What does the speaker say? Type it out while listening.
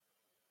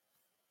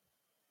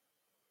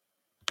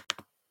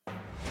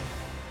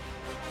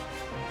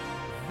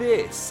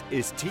This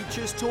is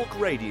Teachers Talk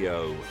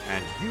Radio,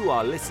 and you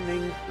are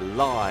listening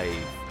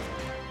live.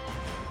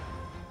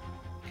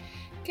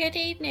 Good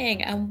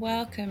evening and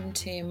welcome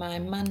to my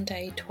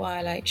Monday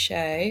Twilight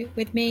show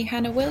with me,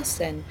 Hannah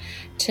Wilson.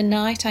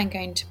 Tonight I'm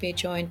going to be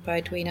joined by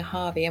Edwina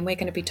Harvey and we're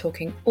going to be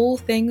talking all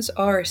things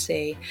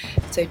Oracy.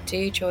 So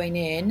do join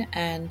in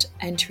and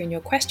enter in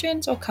your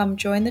questions or come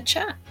join the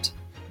chat.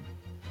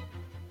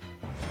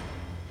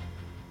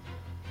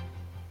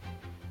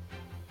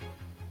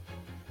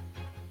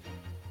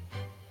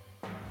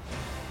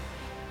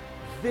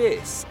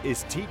 This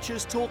is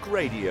Teachers Talk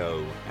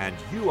Radio, and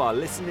you are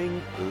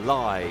listening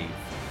live.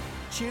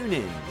 Tune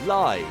in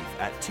live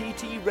at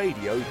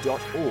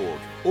ttradio.org,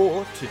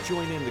 or to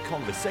join in the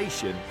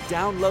conversation,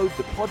 download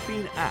the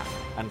Podbean app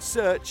and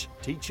search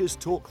Teachers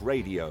Talk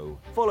Radio.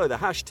 Follow the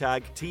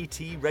hashtag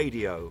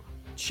TTRadio.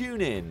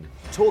 Tune in,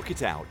 talk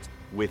it out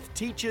with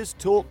Teachers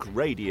Talk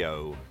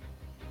Radio.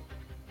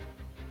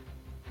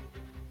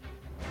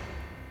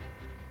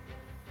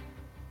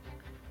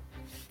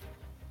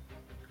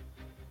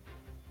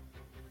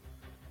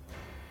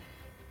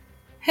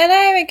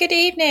 Hello and good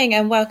evening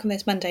and welcome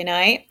this Monday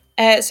night.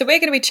 So we're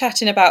going to be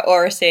chatting about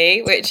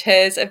Oracy, which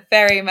has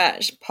very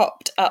much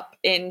popped up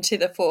into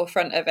the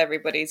forefront of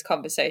everybody's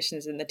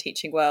conversations in the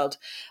teaching world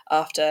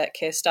after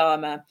Keir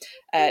Starmer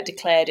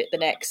declared it the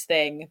next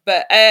thing.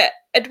 But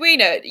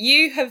Edwina,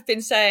 you have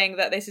been saying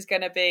that this is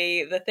going to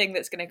be the thing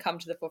that's going to come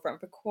to the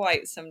forefront for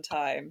quite some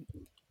time.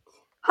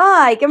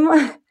 Hi, good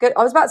morning. Good.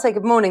 I was about to say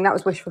good morning. That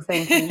was wishful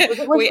thinking.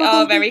 We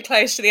are very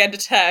close to the end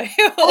of term.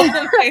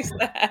 Almost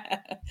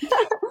there.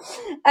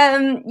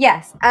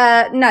 Yes.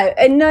 No,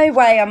 in no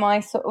way am I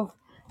sort of.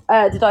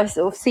 Did I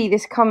sort of see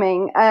this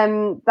coming?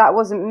 That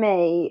wasn't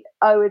me.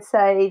 I would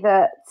say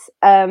that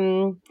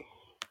the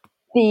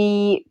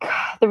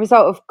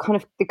result of kind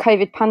of the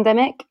COVID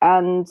pandemic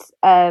and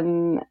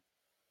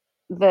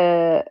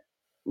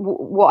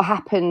what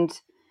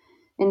happened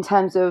in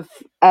terms of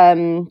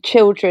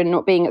children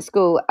not being at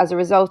school as a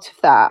result of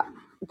that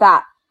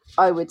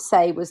I would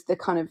say was the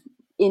kind of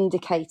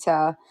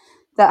indicator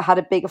that had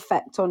a big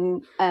effect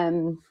on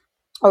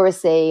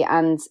Oracy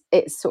and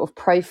its sort of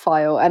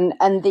profile,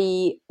 and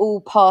the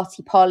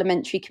all-party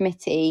parliamentary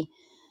committee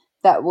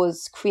that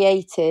was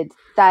created,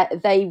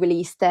 that they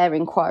released their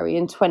inquiry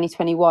in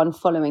 2021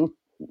 following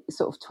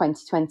sort of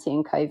 2020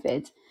 and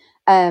COVID,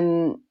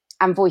 and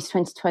Voice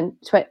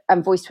 2020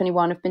 and Voice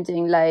 21 have been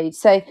doing loads.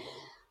 So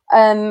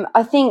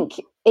I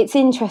think it's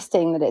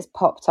interesting that it's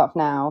popped up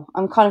now.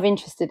 I'm kind of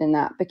interested in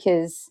that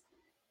because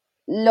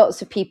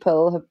lots of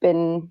people have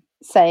been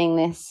saying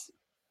this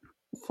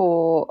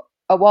for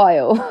a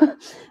while,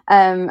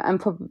 and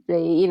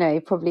probably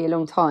a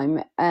long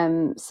time.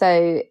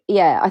 So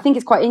yeah, I think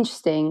it's quite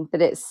interesting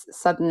that it's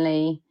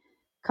suddenly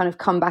kind of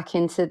come back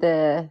into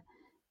the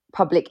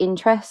public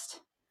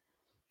interest.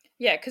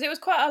 Yeah, because it was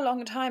quite a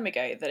long time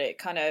ago that it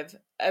kind of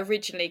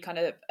originally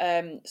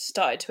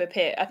started to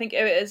appear. I think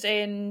it was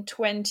in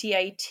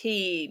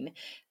 2018,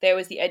 there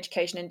was the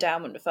Education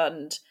Endowment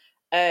Fund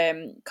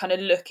kind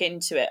of look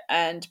into it.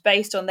 And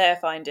based on their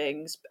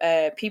findings,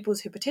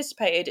 pupils who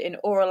participated in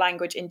oral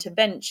language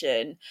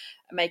intervention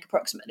make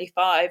approximately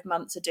 5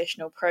 months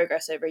additional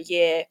progress over a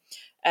year,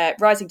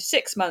 rising to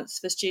 6 months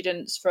for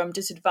students from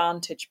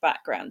disadvantaged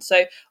backgrounds.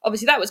 So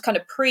obviously that was kind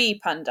of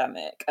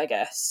pre-pandemic, I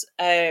guess.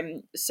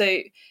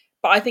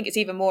 But I think it's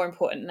even more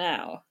important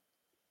now.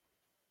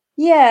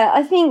 Yeah,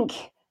 I think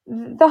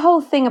the whole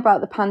thing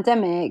about the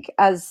pandemic,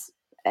 as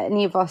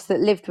any of us that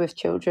lived with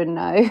children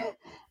know,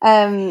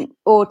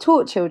 or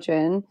taught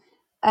children,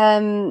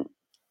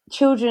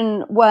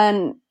 children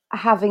weren't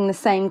having the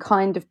same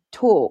kind of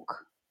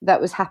talk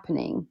that was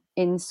happening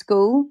in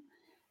school,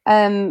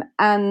 and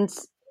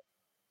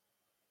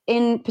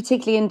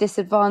particularly in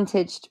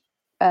disadvantaged,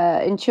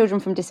 in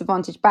children from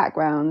disadvantaged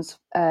backgrounds,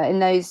 in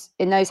those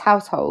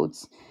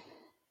households.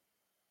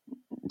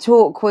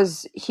 Talk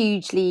was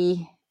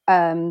hugely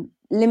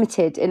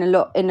limited in a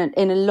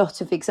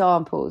lot of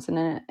examples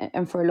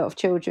and for a lot of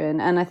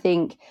children. And I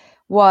think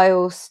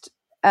whilst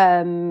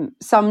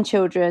some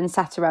children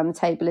sat around the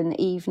table in the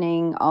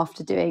evening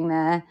after doing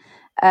their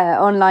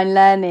online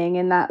learning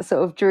in that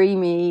sort of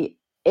dreamy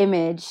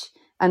image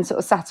and sort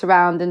of sat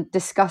around and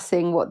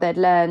discussing what they'd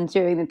learned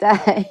during the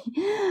day.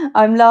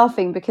 I'm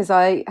laughing because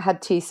I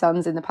had 2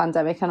 sons in the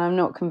pandemic and I'm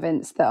not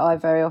convinced that I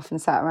very often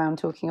sat around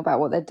talking about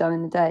what they'd done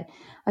in the day.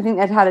 I think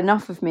they'd had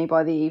enough of me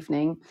by the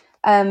evening.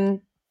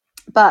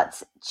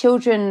 But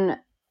children,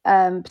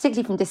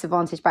 particularly from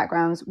disadvantaged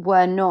backgrounds,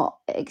 were not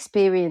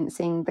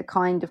experiencing the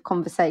kind of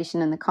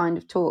conversation and the kind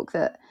of talk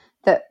that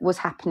was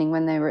happening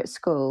when they were at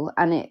school.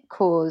 And it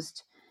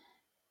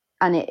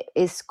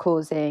is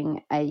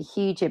causing a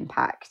huge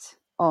impact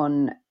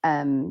on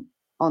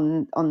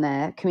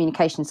their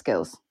communication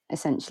skills,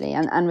 essentially,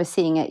 and we're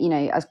seeing it,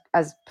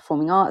 as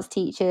performing arts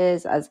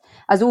teachers, as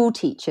all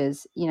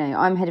teachers.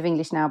 I'm head of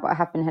English now, but I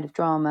have been head of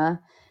drama.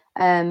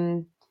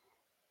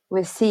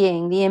 We're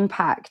seeing the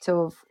impact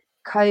of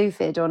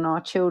COVID on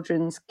our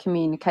children's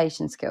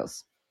communication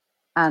skills,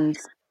 and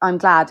I'm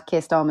glad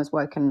Keir Starmer's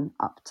woken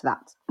up to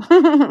that.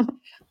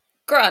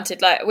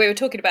 Granted, like we were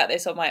talking about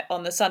this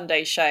on the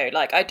Sunday show,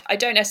 like I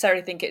don't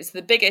necessarily think it's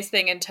the biggest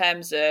thing in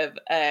terms of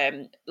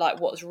like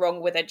what's wrong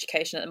with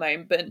education at the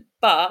moment,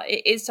 but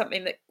it is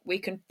something that we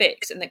can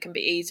fix and that can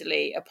be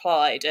easily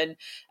applied. And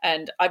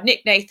I've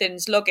nicked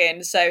Nathan's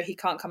login, so he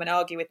can't come and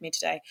argue with me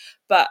today.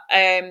 But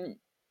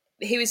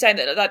he was saying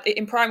that like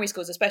in primary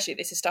schools, especially,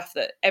 this is stuff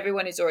that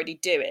everyone is already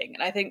doing,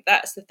 and I think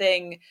that's the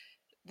thing.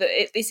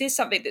 This is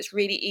something that's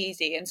really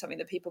easy and something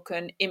that people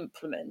can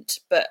implement,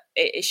 but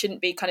it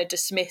shouldn't be kind of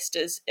dismissed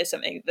as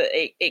something that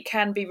it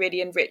can be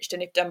really enriched,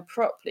 and if done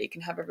properly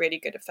can have a really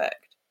good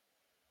effect.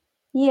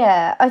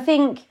 Yeah, I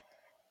think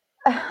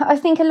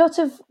a lot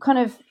of kind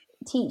of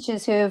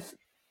teachers who have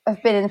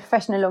been in the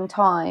profession a long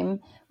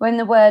time, when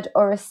the word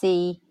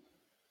oracy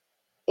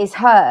is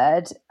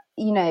heard,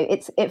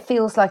 it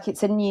feels like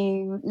it's a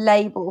new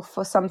label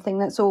for something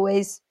that's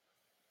always,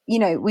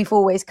 we've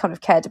always kind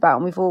of cared about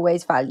and we've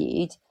always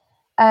valued.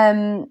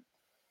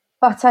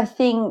 But I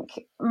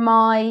think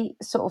my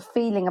sort of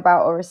feeling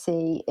about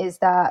Oracy is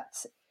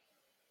that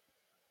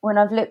when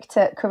I've looked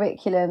at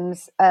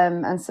curriculums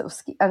and sort of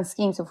and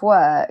schemes of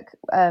work,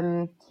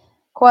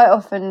 quite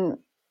often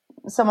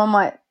someone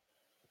might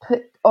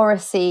put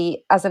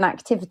Oracy as an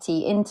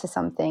activity into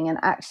something, and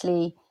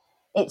actually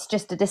it's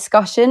just a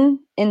discussion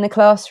in the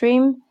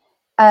classroom.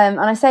 And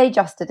I say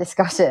just a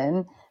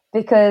discussion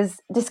because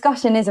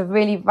discussion is a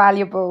really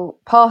valuable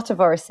part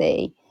of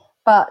Oracy,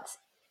 but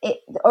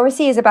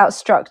Oracy is about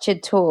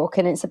structured talk,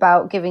 and it's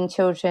about giving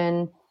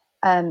children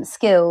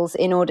skills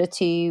in order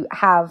to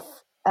have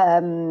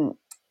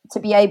to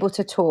be able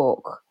to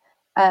talk,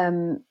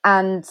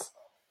 and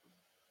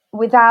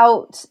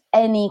without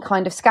any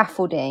kind of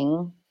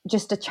scaffolding,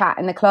 just a chat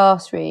in the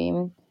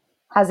classroom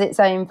has its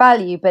own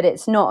value, but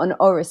it's not an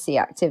Oracy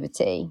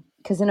activity,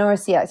 because an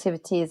Oracy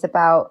activity is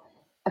about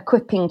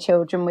equipping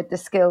children with the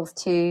skills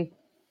to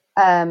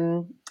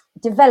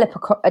develop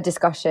a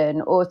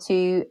discussion or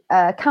to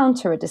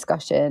counter a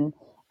discussion.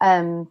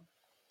 And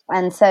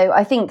so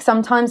I think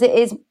sometimes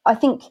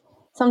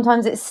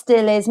it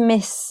still is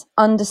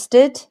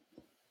misunderstood.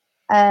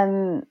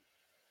 And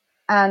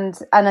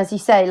as you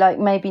say, like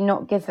maybe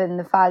not given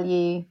the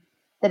value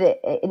that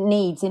it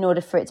needs in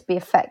order for it to be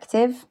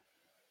effective.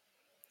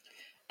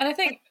 And I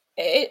think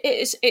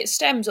it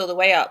stems all the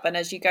way up, and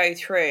as you go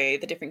through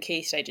the different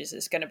key stages,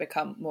 it's going to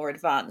become more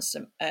advanced,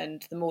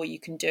 and the more you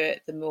can do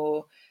it, the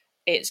more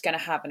it's going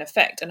to have an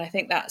effect. And I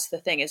think that's the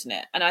thing, isn't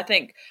it? And I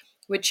think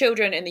with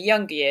children in the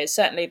younger years,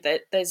 certainly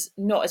that there's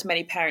not as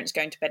many parents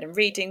going to bed and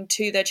reading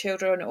to their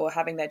children, or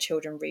having their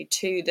children read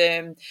to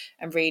them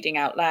and reading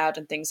out loud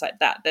and things like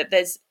that. That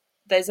there's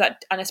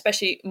that, and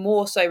especially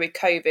more so with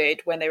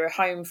COVID, when they were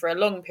home for a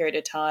long period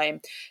of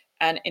time.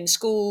 And in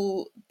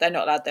school, they're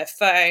not allowed their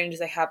phones.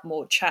 They have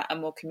more chat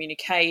and more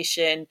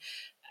communication,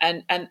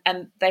 and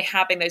they're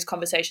having those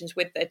conversations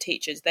with their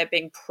teachers. They're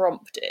being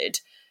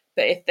prompted,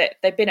 but if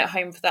they've been at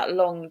home for that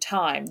long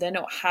time, they're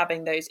not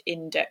having those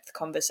in-depth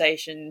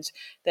conversations.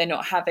 They're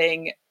not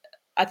having.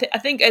 I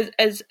think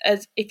as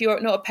if you're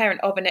not a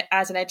parent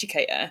as an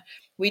educator,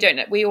 we don't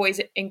know. We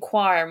always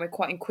inquire and we're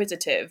quite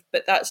inquisitive,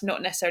 but that's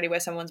not necessarily where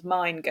someone's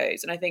mind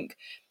goes. And I think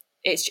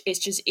it's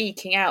just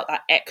eking out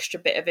that extra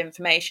bit of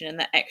information and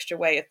that extra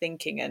way of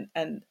thinking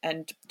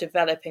and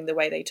developing the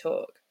way they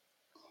talk.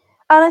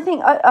 And I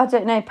think, I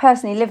don't know,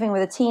 personally, living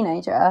with a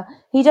teenager,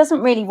 he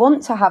doesn't really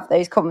want to have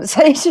those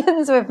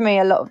conversations with me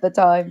a lot of the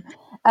time.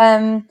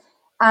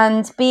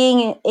 And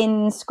being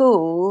in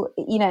school,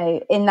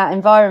 in that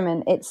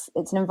environment, it's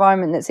an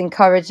environment that's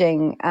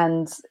encouraging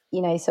and,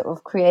 sort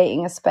of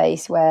creating a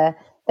space where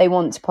they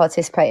want to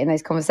participate in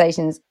those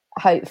conversations,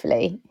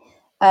 hopefully.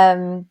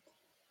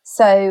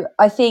 So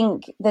I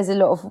think there's a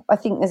lot of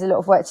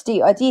work to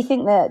do. I do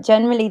think that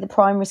generally the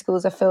primary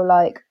schools, I feel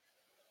like,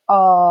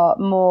 are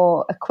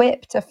more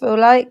equipped, I feel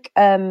like,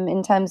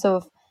 in terms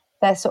of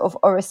their sort of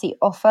Oracy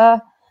offer.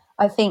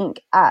 I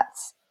think at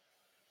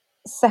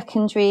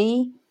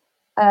secondary,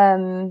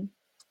 it's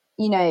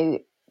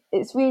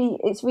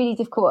really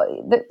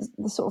difficult.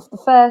 The sort of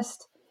the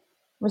first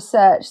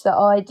research that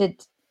I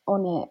did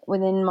on it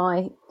within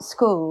my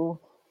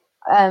school,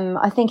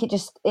 I think it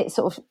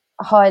sort of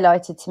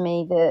highlighted to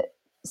me that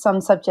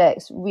some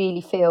subjects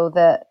really feel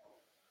that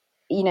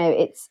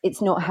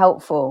it's not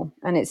helpful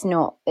and it's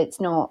not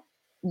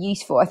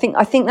useful. I think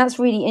that's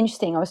really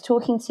interesting.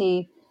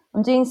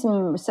 I'm doing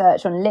some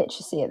research on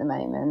literacy at the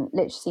moment,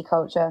 literacy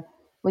culture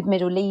with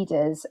middle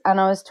leaders, and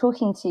I was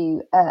talking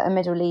to a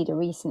middle leader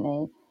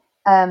recently,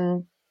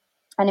 and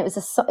it was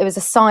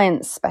a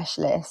science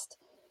specialist,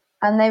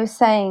 and they were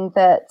saying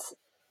that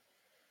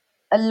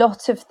a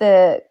lot of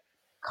the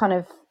kind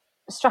of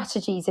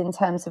strategies in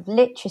terms of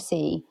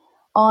literacy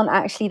aren't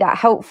actually that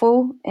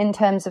helpful in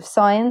terms of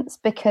science,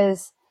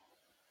 because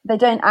they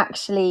don't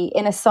actually,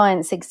 in a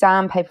science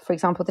exam paper, for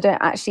example, they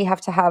don't actually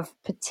have to have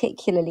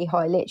particularly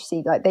high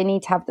literacy. Like, they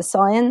need to have the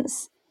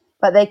science,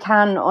 but they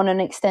can, on an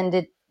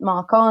extended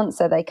mark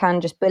answer, they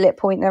can just bullet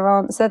point their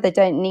answer. They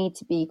don't need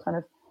to be kind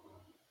of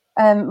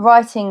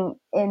writing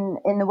in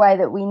the way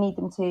that we need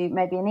them to,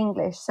 maybe in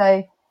English.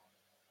 So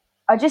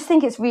I just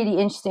think it's really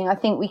interesting. I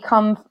think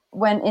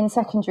when in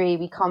secondary,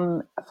 we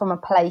come from a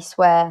place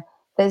where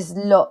there's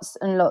lots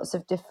and lots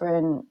of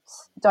different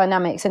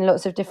dynamics and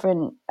lots of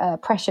different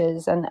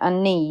pressures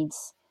and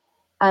needs.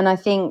 And I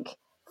think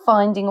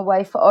finding a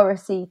way for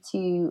Oracy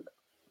to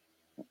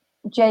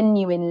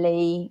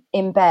genuinely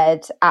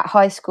embed at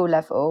high school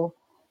level,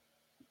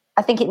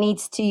 I think it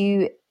needs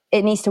to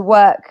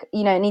work,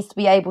 it needs to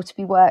be able to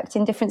be worked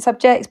in different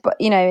subjects, but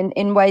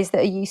in ways that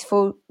are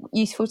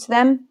useful to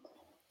them.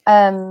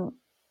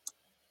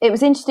 It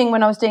was interesting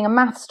when I was doing a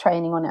maths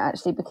training on it,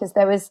 actually, because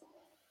there was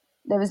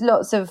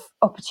lots of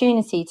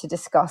opportunity to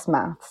discuss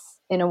maths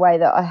in a way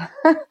that I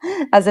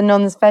as a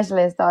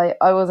non-specialist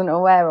I wasn't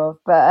aware of.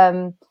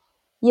 But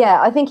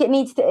I think it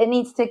needs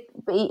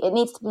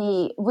to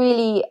be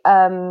really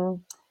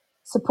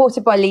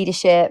supported by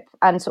leadership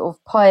and sort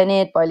of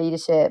pioneered by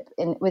leadership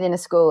within a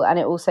school, and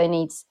it also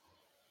needs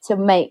to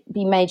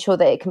be made sure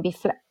that it can be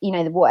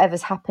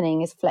whatever's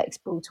happening is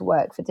flexible to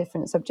work for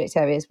different subject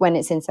areas when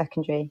it's in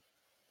secondary.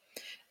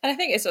 And I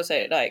think it's also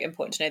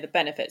important to know the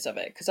benefits of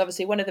it, because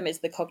obviously one of them is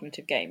the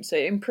cognitive game. So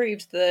it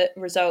improves the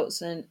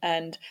results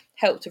and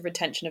helps with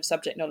retention of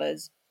subject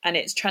knowledge, and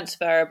it's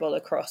transferable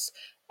across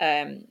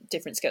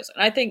different skills.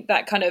 And I think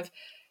that kind of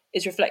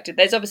is reflected.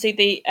 There's obviously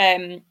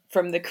the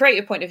from the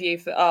creative point of view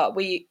for art,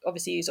 we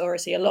obviously use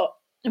Oracy a lot,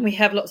 and we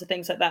have lots of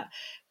things like that.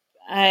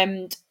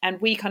 And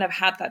we kind of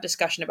had that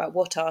discussion about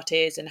what art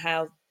is and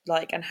how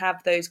and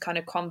have those kind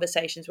of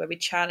conversations where we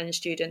challenge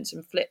students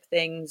and flip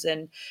things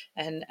and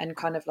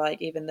kind of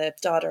even the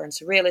Dada and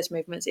Surrealist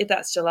movements, if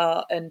that's still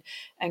art, and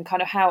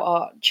kind of how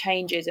art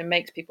changes and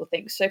makes people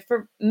think. So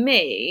for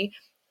me,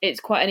 it's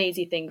quite an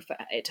easy thing for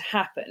it to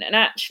happen. And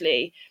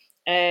actually,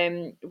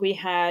 we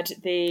had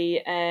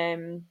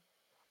the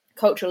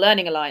Cultural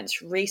Learning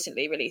Alliance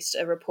recently released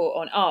a report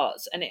on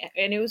arts, and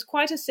it was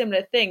quite a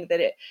similar thing,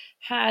 that it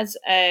has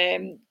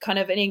kind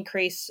of an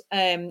increase.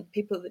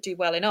 People that do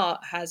well in art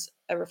has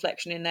a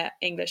reflection in their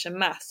English and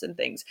maths and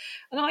things,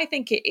 and I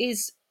think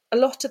a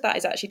lot of that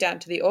is actually down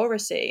to the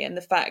Oracy and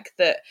the fact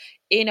that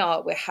in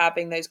art we're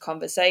having those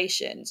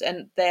conversations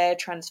and they're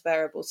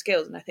transferable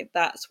skills. And I think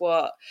that's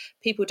what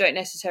people don't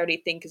necessarily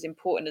think is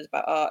important as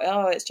about art.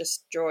 Oh, it's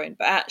just drawing.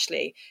 But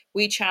actually,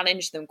 we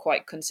challenge them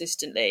quite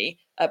consistently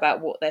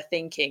about what they're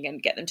thinking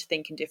and get them to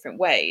think in different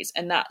ways.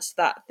 And that's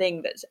that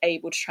thing that's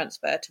able to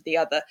transfer to the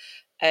other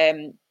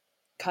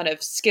kind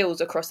of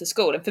skills across the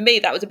school. And for me,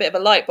 that was a bit of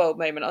a light bulb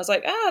moment. I was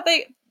like,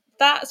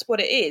 that's what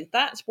it is.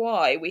 That's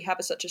why we have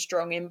such a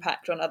strong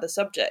impact on other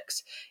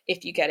subjects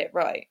if you get it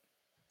right.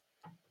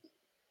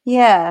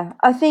 Yeah,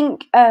 I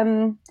think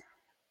I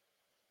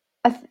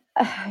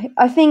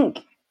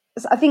think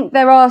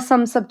there are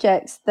some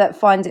subjects that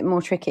find it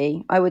more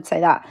tricky. I would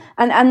say that,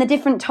 and the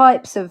different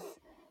types of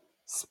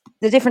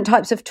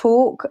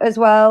talk as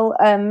well.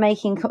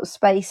 Making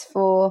space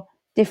for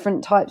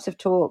different types of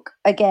talk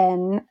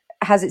again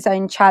has its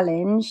own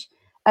challenge.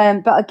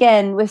 But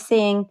again, we're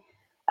seeing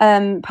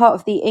part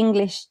of the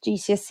English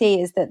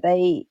GCSE is that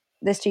the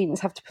students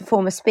have to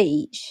perform a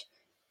speech,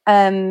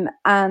 and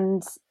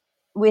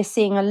we're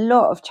seeing a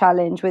lot of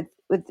challenge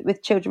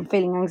with children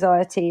feeling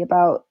anxiety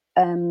about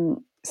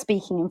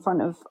speaking in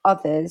front of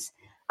others.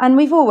 And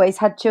we've always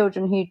had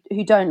children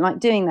who don't like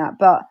doing that,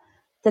 but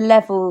the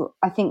level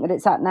I think that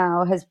it's at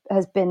now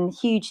has been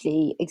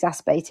hugely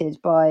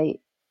exacerbated by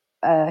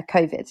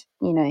COVID.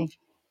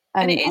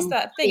 And it is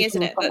that thing,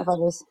 isn't it?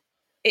 That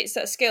it's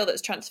that skill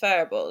that's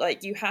transferable.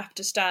 You have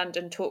to stand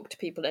and talk to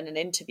people in an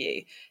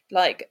interview.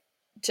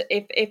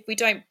 If we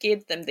don't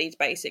give them these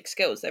basic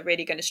skills, they're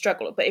really going to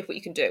struggle. But if we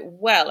can do it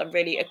well and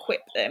really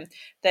equip them,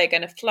 they're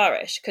going to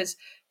flourish. Because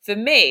for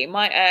me,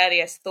 my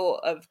earliest thought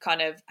of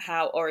kind of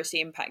how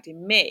Oracy impacted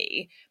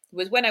me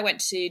was when I went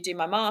to do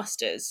my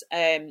master's.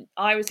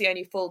 I was the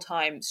only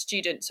full-time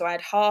student, so I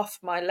had half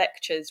my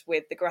lectures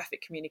with the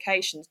graphic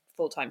communications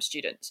full-time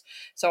students.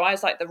 So I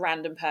was like the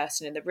random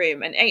person in the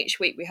room, and each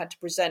week we had to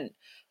present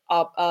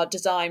our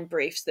design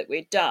briefs that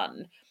we'd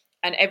done,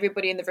 and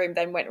everybody in the room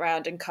then went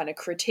around and kind of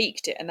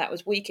critiqued it, and that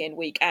was week in,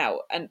 week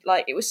out. And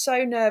it was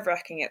so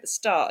nerve-wracking at the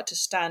start to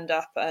stand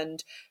up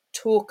and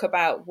talk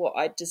about what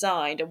I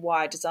designed and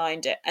why I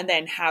designed it, and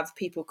then have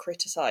people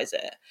criticize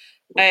it.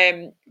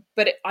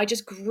 But I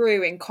just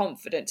grew in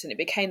confidence, and it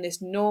became this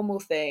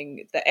normal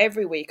thing that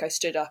every week I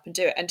stood up and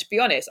do it. And to be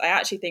honest, I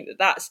actually think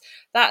that's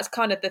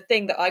kind of the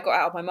thing that I got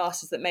out of my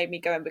master's that made me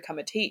go and become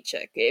a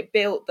teacher. It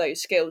built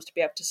those skills to be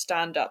able to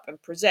stand up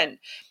and present.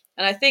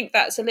 And I think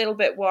that's a little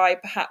bit why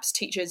perhaps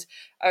teachers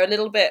are a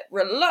little bit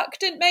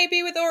reluctant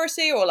maybe with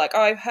Oracy, or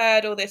I've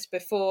heard all this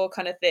before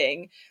kind of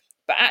thing.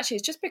 But actually,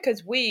 it's just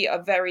because we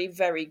are very,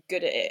 very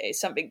good at it.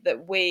 It's something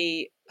that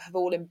we have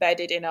all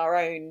embedded in our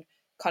own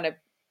kind of,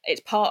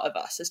 it's part of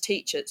us as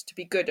teachers to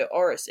be good at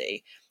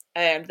Oracy,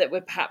 that we're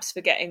perhaps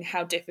forgetting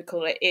how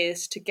difficult it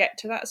is to get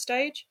to that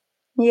stage.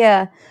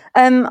 Yeah.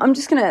 I'm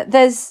just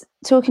there's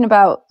talking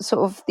about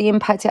sort of the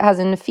impact it has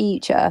in the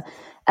future.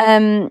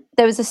 There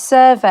was a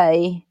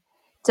survey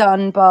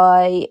done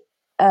by,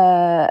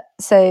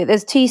 so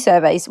there's two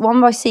surveys,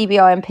 one by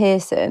CBI and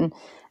Pearson,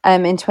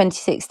 in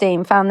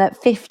 2016 found that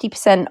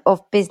 50%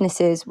 of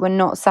businesses were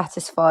not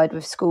satisfied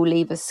with school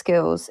leavers'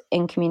 skills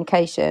in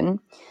communication.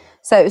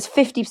 So it was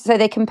 50. So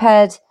they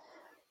compared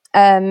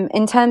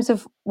in terms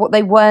of what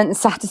they weren't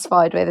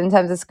satisfied with in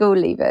terms of school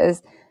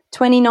leavers.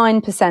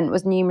 29%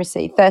 was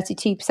numeracy,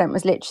 32%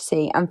 was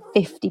literacy, and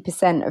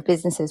 50% of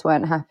businesses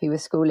weren't happy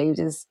with school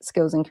leavers'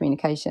 skills in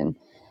communication.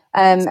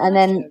 And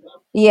then,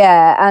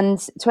 and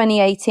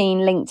 2018,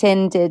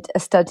 LinkedIn did a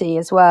study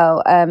as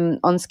well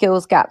on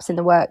skills gaps in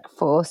the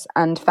workforce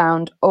and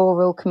found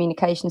oral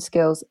communication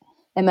skills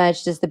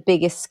emerged as the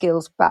biggest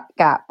skills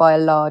gap by a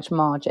large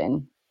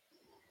margin.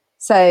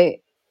 So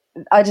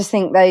I just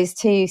think those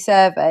two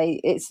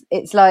surveys,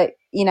 it's like,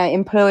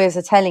 employers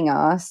are telling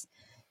us,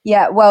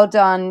 yeah, well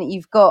done,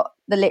 you've got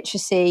the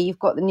literacy, you've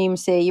got the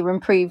numeracy, you're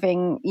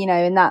improving,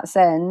 in that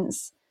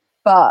sense,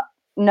 but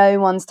no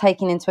one's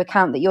taking into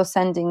account that you're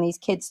sending these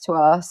kids to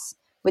us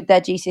with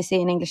their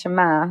GCSE in English and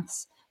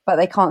maths, but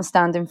they can't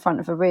stand in front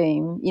of a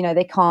room,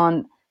 they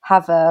can't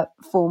have a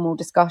formal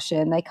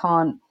discussion, they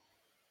can't,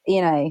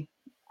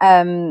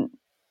 and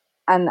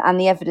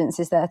the evidence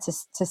is there to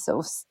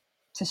sort of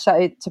to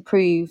show, to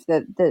prove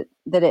that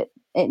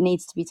it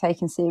needs to be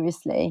taken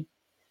seriously.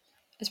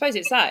 I suppose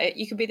it's that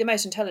you could be the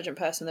most intelligent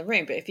person in the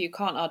room, but if you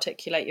can't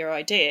articulate your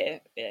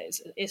idea,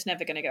 it's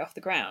never going to get off the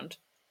ground.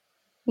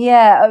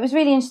 Yeah, it was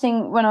really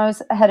interesting when I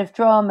was head of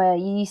drama.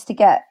 You used to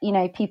get,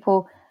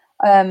 people,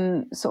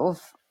 sort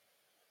of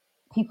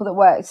people that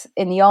worked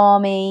in the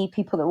army,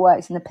 people that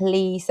worked in the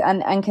police,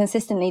 and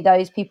consistently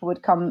those people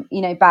would come,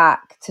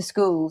 back to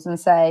schools and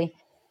say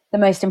the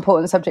most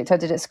important subject I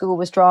did at school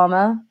was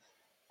drama.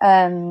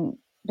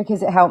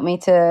 Because it helped me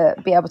to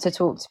be able to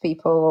talk to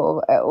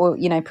people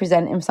or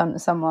present in front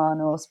of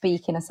someone or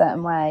speak in a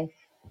certain way.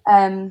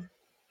 And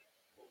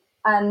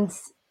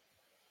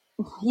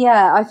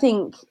yeah, I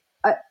think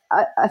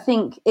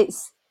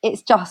it's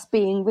just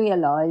being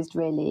realised,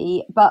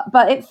 really.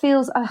 But it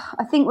feels,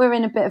 I think we're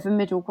in a bit of a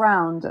middle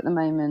ground at the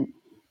moment,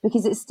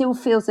 because it still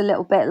feels a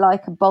little bit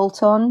like a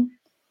bolt-on.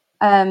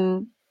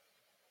 The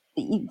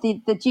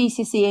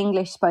GCSE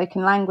English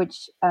spoken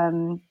language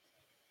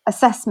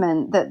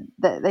assessment that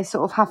they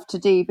sort of have to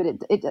do, but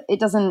it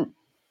doesn't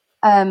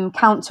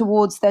count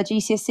towards their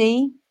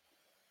GCSE,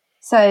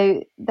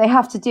 so they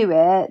have to do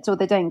it or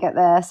they don't get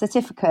their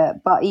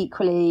certificate. But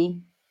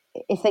equally,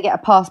 if they get a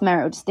pass,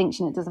 merit or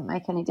distinction, it doesn't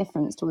make any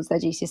difference towards their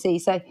GCSE.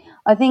 So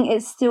I think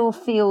it still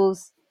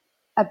feels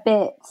a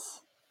bit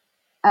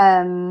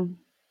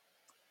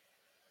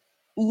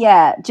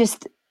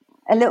just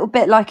a little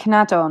bit like an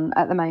add-on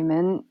at the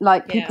moment.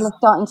 Like, people are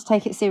starting to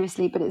take it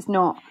seriously, but it's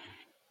not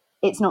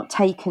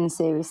taken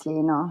seriously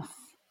enough,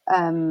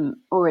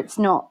 or it's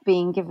not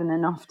being given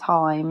enough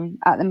time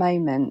at the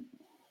moment,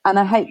 and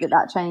I hope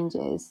that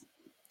changes.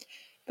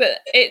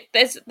 But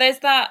there's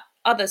that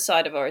other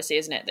side of Oracy,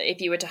 isn't it, that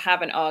if you were to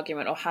have an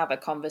argument or have a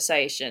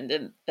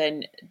conversation,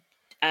 then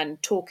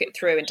and talk it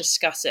through and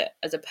discuss it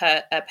as a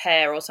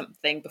pair or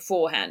something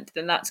beforehand,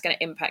 then that's going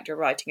to impact your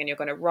writing and you're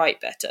going to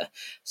write better.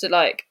 So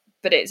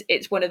but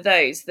it's one of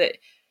those that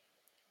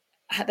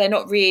they're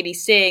not really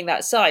seeing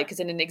that side,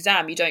 because in an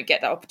exam you don't get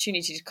that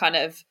opportunity to kind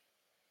of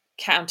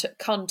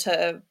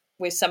counter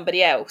with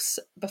somebody else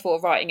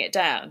before writing it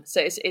down. So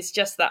it's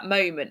just that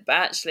moment, but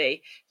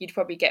actually you'd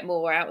probably get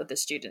more out of the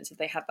students if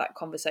they had that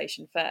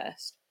conversation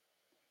first.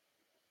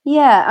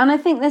 Yeah, and I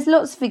think there's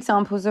lots of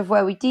examples of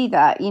where we do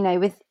that,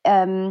 with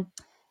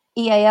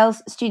EAL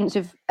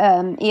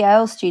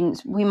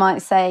students. We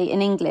might say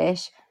in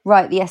English,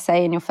 write the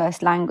essay in your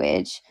first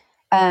language,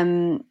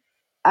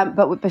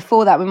 but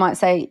before that we might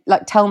say,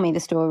 like, tell me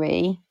the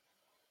story,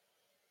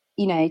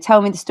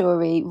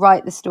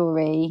 write the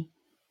story,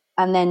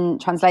 and then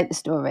translate the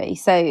story.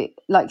 So,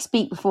 like,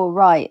 speak before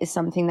write is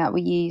something that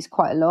we use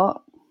quite a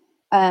lot.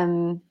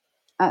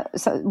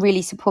 So it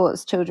really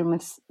supports children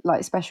with,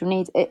 like, special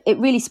needs. It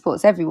really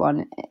supports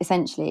everyone,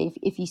 essentially.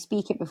 If you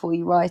speak it before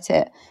you write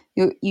it,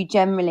 you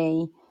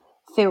generally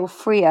feel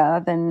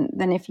freer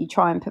than if you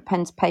try and put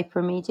pen to paper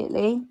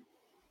immediately.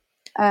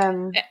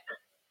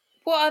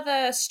 What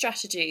other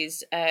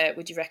strategies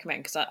would you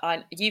recommend? Because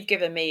you've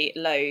given me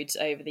loads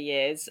over the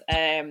years.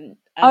 I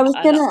just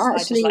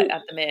like to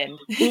add them in.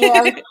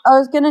 I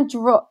was going to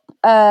drop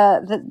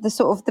the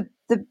sort of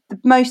the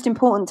most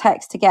important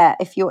text to get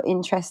if you're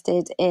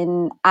interested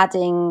in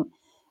adding,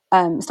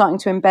 starting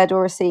to embed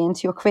Oracy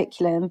into your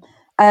curriculum,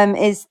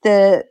 is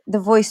the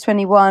Voice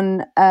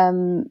 21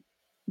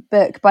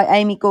 book by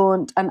Amy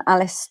Gaunt and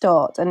Alice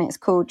Stott, and it's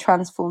called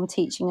Transform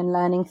Teaching and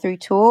Learning Through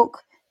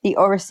Talk, the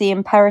Oracy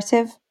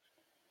Imperative.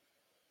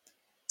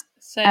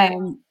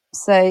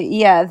 So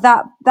yeah,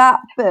 that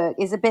book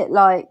is a bit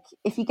like,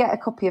 if you get a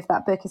copy of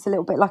that book, it's a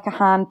little bit like a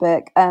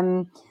handbook.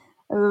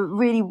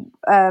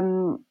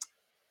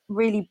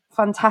 Really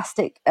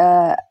fantastic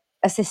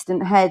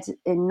assistant head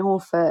in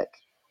Norfolk.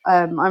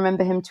 I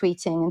remember him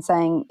tweeting and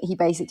saying he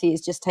basically is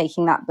just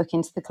taking that book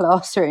into the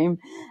classroom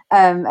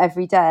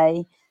every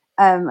day,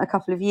 a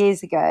couple of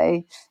years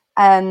ago,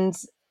 and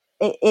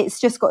it's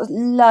just got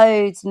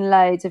loads and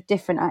loads of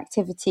different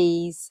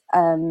activities,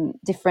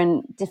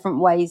 different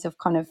ways of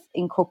kind of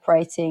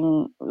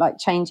incorporating, like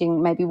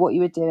changing maybe what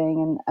you were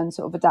doing and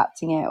sort of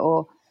adapting it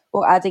or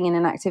adding in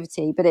an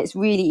activity. But it's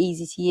really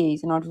easy to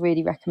use, and I'd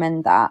really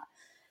recommend that.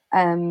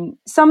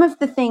 Some of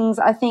the things,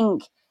 I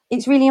think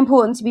it's really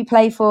important to be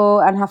playful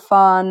and have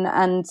fun,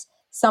 and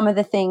some of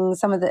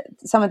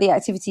the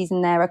activities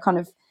in there are kind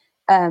of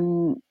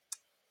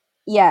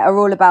are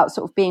all about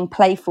sort of being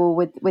playful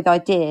with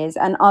ideas,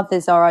 and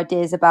others are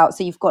ideas about,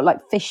 so you've got like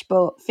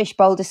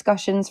fishbowl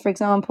discussions, for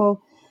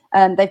example.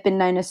 They've been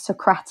known as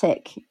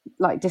Socratic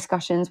like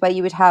discussions, where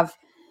you would have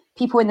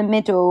people in the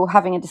middle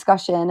having a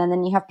discussion, and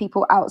then you have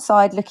people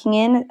outside looking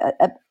in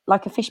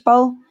like a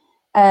fishbowl.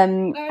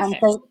 And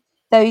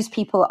those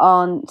people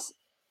aren't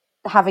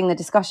having the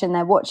discussion,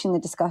 they're watching the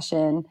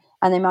discussion,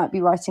 and they might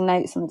be writing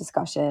notes on the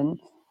discussion,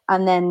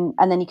 and then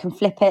you can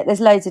flip it. There's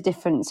loads of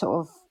different sort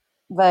of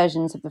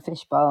versions of the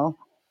fishbowl,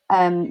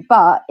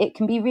 but it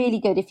can be really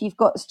good if you've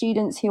got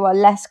students who are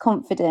less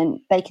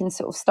confident. They can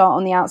sort of start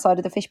on the outside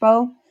of the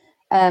fishbowl,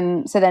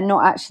 so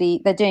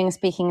they're doing a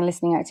speaking and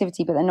listening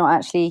activity, but they're not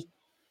actually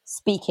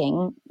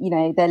speaking,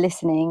 they're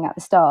listening at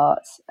the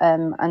start,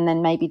 and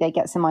then maybe they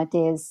get some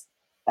ideas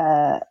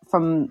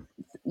from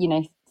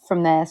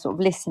their sort of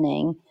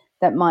listening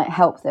that might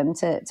help them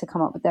to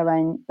come up with their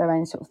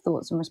own sort of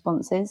thoughts and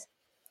responses.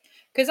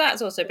 Because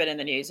that's also been in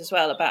the news as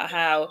well, about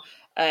how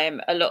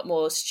a lot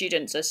more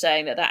students are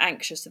saying that they're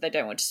anxious, that they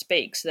don't want to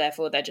speak, so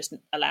therefore they're just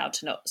allowed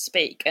to not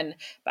speak.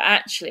 But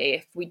actually,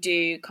 if we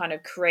do kind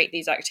of create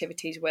these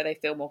activities where they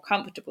feel more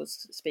comfortable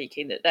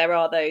speaking, that there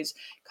are those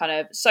kind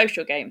of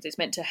social games. It's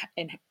meant to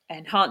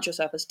enhance your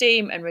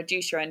self-esteem and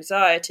reduce your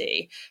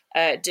anxiety,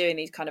 doing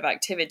these kind of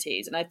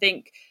activities. And I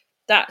think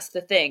that's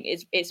the thing,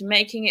 is it's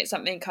making it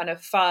something kind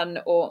of fun,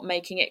 or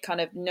making it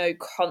kind of no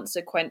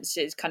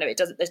consequences, kind of,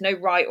 there's no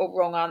right or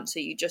wrong answer,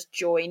 you just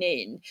join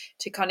in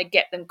to kind of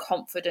get them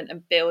confident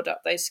and build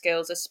up those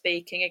skills of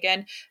speaking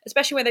again,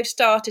 especially when they've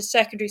started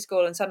secondary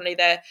school and suddenly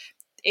they're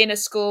in a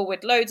school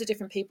with loads of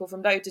different people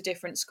from loads of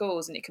different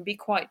schools, and it can be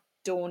quite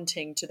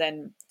daunting to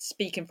then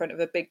speak in front of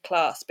a big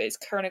class. But it's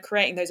kind of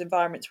creating those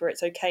environments where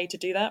it's okay to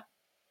do that.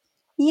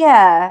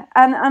 Yeah,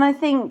 and I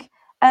think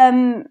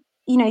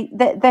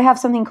they have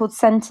something called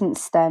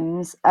sentence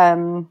stems.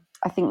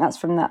 I think that's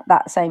from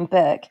that same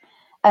book,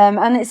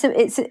 and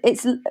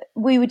it's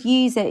we would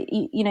use it.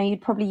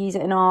 You'd probably use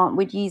it in art.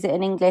 We'd use it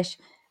in English,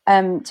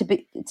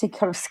 to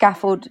kind of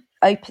scaffold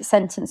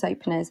sentence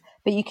openers.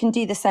 But you can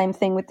do the same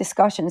thing with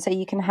discussion. So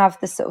you can have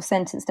the sort of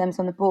sentence stems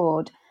on the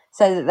board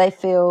so that they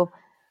feel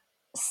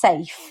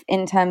safe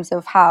in terms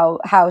of how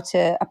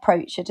to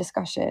approach a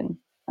discussion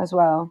as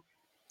well.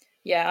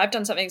 Yeah, I've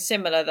done something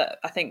similar that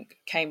I think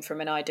came from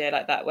an idea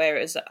like that, where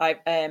it was I've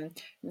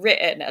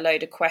written a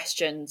load of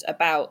questions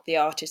about the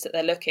artist that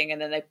they're looking,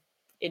 and then they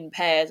in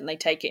pairs and they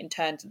take it in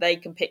turns. They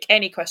can pick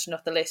any question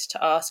off the list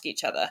to ask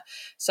each other,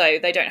 so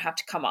they don't have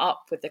to come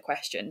up with the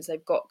questions.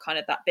 They've got kind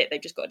of that bit. They've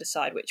just got to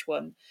decide which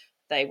one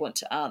they want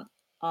to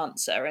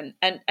answer.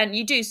 And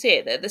you do see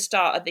it at the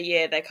start of the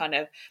year. They're kind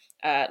of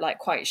like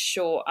quite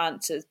short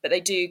answers, but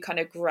they do kind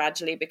of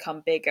gradually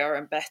become bigger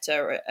and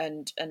better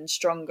and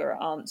stronger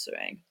at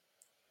answering.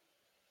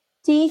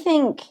 Do you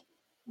think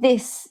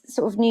this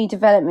sort of new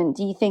development,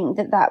 do you think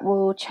that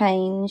will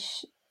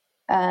change?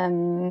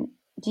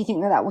 Do you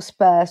think that will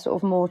spur sort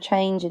of more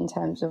change in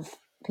terms of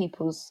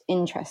people's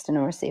interest in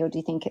Oracy, or do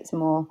you think it's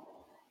more,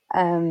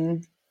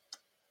 I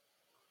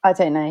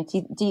don't know.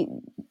 Do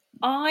you...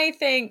 I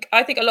think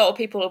a lot of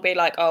people will be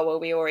like, oh, well,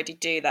 we already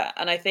do that.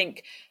 And I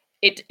think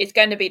it's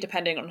going to be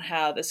depending on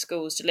how the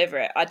schools deliver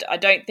it. I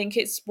don't think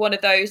it's one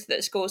of those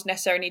that schools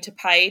necessarily need to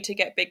pay to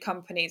get big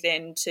companies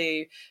in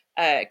to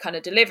kind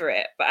of deliver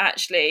it. But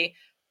actually,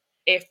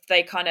 if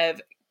they kind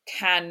of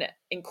can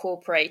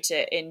incorporate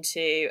it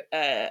into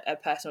a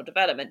personal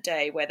development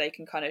day where they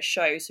can kind of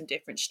show some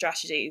different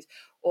strategies,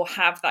 or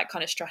have that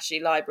kind of strategy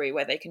library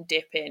where they can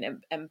dip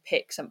in and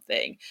pick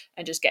something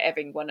and just get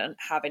everyone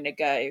having a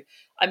go.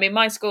 I mean,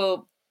 my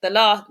school,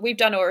 we've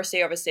done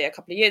Oracy obviously a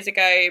couple of years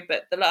ago,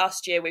 but the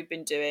last year we've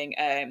been doing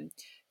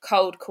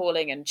cold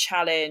calling and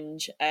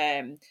challenge,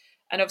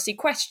 and obviously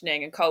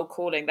questioning and cold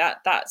calling,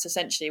 that's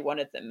essentially one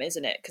of them,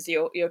 isn't it? Because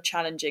you're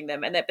challenging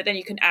them, but then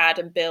you can add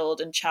and build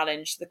and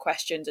challenge the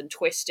questions and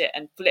twist it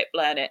and flip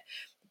learn it.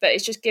 But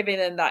it's just giving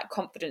them that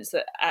confidence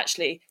that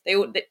actually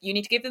you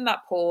need to give them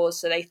that pause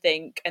so they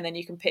think, and then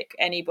you can pick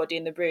anybody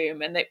in the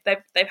room, and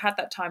they've had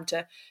that time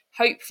to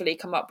hopefully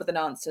come up with an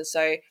answer.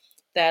 So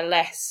they're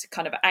less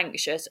kind of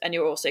anxious, and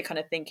you're also kind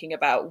of thinking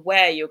about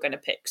where you're going to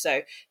pick.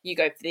 So you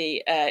go for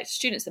the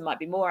students that might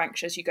be more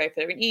anxious, you go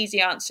for an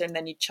easy answer, and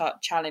then you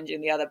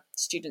challenging the other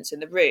students in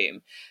the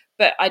room.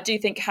 But I do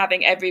think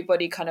having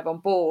everybody kind of on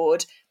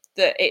board,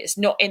 that it's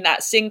not in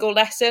that single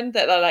lesson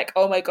that they're like,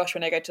 oh my gosh,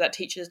 when I go to that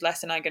teacher's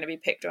lesson, I'm going to be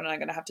picked on and I'm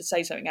going to have to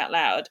say something out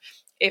loud.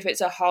 If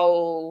it's a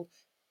whole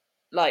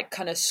like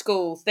kind of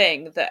school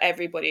thing that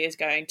everybody is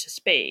going to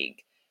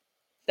speak,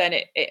 then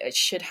it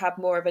should have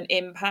more of an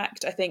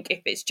impact. I think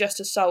if it's just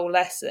a sole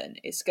lesson,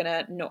 it's going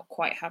to not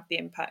quite have the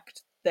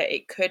impact that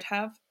it could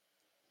have.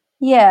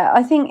 Yeah,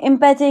 I think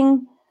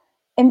embedding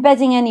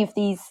any of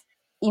these,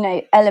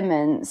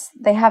 elements,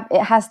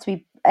 it has to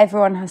be,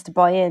 everyone has to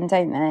buy in,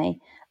 don't they?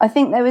 I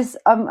think there was,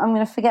 I'm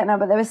going to forget now,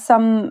 but there was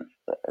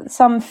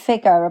some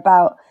figure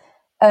about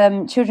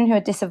children who are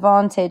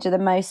disadvantaged are the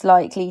most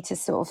likely to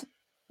sort of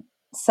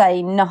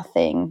say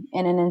nothing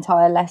in an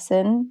entire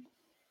lesson.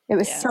 It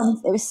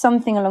was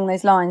something along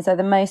those lines. They're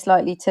the most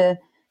likely to,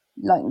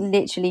 like,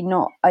 literally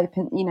not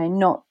open,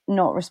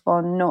 not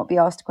respond, not be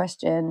asked a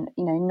question,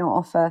 not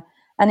offer.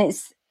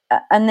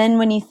 And then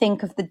when you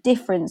think of the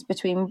difference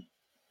between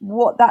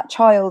what that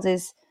child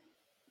is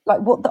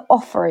like, what the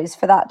offer is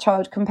for that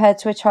child compared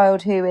to a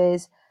child who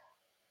is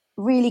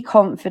really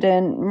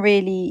confident,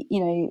 really,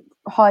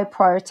 high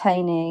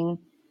prioritizing,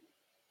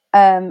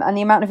 and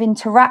the amount of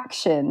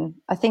interaction.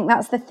 I think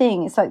that's the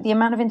thing. It's like the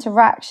amount of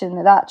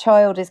interaction that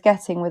child is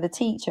getting with a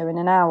teacher in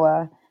an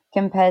hour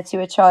compared to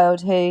a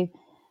child who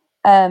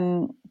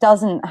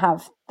doesn't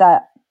have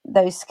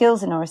those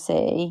skills in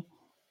Oracy,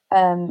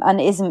 and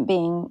isn't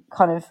being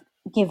kind of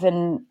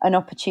given an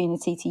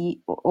opportunity to,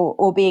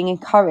 or being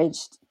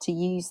encouraged to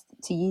use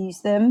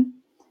them.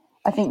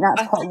 I think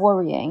that's quite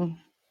worrying.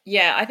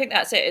 Yeah, I think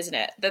that's it, isn't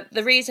it?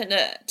 The reason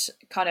that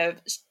kind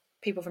of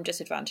people from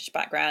disadvantaged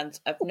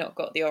backgrounds have not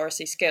got the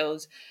Oracy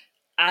skills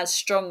as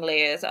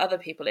strongly as other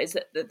people is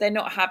that they're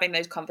not having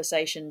those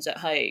conversations at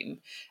home.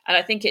 And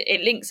I think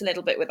it links a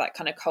little bit with that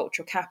kind of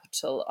cultural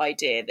capital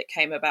idea that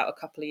came about a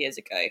couple of years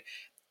ago,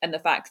 and the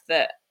fact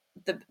that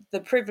the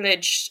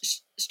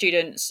privileged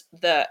students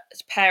that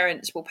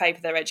parents will pay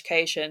for their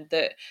education,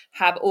 that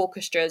have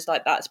orchestras,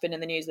 like that's been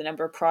in the news, the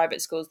number of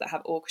private schools that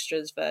have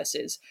orchestras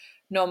versus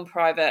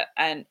non-private,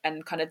 and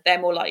kind of they're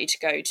more likely to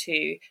go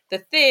to the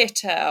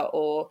theatre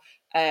or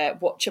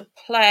watch a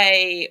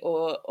play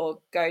or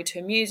go to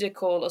a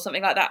musical or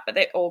something like that,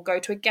 or go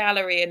to a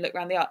gallery and look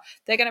around the art.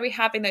 They're going to be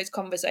having those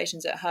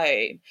conversations at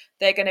home.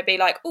 They're going to be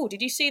like, oh,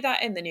 did you see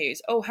that in the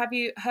news? Oh, have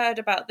you heard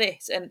about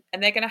this? And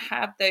they're going to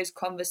have those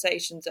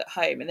conversations at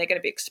home, and they're going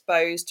to be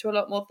exposed to a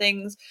lot more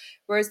things.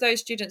 Whereas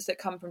those students that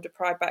come from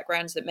deprived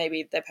backgrounds, that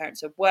maybe their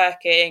parents are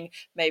working,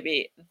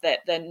 maybe that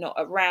they're not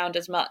around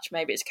as much,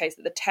 maybe it's a case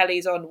that the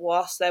telly's on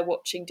whilst they're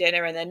watching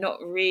dinner and they're not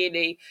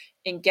really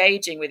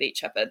engaging with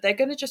each other, they're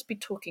going to just be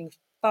talking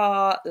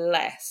far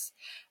less.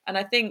 And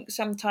I think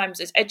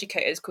sometimes as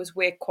educators, because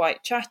we're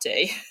quite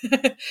chatty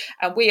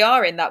and we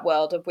are in that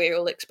world and we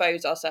all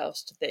expose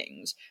ourselves to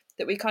things,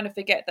 that we kind of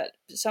forget that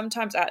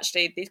sometimes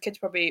actually these kids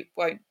probably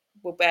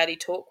will barely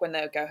talk when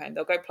they'll go home.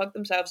 They'll go plug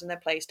themselves in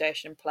their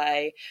PlayStation and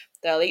play.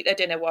 They'll eat their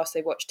dinner whilst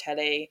they watch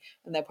telly,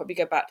 and they'll probably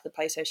go back to the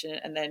PlayStation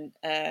and then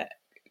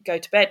go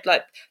to bed.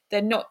 Like,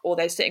 they're not, or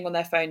they're sitting on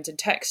their phones and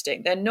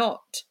texting. They're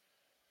not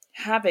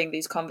having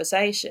these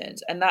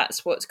conversations, and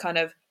that's what's kind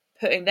of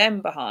putting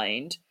them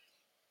behind.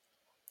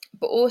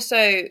 But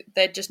also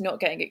they're just not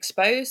getting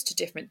exposed to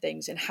different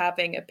things and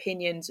having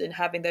opinions and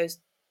having those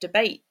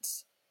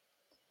debates.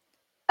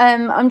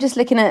 I'm just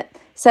looking at,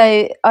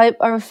 so I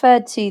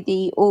referred to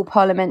the All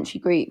Parliamentary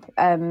Group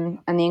and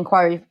the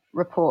inquiry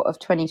report of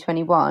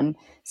 2021.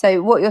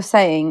 So what you're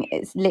saying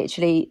is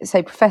literally,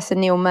 so Professor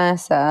Neil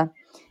Mercer,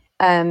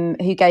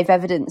 who gave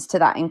evidence to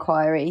that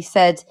inquiry,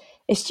 said,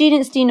 if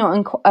students do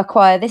not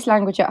acquire this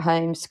language at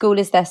home, school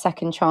is their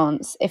second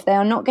chance. If they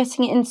are not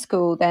getting it in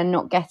school, they're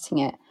not getting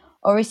it.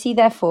 Oracy,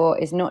 therefore,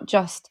 is not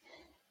just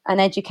an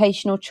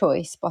educational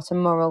choice, but a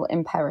moral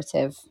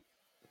imperative.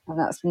 And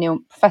that's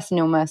Professor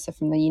Neil Mercer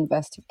from the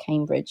University of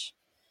Cambridge.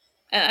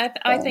 And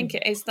I think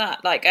it is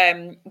that, like,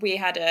 we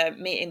had a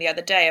meeting the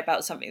other day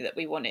about something that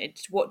we wanted.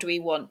 What do we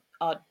want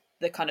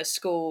the kind of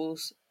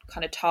schools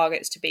kind of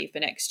targets to be for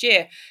next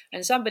year?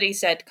 And somebody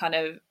said kind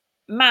of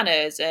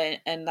manners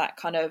and that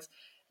kind of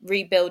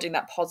rebuilding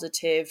that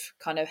positive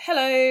kind of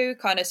hello,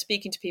 kind of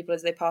speaking to people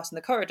as they pass in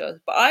the corridors.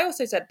 But I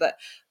also said that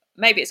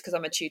maybe it's because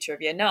I'm a tutor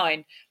of year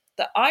 9,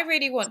 that I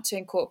really want to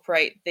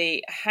incorporate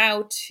the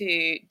how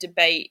to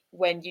debate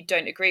when you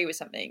don't agree with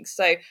something.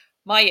 So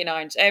my year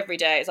 9s every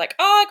day, it's like,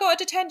 oh, I got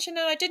a detention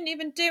and I didn't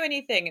even do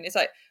anything. And it's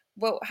like,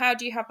 well, how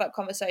do you have that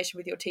conversation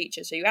with your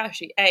teacher? So you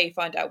actually, A,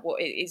 find out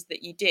what it is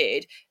that you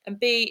did, and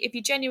B, if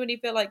you genuinely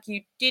feel like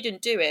you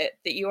didn't do it,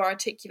 that you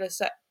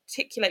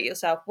articulate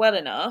yourself well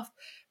enough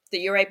that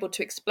you're able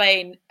to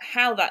explain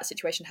how that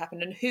situation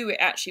happened and who it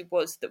actually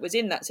was that was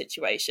in that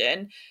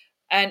situation,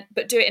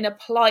 but do it in a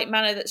polite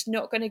manner that's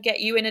not going to get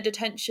you in a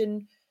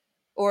detention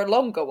or a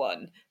longer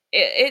one.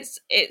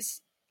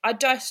 It's I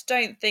just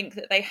don't think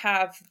that they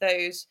have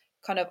those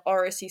kind of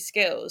oracy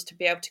skills to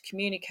be able to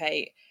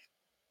communicate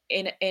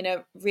in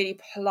a really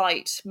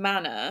polite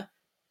manner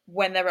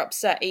when they're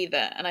upset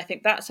either. And I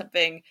think that's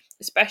something,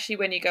 especially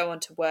when you go on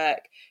to work,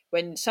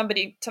 when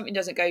something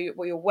doesn't go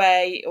your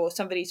way, or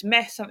somebody's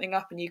messed something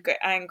up and you get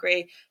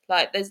angry,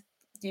 like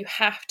you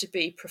have to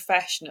be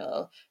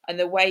professional, and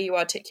the way you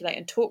articulate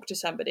and talk to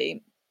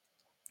somebody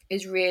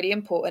is really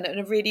important and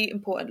a really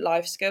important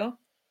life skill.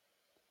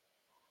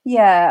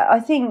 Yeah, I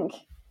think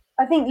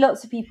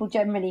lots of people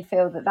generally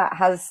feel that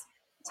has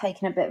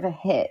taken a bit of a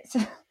hit.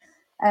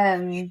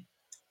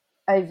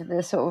 over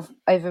the sort of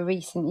over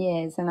recent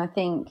years, and I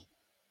think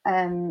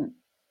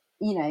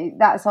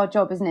that's our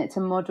job, isn't it, to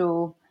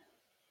model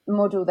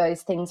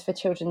those things for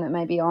children that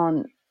maybe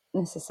aren't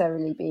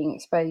necessarily being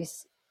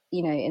exposed,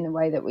 in the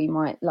way that we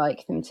might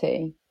like them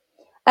to.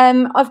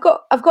 I've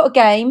got a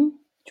game.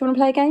 Do you want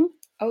to play a game?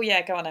 Oh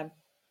yeah, go on then.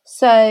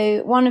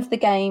 So one of the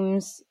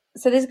games.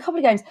 So there's a couple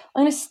of games.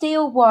 I'm going to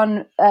steal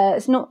one.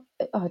 It's not.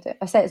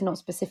 I say it's not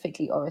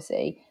specifically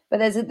Oracy, but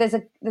there's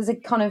a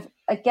kind of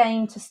a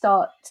game to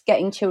start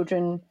getting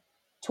children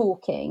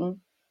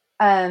talking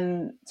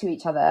to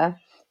each other.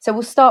 So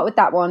we'll start with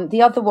that one.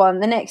 The other one,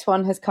 the next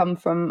one,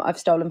 I've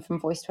stolen from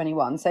Voice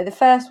 21. So the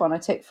first one I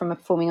took from a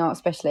performing arts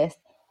specialist,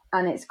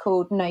 and it's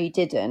called No You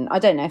Didn't. I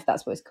don't know if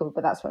that's what it's called,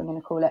 but that's what I'm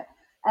going to call it.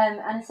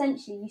 And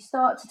essentially, you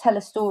start to tell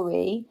a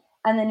story,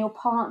 and then your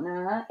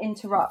partner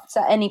interrupts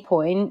at any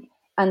point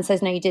and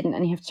says, no, you didn't,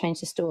 and you have to change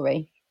the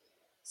story.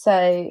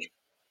 So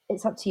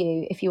it's up to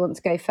you if you want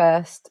to go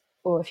first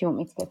or if you want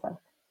me to go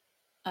first.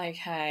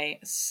 Okay,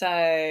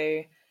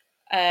 so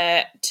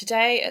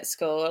today at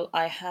school,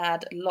 I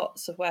had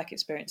lots of work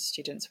experience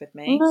students with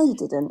me. No, you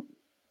didn't.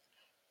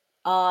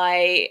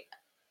 I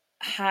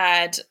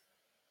had,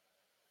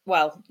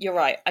 well, you're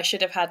right, I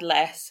should have had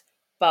less,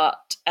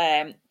 but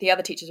the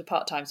other teachers were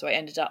part-time, so I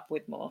ended up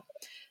with more.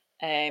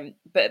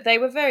 But they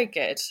were very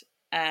good,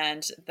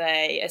 and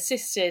they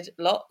assisted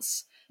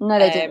lots. No,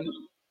 they didn't.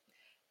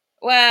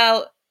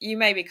 Well, you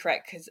may be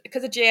correct,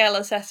 because of GL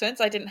assessments,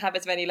 I didn't have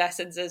as many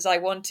lessons as I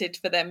wanted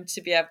for them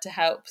to be able to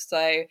help.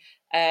 So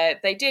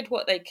they did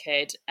what they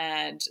could,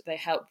 and they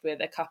helped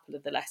with a couple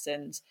of the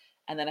lessons,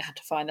 and then I had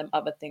to find them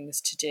other things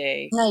to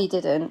do. No, you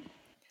didn't.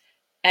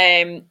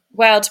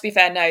 Well, to be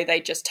fair, no, they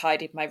just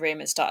tidied my room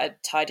and started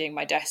tidying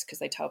my desk because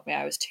they told me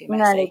I was too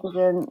messy. No, they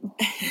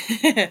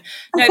didn't.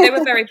 No, they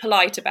were very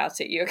polite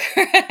about it. You're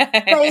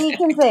correct. So you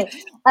can see.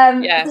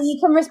 Yeah. So you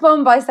can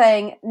respond by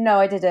saying, no,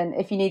 I didn't,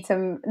 if you need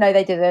some, no,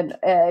 they didn't,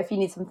 if you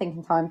need some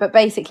thinking time. But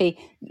basically,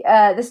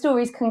 the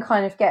stories can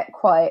kind of get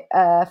quite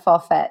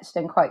far-fetched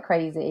and quite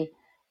crazy.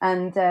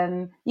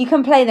 And you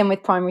can play them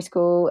with primary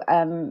school,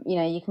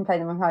 you can play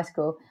them with high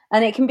school.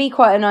 And it can be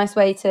quite a nice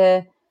way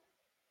to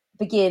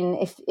begin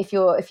if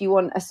you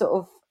want a sort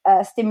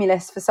of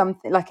stimulus for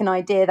something, like an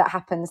idea that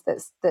happens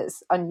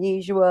that's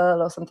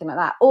unusual or something like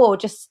that, or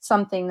just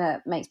something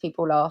that makes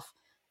people laugh.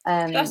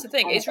 That's the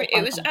thing.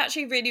 It was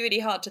actually really, really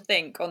hard to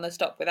think on the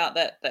stop without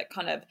that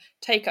kind of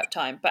take up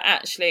time. But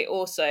actually,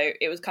 also,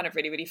 it was kind of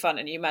really, really fun.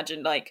 And you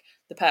imagine, like,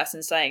 the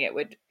person saying it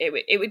would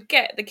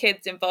get the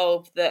kids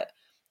involved that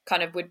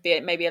kind of would be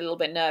maybe a little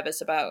bit nervous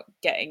about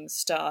getting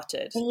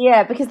started.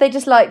 Yeah, because they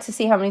just like to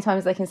see how many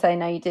times they can say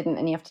no, you didn't,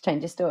 and you have to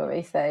change your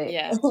story. So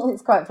yeah,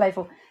 it's quite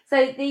playful.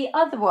 So the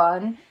other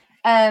one,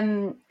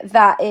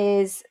 that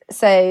is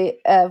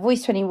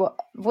Voice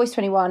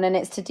 21, and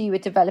it's to do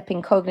with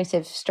developing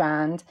cognitive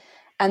strand,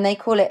 and they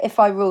call it If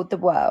I Ruled the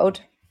World.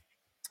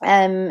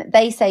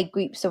 They say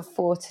groups of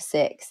 4 to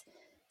 6.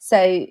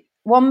 So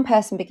one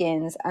person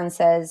begins and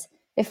says,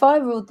 if I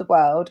ruled the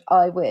world,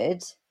 I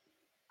would,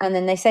 and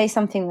then they say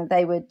something that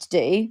they would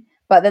do,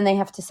 but then they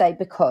have to say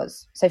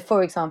because. So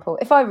for example,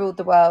 if I ruled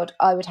the world,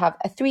 I would have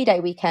a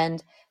 3-day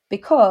weekend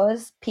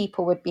because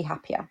people would be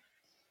happier.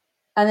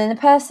 And then the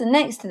person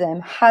next to them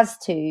has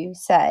to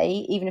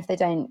say, even if they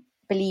don't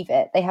believe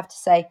it, they have to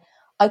say,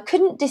 I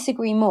couldn't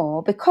disagree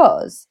more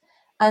because,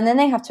 and then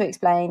they have to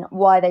explain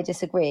why they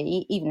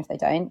disagree, even if they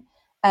don't.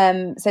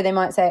 So they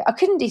might say, I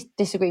couldn't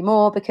disagree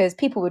more because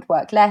people would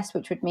work less,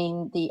 which would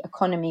mean the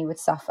economy would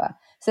suffer.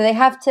 So they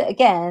have to,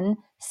 again,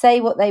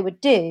 say what they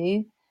would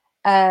do,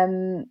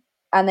 and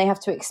they have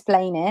to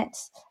explain it.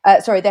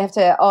 They have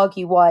to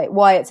argue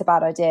why it's a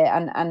bad idea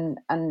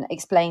and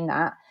explain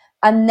that.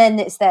 And then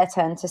it's their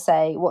turn to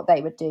say what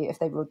they would do if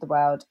they ruled the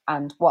world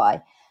and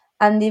why.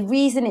 And the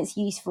reason it's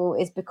useful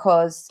is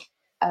because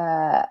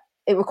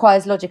it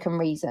requires logic and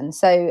reason.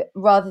 So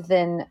rather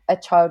than a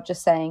child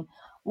just saying,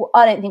 well,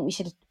 I don't think we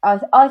should,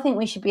 I think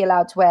we should be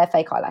allowed to wear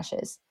fake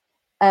eyelashes.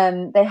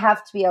 They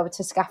have to be able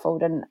to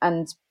scaffold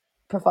and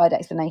provide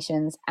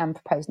explanations and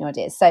propose new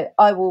ideas. So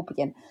I will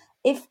begin.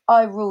 If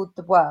I ruled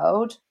the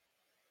world,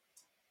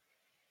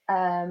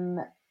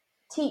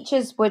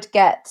 teachers would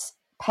get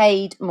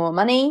paid more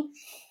money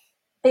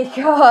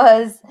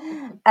because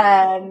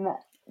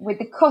with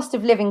the cost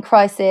of living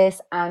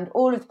crisis and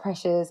all of the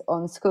pressures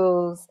on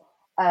schools,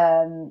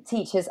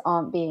 teachers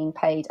aren't being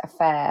paid a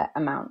fair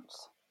amount.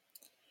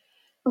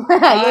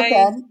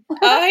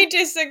 I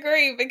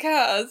disagree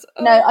because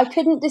no, I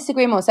couldn't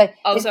disagree more. So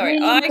sorry,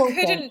 really I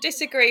couldn't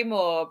disagree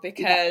more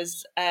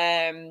because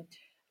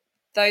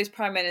those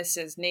prime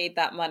ministers need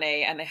that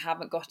money and they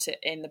haven't got it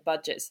in the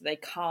budget, so they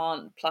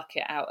can't pluck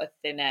it out of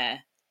thin air.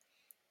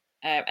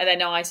 And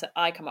then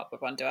I come up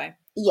with one, do I?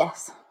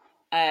 Yes.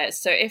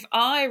 So if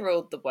I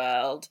ruled the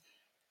world,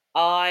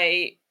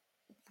 I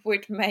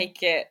would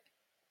make it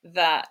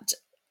that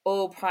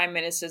all prime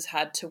ministers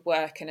had to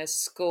work in a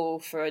school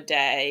for a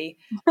day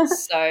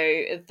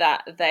so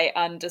that they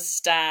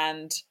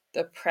understand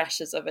the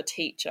pressures of a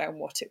teacher and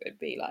what it would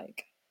be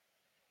like.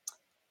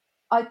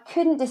 I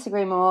couldn't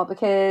disagree more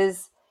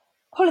because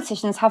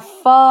politicians have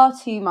far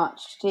too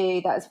much to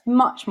do that is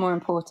much more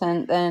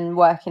important than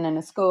working in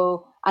a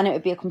school, and it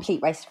would be a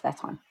complete waste of their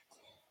time.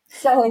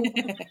 So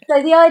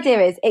the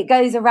idea is it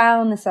goes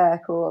around the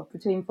circle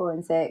between 4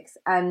 and 6,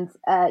 and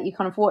you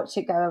kind of watch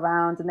it go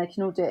around, and they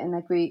can all do it in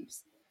their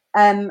groups.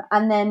 And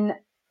then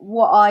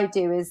what I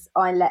do is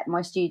I let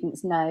my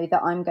students know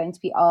that I'm going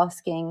to be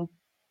asking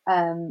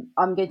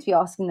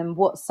them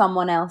what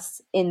someone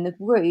else in the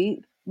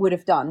group would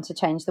have done to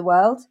change the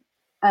world.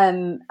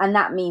 And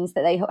that means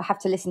that they have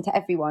to listen to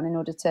everyone in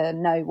order to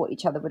know what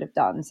each other would have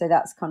done. So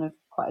that's kind of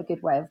quite a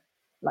good way of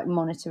like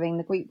monitoring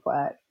the group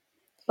work.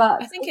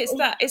 But I think it's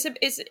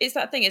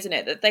that thing, isn't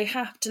it? That they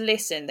have to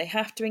listen, they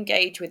have to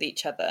engage with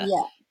each other.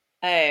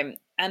 yeah.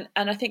 And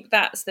I think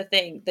that's the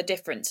thing, the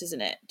difference,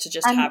 isn't it? To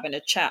just And having a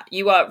chat.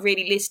 You are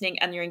really listening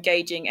and you're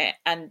engaging it,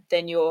 and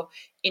then you're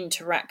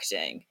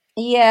interacting.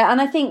 yeah,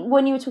 and I think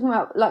when you were talking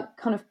about like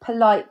kind of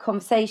polite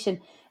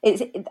conversation,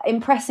 it's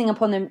impressing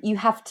upon them. You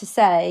have to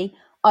say,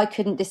 "I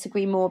couldn't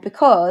disagree more,"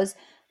 because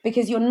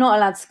you're not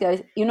allowed to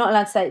go. You're not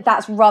allowed to say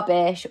that's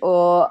rubbish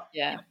or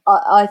Yeah.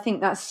 I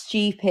think that's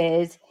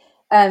stupid.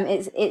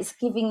 It's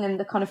giving them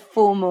the kind of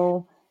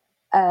formal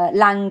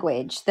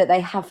language that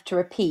they have to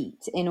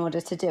repeat in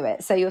order to do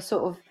it. So you're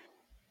sort of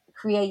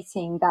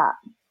creating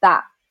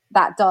that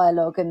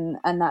dialogue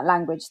and that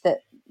language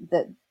that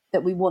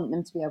we want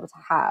them to be able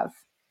to have,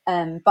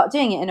 but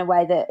doing it in a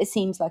way that it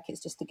seems like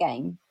it's just a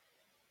game.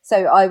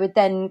 So I would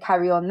then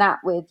carry on that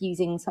with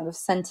using sort of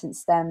sentence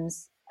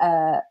stems,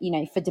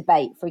 for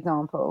debate, for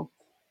example,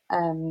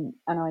 and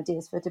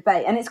ideas for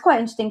debate. And it's quite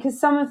interesting because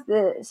some of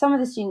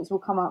the students will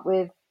come up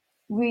with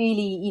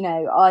really,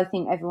 I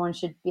think everyone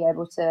should be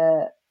able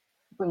to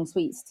bring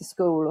sweets to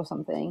school or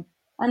something.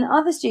 And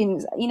other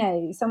students,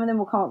 some of them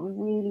will come up with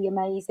really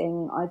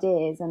amazing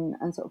ideas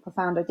and sort of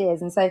profound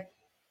ideas. And so,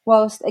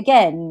 whilst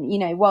again,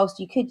 whilst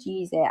you could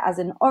use it as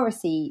an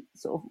oracy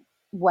sort of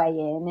way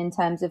in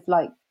terms of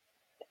like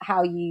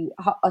how you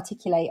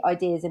articulate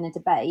ideas in a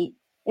debate,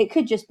 it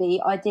could just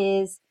be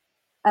ideas,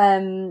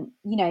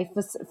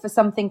 for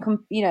something,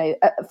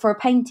 for a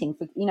painting,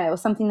 or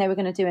something they were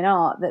going to do in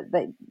art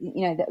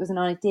that was an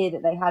idea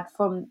that they had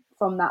from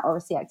that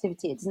oracy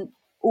activity. It doesn't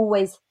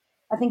always.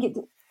 I think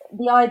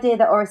the idea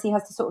that oracy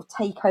has to sort of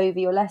take over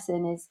your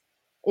lesson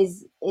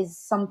is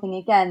something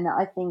again that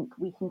I think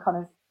we can kind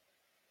of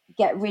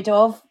get rid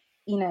of.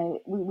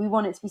 We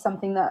want it to be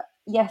something that,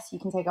 yes, you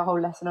can take a whole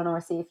lesson on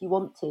oracy if you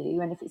want to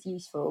and if it's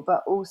useful,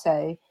 but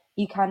also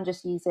you can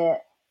just use it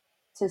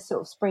to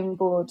sort of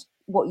springboard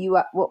what you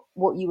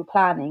were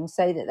planning,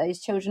 so that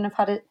those children have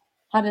had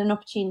an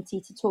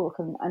opportunity to talk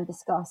and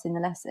discuss in the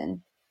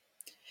lesson.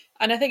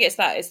 And I think it's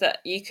that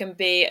you can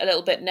be a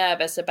little bit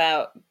nervous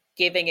about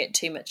giving it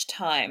too much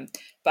time.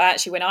 But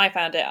actually, when I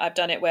found it, I've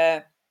done it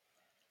where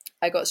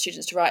I got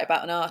students to write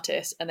about an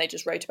artist and they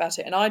just wrote about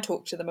it and I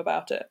talked to them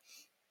about it.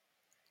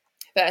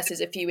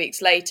 Versus a few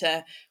weeks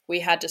later,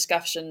 we had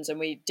discussions and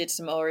we did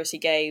some oracy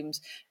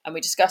games and we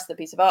discussed the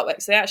piece of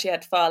artwork. So they actually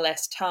had far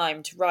less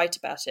time to write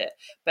about it,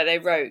 but they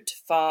wrote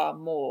far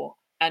more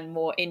and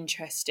more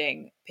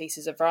interesting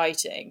pieces of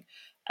writing.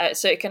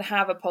 So it can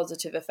have a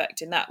positive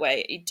effect in that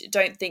way. You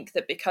don't think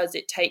that because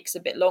it takes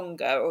a bit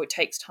longer or it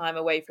takes time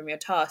away from your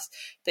task,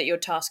 that your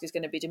task is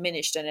going to be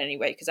diminished in any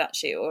way, because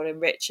actually it will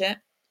enrich it.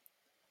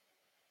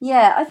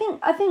 Yeah, I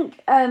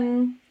think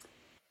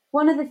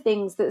one of the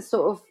things that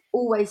sort of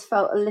always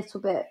felt a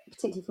little bit,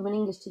 particularly from an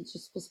English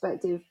teacher's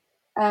perspective,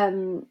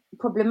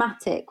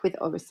 problematic with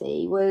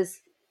oracy was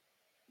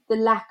the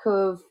lack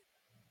of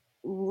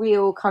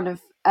real kind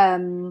of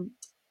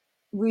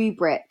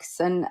rubrics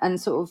and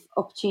sort of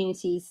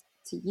opportunities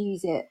to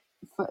use it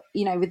for,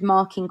 with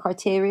marking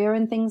criteria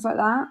and things like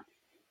that.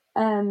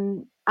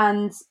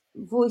 And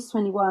Voice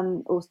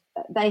 21, or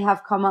they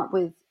have come up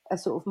with a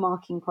sort of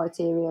marking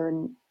criteria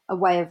and a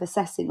way of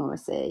assessing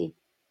oracy,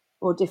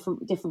 or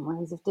different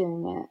ways of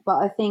doing it. But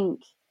I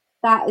think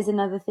that is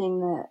another thing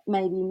that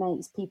maybe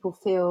makes people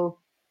feel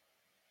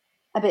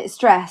a bit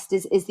stressed,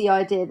 is the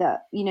idea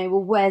that,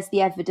 well, where's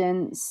the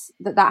evidence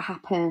that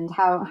happened?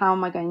 How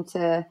am I going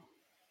to,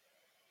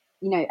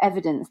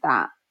 evidence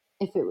that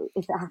if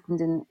it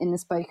happened in the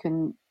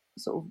spoken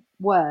sort of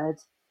word?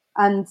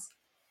 And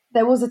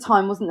there was a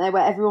time, wasn't there,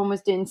 where everyone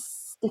was doing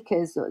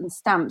stickers and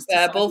stamps to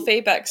Verbal say,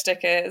 feedback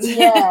stickers.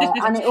 yeah,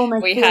 and it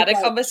almost We feels had a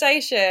like,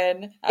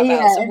 conversation about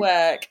yeah, some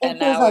work it and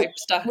feels now like we've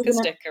stuck we're a gonna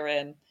sticker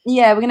in.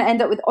 yeah, we're going to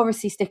end up with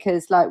oracy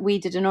stickers, like we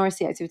did an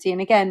oracy activity. And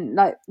again,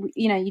 like,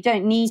 you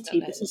don't need It's not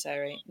to,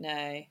 necessary.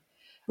 No.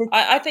 but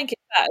I think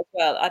it's that as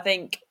well.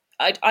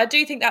 I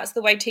do think that's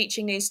the way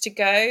teaching needs to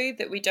go,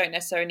 that we don't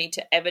necessarily need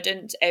to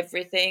evidence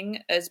everything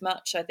as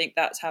much. I think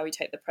that's how we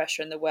take the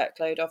pressure and the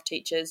workload off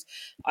teachers.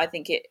 I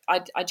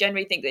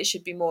generally think that it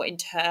should be more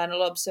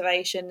internal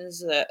observations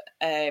that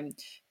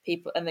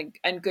people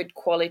and good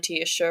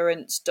quality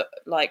assurance,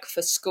 like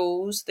for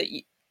schools,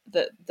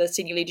 that the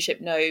senior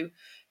leadership know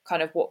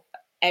kind of what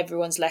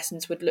everyone's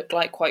lessons would look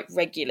like quite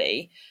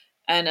regularly.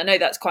 And I know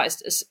that's quite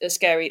a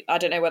scary, I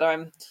don't know whether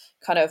I'm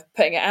kind of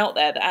putting it out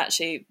there, that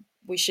actually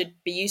we should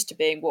be used to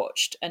being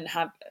watched and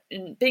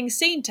being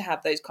seen to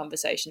have those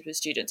conversations with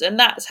students, and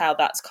that's how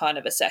that's kind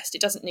of assessed.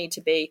 It doesn't need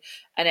to be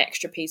an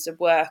extra piece of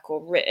work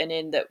or written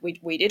in that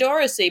we did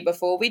Oracy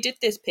before we did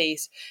this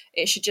piece.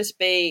 It should just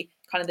be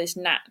kind of this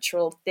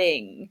natural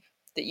thing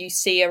that you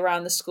see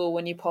around the school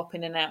when you pop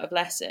in and out of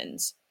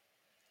lessons.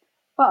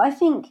 But I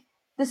think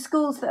the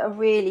schools that are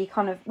really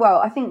kind of, well,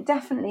 I think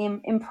definitely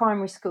in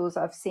primary schools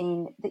I've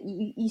seen that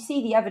you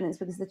see the evidence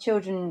because the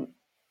children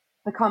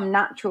become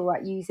natural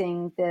at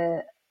using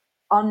the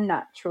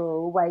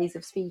unnatural ways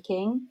of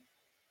speaking.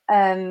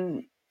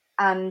 And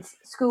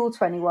School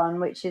 21,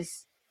 which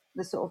is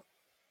the sort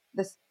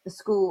of the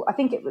school, I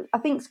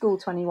think School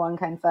 21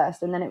 came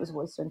first and then it was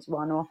Voice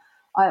 21, or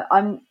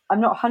I'm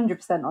not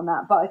 100% on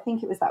that, but I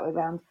think it was that way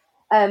around.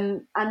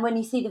 And when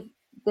you see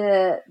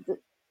the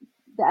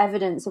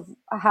evidence of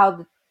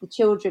how the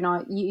children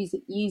are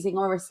using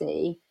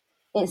Oracy,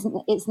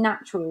 it's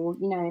natural,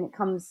 you know, and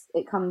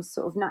it comes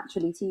sort of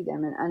naturally to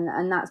them,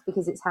 and that's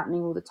because it's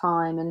happening all the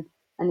time, and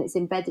it's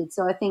embedded.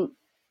 So I think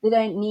they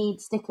don't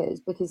need stickers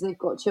because they've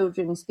got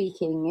children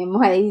speaking in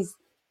ways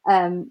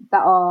that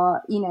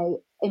are, you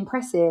know,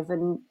 impressive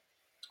and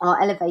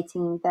are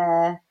elevating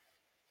their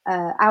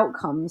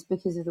outcomes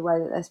because of the way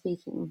that they're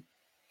speaking.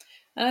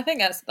 And I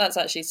think that's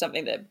actually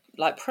something that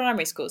like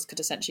primary schools could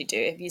essentially do.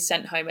 If you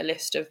sent home a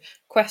list of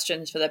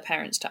questions for their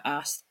parents to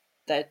ask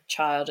their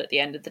child at the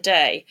end of the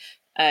day.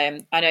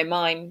 I know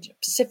mine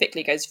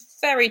specifically goes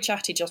very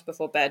chatty just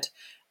before bed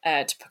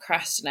to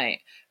procrastinate,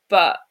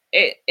 but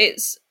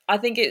I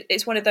think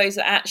it's one of those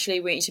that actually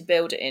we need to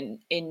build it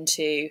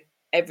into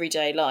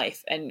everyday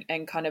life and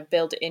kind of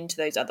build it into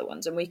those other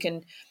ones, and we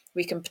can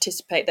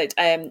participate. Those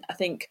I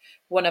think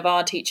one of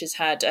our teachers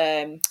had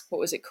what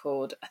was it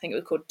called? I think it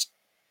was called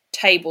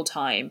table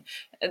time.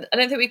 I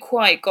don't think we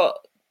quite got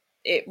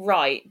it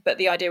right, but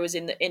the idea was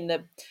in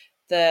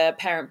the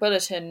parent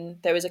bulletin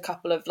there was a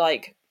couple of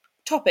like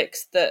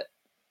topics that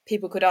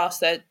people could ask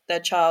their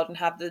child and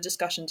have the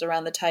discussions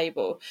around the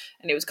table,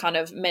 and it was kind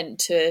of meant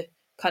to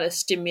kind of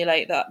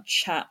stimulate that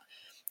chat.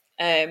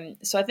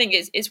 So I think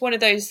it's one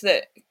of those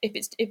that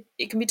if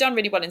it can be done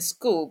really well in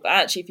school, but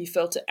actually if you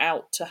filter it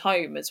out to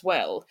home as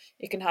well,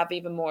 it can have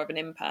even more of an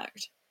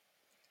impact.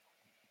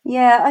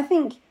 Yeah, I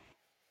think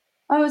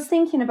I was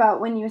thinking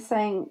about when you were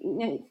saying, you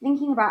know,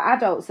 thinking about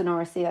adults and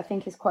Oracy, I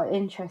think is quite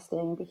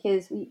interesting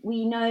because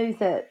we know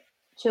that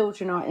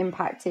children are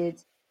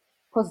impacted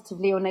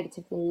positively or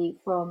negatively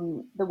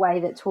from the way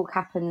that talk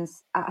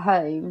happens at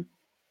home.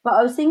 But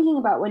I was thinking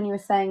about when you were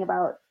saying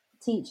about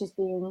teachers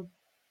being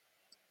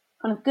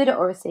kind of good at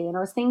Oracy, and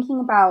I was thinking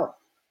about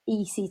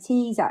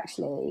ECTs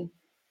actually,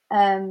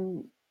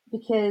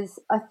 because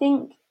I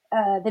think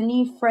the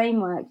new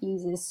framework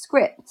uses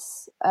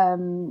scripts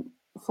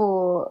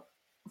for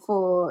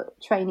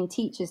training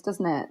teachers,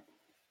 doesn't it?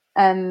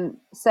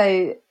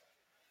 So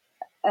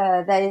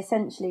they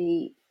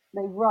essentially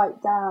they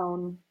write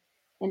down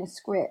in a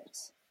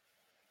script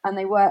and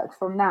they work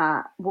from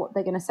that what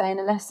they're going to say in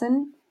a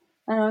lesson.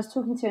 And I was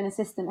talking to an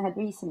assistant head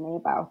recently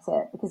about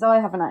it because I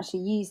haven't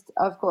actually used.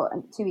 I've got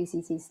 2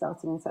 ECTs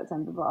starting in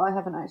September, but I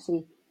haven't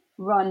actually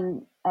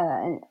run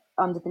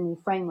under the new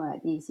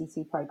framework the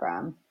ECT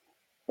program.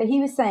 But he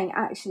was saying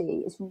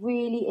actually it's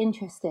really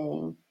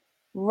interesting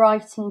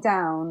writing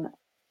down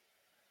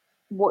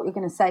what you're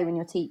going to say when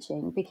you're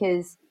teaching,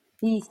 because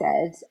he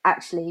said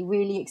actually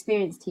really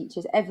experienced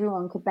teachers,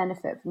 everyone could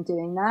benefit from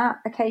doing that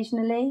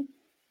occasionally,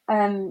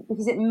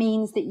 because it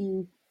means that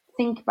you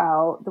think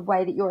about the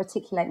way that you're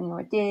articulating your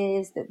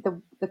ideas, that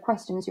the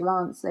questions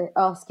you're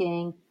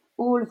asking,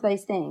 all of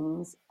those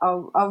things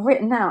are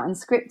written out and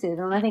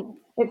scripted. And I think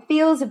it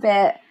feels a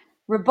bit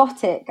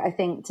robotic, I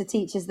think, to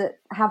teachers that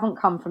haven't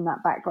come from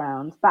that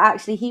background. But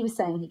actually he was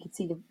saying he could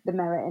see the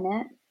merit in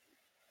it.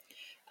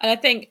 And I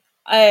think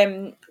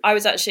I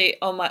was actually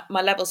on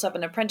my level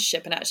 7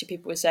 apprenticeship, and actually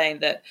people were saying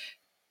that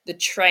the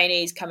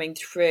trainees coming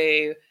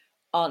through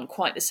aren't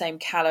quite the same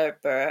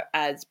caliber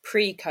as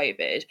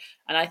pre-COVID.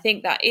 And I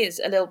think that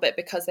is a little bit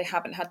because they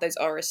haven't had those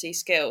Oracy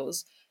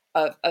skills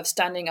of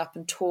standing up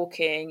and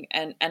talking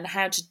and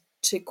how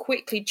to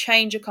quickly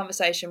change a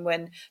conversation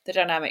when the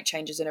dynamic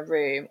changes in a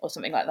room or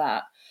something like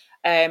that.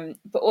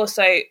 But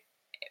also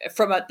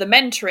from the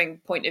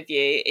mentoring point of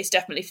view, it's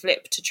definitely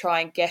flipped to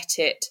try and get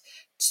it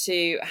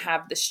to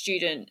have the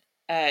student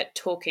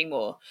talking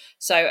more.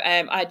 So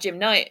I had Jim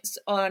Knight's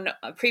on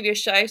a previous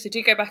show, so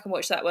do go back and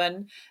watch that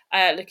one,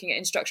 looking at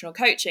instructional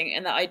coaching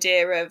and that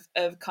idea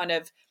of kind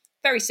of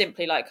very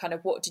simply like kind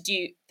of what did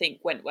you think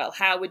went well?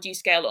 How would you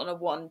scale it on a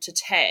 1 to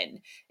 10?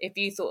 If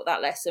you thought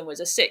that lesson was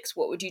a 6,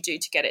 what would you do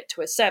to get it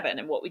to a 7?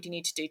 And what would you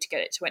need to do to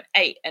get it to an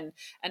 8? And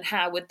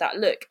how would that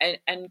look?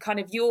 And kind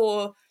of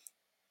your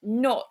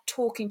not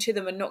talking to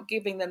them and not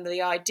giving them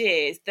the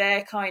ideas,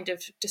 they're kind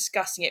of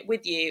discussing it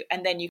with you,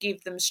 and then you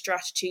give them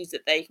strategies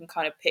that they can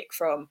kind of pick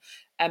from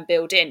and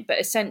build in. But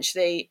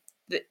essentially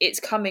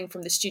it's coming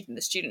from the student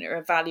are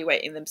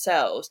evaluating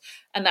themselves,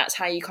 and that's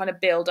how you kind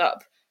of build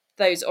up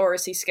those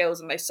Oracy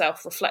skills and those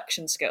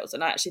self-reflection skills.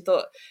 And I actually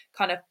thought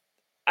kind of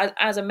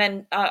as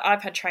a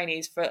I've had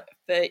trainees for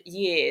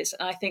years,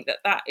 and I think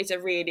that is a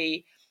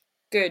really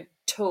good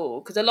tool,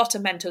 because a lot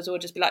of mentors will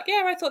just be like,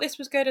 yeah, I thought this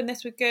was good and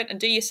this was good, and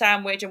do your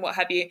sandwich and what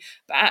have you,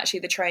 but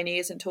actually the trainee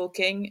isn't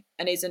talking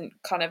and isn't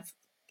kind of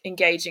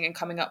engaging and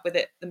coming up with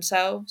it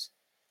themselves.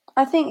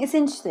 I think it's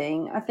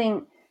interesting.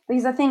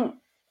 Because I think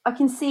I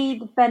can see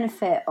the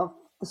benefit of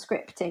the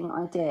scripting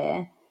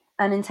idea,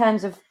 and in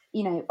terms of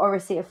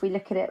Oracy, if we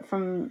look at it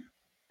from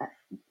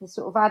the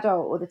sort of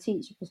adult or the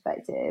teacher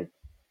perspective,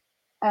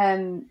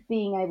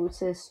 being able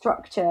to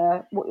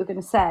structure what you're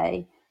going to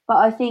say. But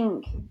I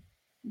think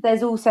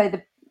there's also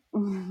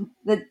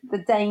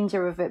the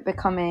danger of it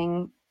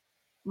becoming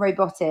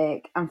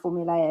robotic and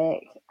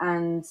formulaic,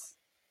 and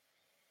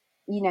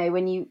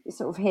when you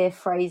sort of hear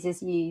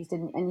phrases used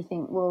and you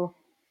think, well,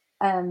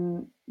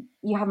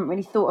 you haven't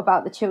really thought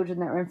about the children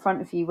that are in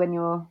front of you when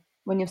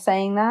you're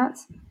saying that.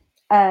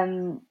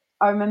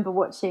 I remember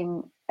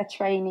watching a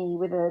trainee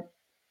with a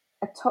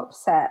top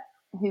set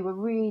who were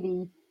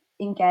really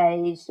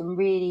engaged and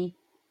really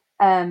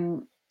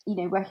working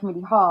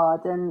really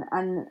hard,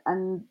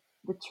 and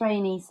the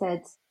trainee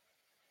said,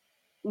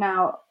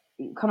 now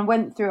kind of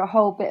went through a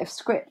whole bit of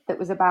script that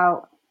was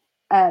about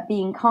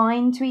being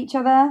kind to each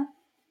other,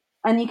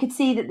 and you could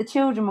see that the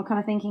children were kind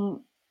of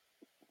thinking,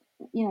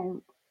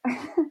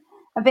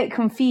 a bit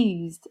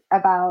confused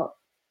about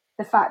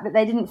the fact that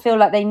they didn't feel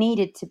like they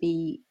needed to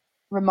be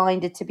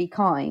reminded to be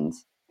kind,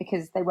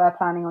 because they were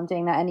planning on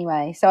doing that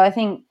anyway. So I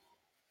think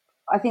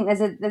I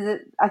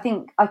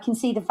think I can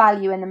see the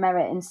value and the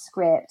merit in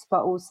script,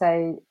 but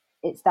also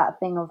it's that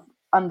thing of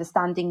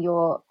understanding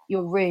your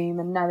room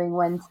and knowing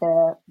when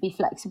to be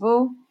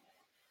flexible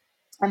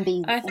and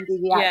be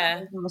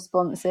reactive and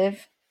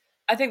responsive.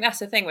 I think that's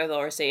the thing with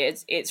Oracy,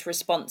 it's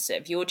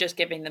responsive. You're just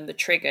giving them the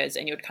triggers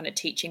and you're kind of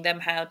teaching them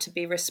how to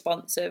be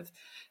responsive.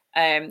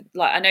 Like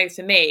I know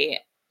for me,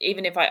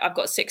 even if I've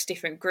got 6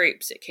 different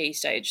groups at Key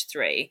Stage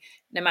 3,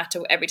 no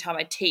matter, every time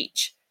I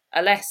teach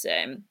a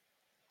lesson,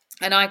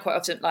 and I quite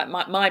often, like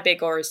my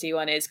big Oracy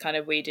one is kind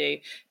of, we do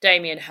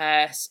Damien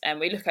Hirst, and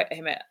we look at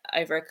him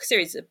over a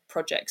series of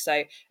projects.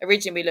 So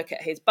originally we look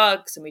at his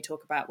bugs and we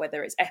talk about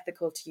whether it's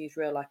ethical to use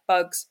real life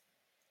bugs.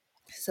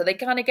 So they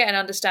kind of get an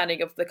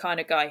understanding of the kind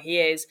of guy he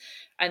is.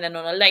 And then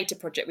on a later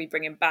project, we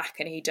bring him back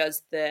and he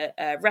does the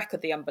Wreck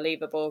of the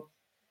Unbelievable.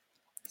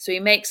 So he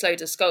makes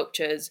loads of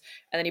sculptures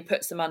and then he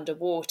puts them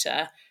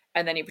underwater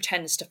and then he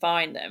pretends to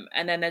find them.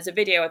 And then there's a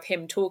video of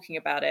him talking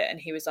about it. And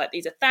he was like,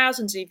 these are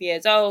thousands of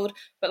years old,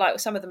 but like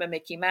some of them are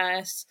Mickey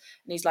Mouse.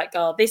 And he's like,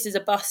 oh, this is a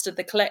bust of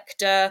the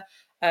collector.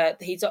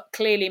 He's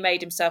clearly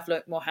made himself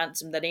look more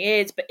handsome than he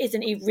is, but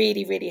isn't he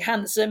really, really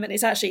handsome? And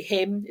it's actually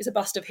him. It's a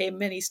bust of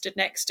him, and he stood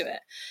next to it.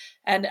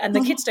 And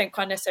the kids don't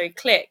quite necessarily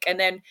click. And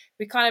then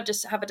we kind of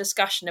just have a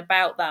discussion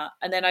about that.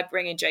 And then I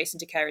bring in Jason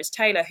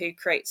DeCaris-Taylor, who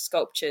creates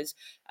sculptures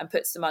and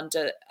puts them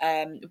under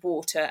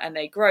water, and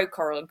they grow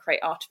coral and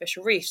create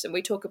artificial reefs. And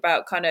we talk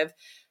about kind of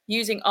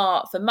using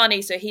art for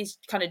money. So he's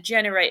kind of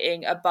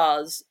generating a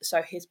buzz,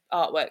 so his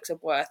artworks are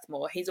worth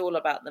more. He's all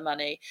about the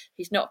money.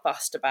 He's not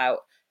fussed about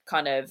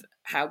kind of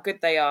how good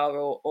they are,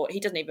 or he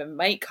doesn't even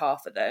make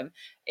half of them.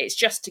 It's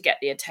just to get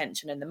the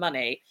attention and the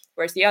money.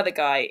 Whereas the other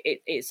guy,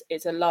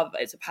 it's a love,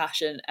 it's a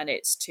passion, and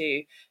it's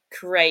to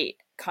create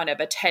kind of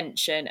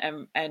attention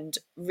and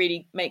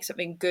really make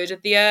something good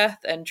of the earth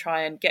and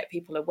try and get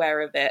people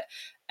aware of it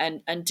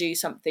and do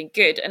something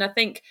good. And I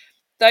think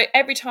though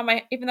every time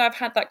even though I've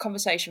had that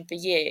conversation for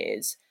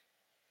years,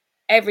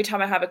 every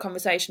time I have a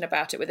conversation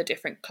about it with a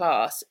different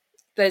class,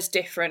 there's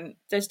different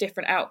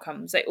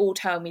outcomes. They all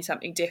tell me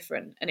something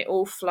different, and it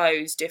all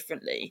flows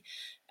differently,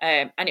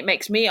 and it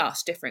makes me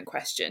ask different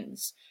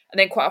questions. And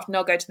then quite often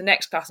I'll go to the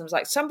next class and I was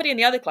like, somebody in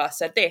the other class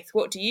said this.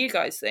 What do you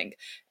guys think?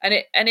 And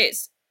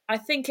it's I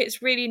think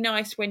it's really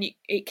nice when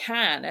it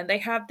can, and they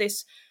have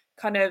this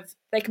kind of,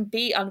 they can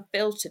be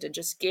unfiltered and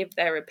just give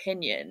their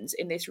opinions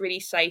in this really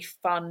safe,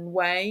 fun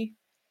way.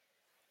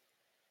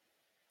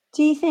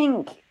 Do you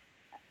think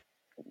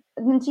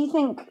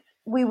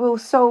we will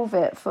solve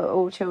it for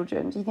all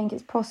children? Do you think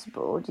it's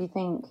possible? Do you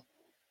think,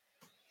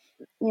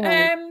 do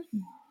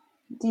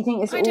you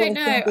think it's always going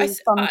to be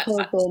some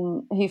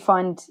children who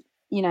find,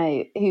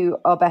 who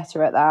are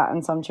better at that,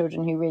 and some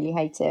children who really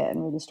hate it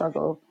and really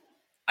struggle?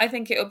 I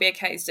think it will be a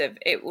case of,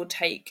 it will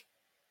take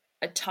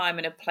a time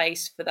and a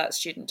place for that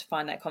student to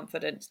find their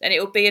confidence, and it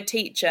will be a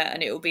teacher,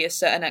 and it will be a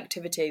certain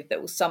activity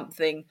that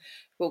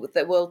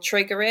will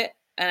trigger it,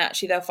 and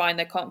actually they'll find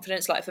their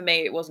confidence. Like for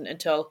me, it wasn't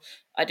until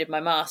I did my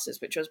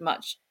master's, which was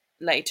much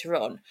later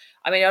on.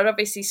 I mean, I'd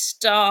obviously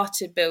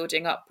started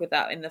building up with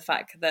that in the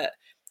fact that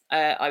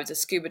I was a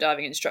scuba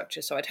diving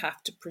instructor, so I'd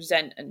have to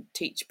present and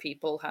teach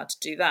people how to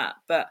do that.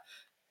 But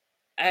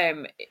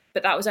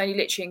that was only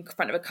literally in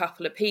front of a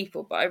couple of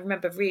people. But I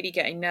remember really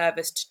getting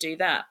nervous to do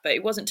that. But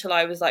it wasn't until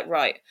I was like,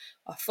 right,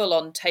 I full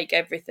on take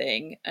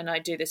everything and I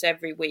do this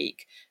every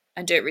week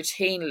and do it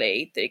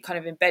routinely, that it kind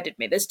of embedded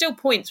me. There's still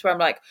points where I'm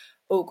like,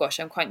 oh gosh,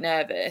 I'm quite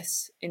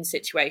nervous in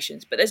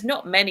situations, but there's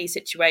not many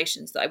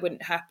situations that I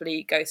wouldn't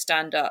happily go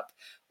stand up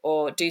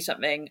or do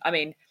something. I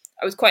mean,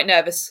 I was quite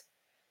nervous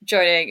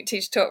joining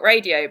Teacher Talk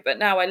Radio, but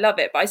now I love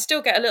it. But I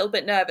still get a little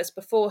bit nervous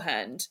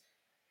beforehand.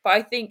 But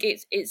I think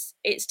it's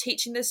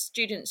teaching the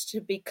students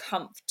to be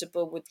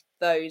comfortable with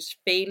those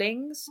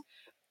feelings,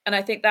 and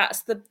I think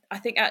I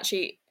think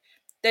actually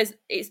it's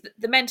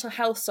the mental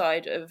health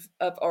side of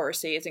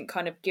Oracy isn't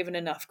kind of given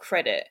enough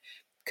credit,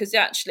 because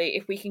actually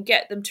if we can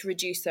get them to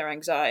reduce their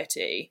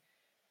anxiety,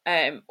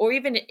 or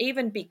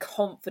even be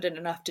confident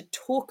enough to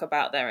talk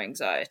about their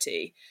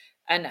anxiety,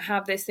 and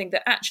have this thing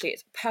that actually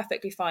it's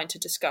perfectly fine to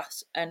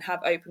discuss and have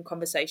open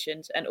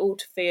conversations, and all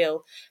to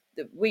feel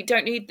that we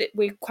don't need that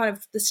we kind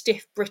of the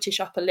stiff British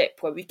upper lip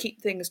where we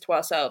keep things to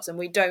ourselves and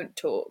we don't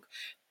talk,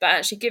 but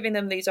actually giving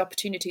them these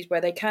opportunities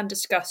where they can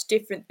discuss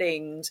different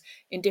things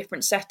in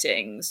different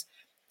settings.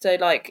 So,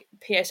 like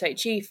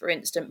PSHE, for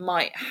instance,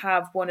 might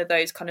have one of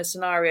those kind of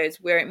scenarios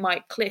where it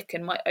might click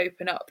and might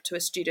open up to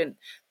a student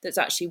that's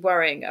actually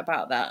worrying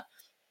about that.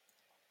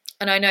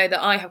 And I know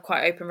that I have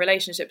quite open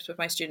relationships with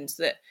my students,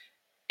 that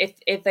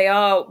if they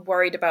are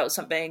worried about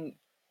something,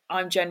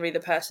 I'm generally the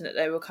person that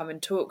they will come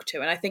and talk to.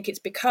 And I think it's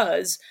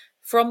because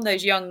from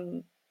those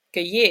younger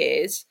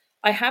years,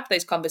 I have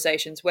those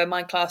conversations where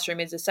my classroom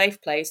is a safe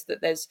place,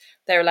 that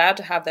they're allowed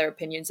to have their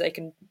opinions, they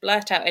can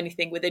blurt out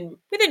anything within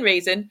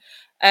reason,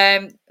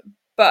 um,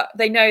 but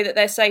they know that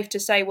they're safe to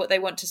say what they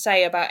want to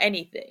say about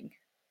anything.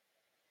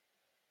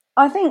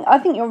 I think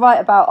you're right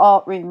about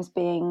art rooms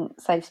being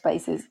safe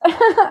spaces.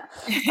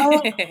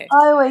 I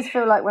always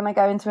feel like when I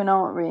go into an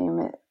art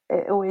room,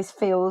 it always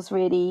feels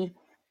really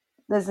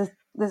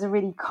there's a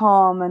really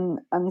calm, and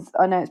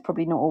I know it's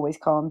probably not always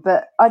calm,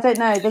 but I don't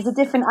know. There's a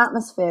different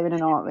atmosphere in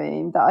an art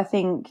room that I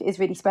think is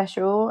really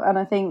special, and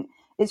I think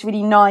it's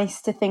really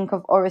nice to think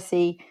of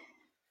Oracy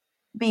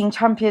being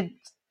championed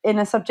in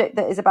a subject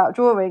that is about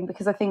drawing,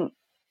 because I think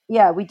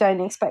we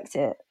don't expect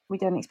it. We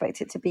don't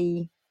expect it to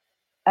be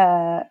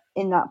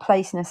in that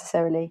place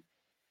necessarily.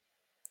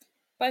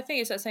 But I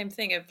think it's that same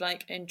thing of,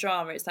 like, in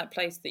drama, it's that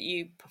place that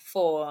you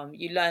perform,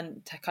 you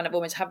learn to kind of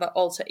almost have that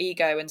alter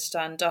ego and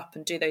stand up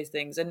and do those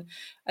things. And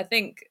I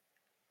think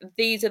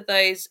these are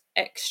those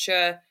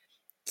extra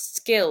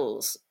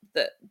skills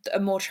that are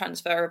more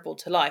transferable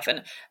to life.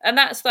 And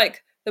that's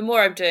like, the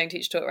more I'm doing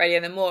Teacher Talk Radio,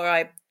 the more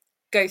I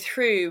go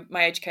through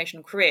my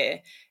educational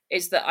career,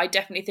 is that I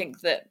definitely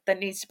think that there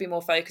needs to be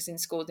more focus in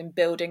schools in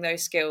building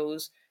those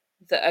skills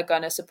that are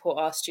going to support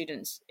our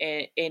students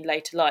in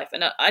later life.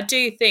 And I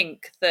do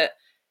think that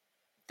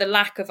the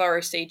lack of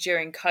oracy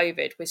during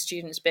COVID, with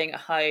students being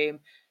at home,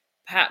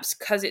 perhaps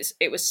because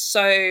it was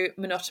so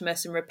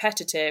monotonous and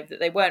repetitive that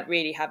they weren't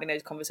really having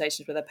those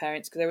conversations with their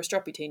parents because they were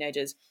stroppy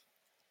teenagers.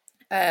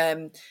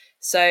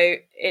 So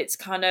it's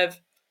kind of,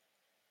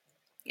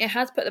 it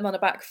has put them on the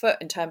back foot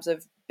in terms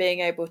of being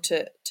able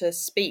to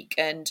speak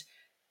and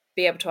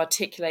be able to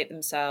articulate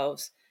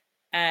themselves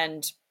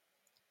and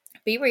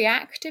be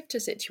reactive to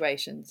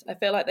situations. I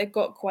feel like they've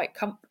got quite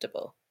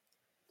comfortable.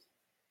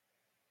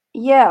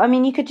 Yeah, I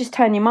mean, you could just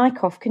turn your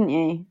mic off, couldn't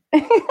you?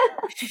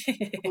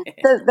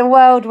 the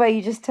world where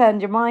you just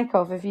turned your mic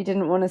off if you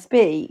didn't want to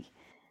speak,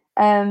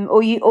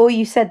 or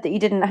you said that you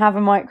didn't have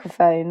a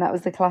microphone. That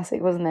was the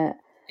classic, wasn't it?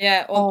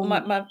 Yeah, or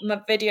my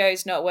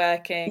video's not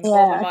working,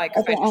 or my Yeah,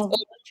 microphone, or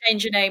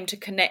change your name to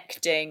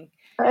connecting.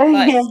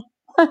 Like,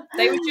 yeah,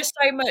 there was just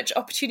so much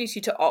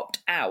opportunity to opt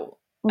out.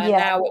 And yeah.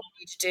 now what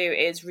we need to do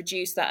is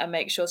reduce that and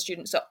make sure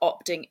students are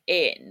opting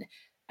in.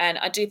 And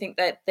I do think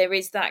that there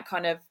is that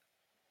kind of,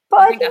 But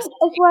I I think think that's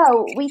as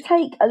well, we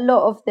take a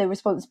lot of the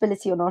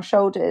responsibility on our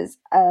shoulders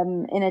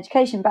in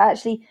education. But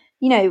actually,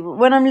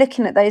 when I'm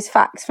looking at those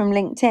facts from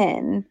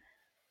LinkedIn,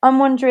 I'm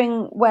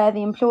wondering where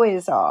the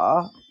employers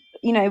are,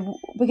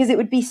 because it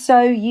would be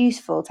so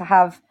useful to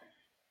have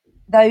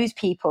those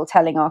people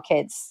telling our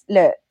kids,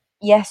 look,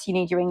 yes, you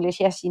need your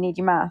English, yes, you need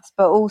your maths,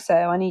 but also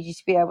I need you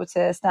to be able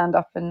to stand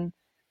up and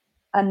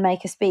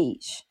make a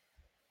speech.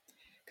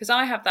 because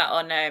I have that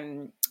on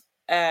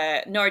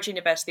Norwich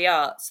University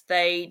Arts.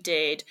 They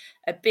did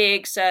a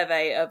big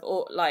survey of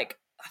all, like,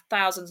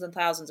 thousands and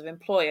thousands of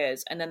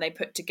employers, and then they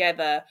put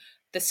together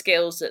the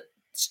skills that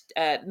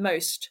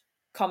most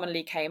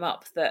commonly came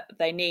up that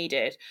they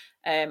needed.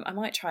 I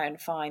might try and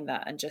find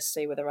that and just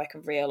see whether I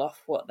can reel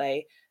off what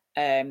they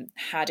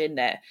had in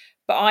there.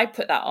 But I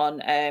put that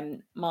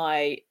on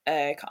my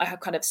I have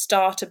kind of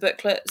starter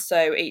booklet,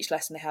 so each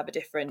lesson they have a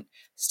different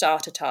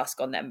starter task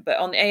on them, but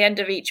on the end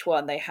of each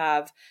one they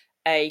have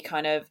a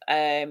kind of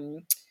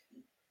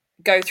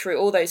go through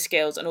all those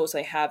skills, and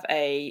also have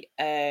a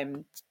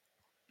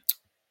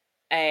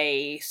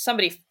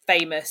somebody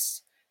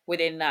famous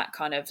within that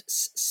kind of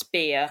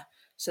sphere,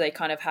 so they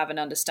kind of have an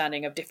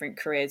understanding of different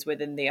careers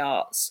within the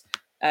arts.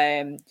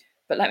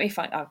 But let me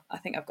find, I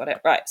think I've got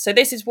it right. So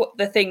this is what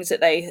the things that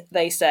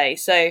they say.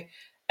 So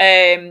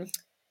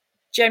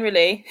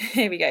generally,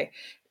 here we go.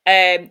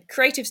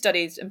 Creative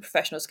studies and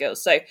professional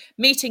skills. So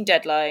meeting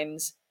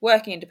deadlines,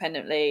 working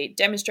independently,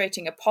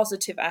 demonstrating a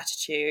positive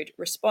attitude,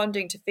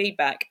 responding to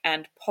feedback,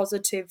 and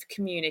positive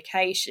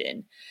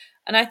communication.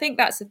 And I think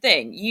that's the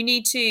thing. You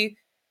need to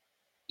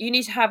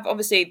have,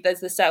 obviously there's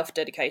the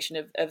self-dedication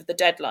of the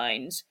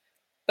deadlines,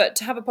 But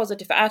to have a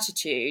positive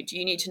attitude,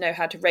 you need to know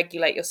how to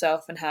regulate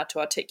yourself and how to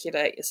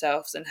articulate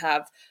yourselves and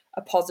have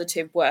a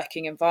positive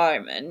working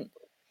environment.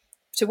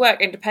 To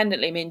work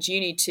independently means you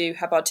need to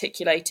have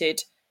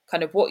articulated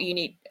kind of what you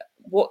need,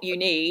 what you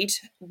need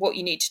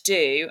to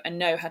do, and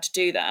know how to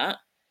do that.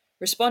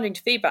 Responding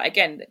to feedback,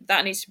 again,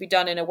 that needs to be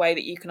done in a way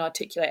that you can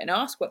articulate and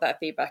ask what that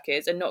feedback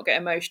is, and not get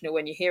emotional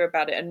when you hear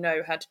about it, and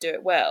know how to do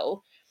it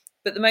well.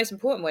 But the most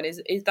important one is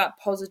that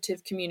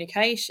positive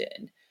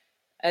communication.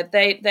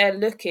 They're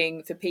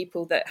looking for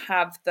people that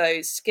have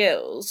those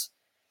skills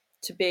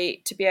to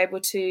be able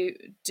to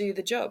do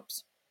the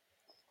jobs.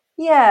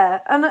 Yeah,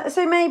 and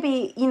so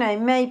maybe,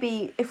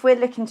 maybe if we're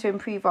looking to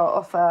improve our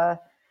offer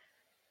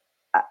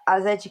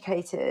as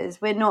educators,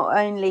 we're not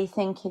only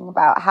thinking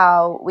about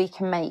how we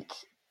can make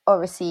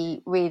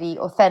Oracy really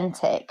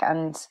authentic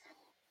and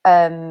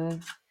part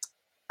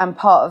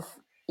of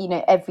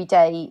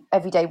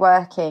everyday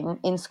working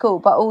in school,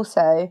 but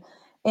also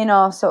in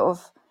our sort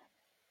of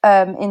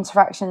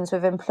interactions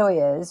with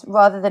employers,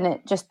 rather than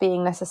it just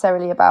being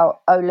necessarily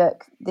about, oh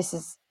look, this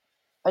is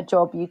a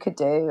job you could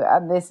do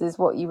and this is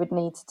what you would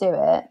need to do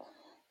it.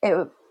 It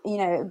would,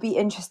 it would be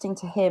interesting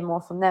to hear more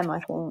from them,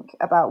 I think,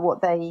 about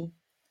the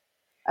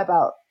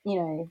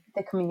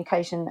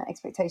communication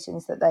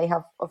expectations that they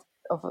have of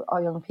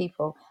our young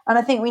people. And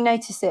I think we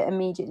notice it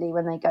immediately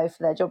when they go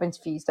for their job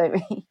interviews, don't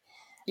we?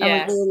 And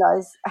Yes. we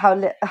realise how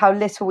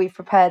little we've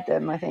prepared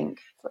them, I think.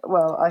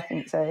 Well, I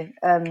think so.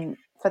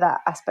 For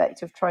that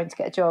aspect of trying to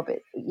get a job,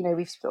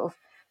 we've sort of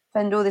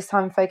spend all this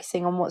time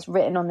focusing on what's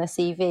written on their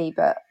CV,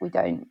 but we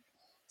don't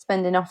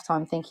spend enough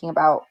time thinking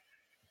about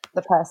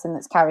the person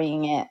that's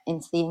carrying it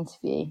into the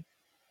interview,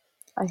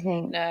 I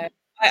think. No,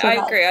 So I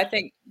that, agree. I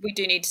think we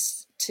do need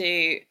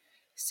to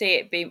see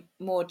it be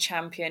more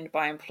championed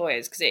by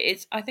employers,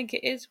 because I think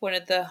it is one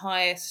of the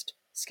highest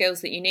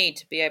skills that you need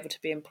to be able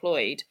to be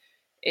employed,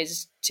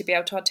 is to be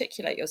able to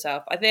articulate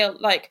yourself. I feel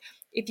like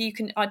if you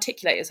can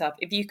articulate yourself,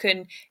 if you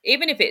can,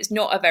 even if it's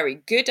not a very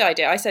good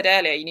idea, I said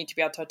earlier, you need to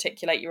be able to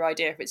articulate your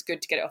idea if it's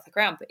good to get it off the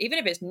ground. But even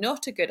if it's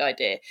not a good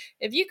idea,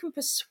 if you can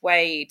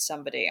persuade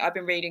somebody, I've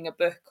been reading a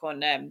book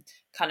on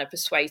kind of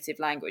persuasive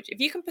language.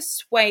 If you can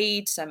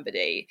persuade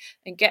somebody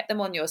and get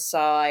them on your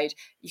side,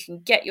 you can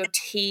get your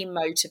team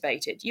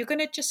motivated, you're going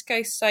to just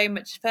go so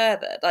much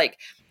further. Like,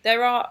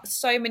 there are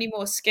so many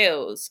more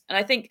skills. And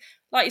I think,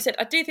 like you said,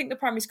 I do think the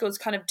primary schools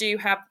kind of do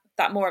have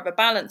that more of a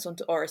balance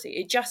onto Oracy.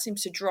 It just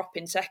seems to drop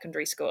in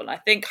secondary school. And I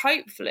think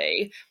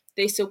hopefully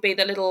this will be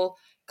the little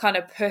kind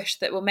of push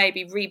that will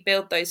maybe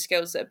rebuild those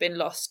skills that have been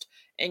lost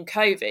in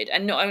COVID,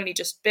 and not only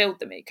just build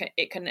them,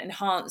 it can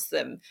enhance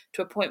them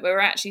to a point where we're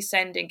actually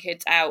sending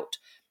kids out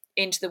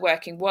into the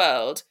working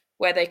world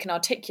where they can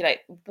articulate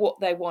what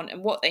they want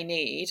and what they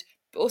need,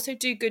 but also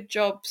do good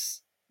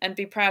jobs and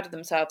be proud of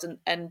themselves,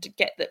 and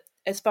get that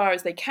as far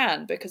as they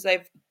can, because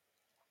they've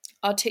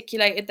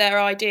articulated their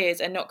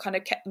ideas and not kind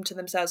of kept them to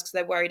themselves because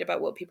they're worried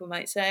about what people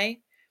might say.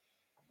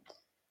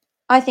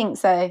 I think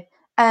so.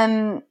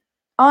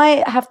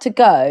 I have to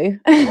go.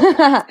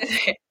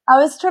 I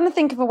was trying to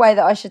think of a way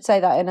that I should say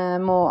that in a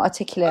more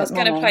articulate I was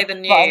going to manner. play the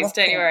news,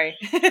 don't you worry.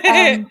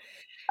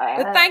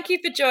 Well, thank you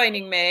for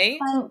joining me.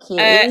 Thank you.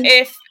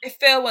 If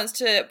Phil wants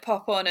to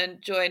pop on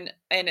and join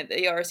in at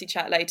the Oracy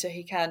chat later,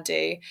 he can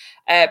do.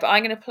 But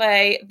I'm going to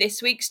play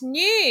this week's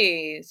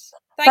news.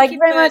 Thank you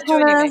very for much,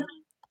 joining Hannah. me.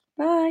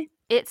 Bye.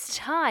 It's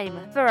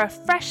time for a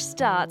fresh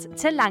start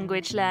to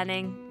language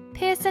learning.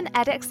 Pearson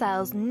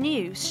EdXL's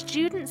new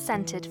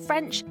student-centred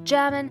French,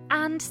 German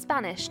and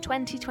Spanish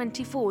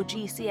 2024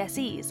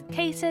 GCSEs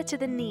cater to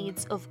the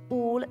needs of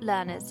all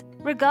learners,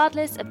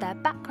 regardless of their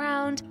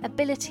background,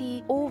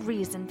 ability or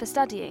reason for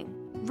studying.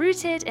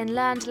 Rooted in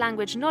learned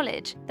language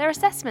knowledge, their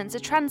assessments are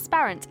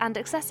transparent and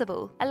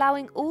accessible,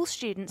 allowing all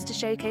students to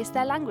showcase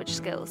their language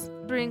skills.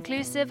 Through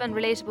inclusive and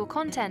relatable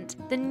content,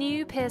 the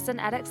new Pearson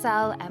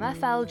EdXL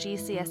MFL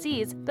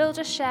GCSEs build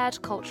a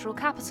shared cultural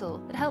capital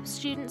that helps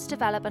students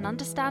develop an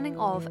understanding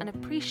of and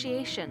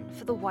appreciation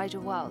for the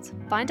wider world.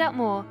 Find out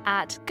more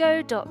at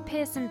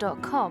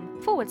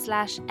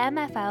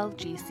go.pearson.com/MFL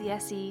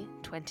GCSE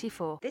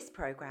 24. This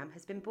programme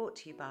has been brought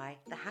to you by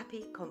the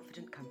Happy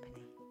Confident Company.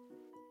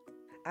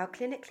 Our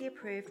clinically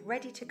approved,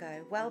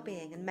 ready-to-go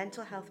wellbeing and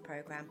mental health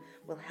programme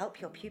will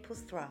help your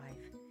pupils thrive.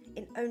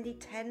 In only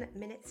 10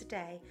 minutes a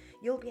day,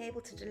 you'll be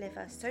able to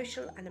deliver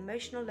social and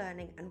emotional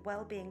learning and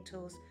wellbeing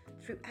tools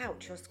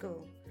throughout your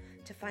school.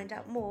 To find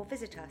out more,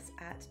 visit us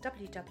at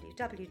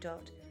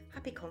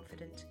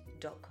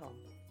www.happyconfident.com.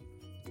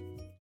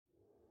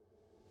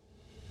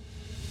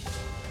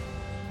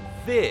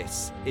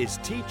 This is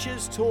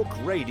Teachers Talk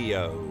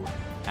Radio,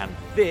 and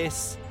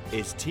this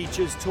is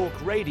Teachers Talk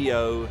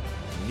Radio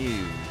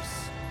News.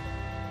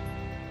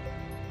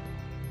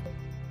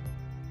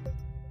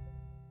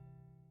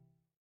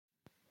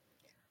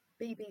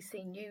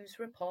 BBC News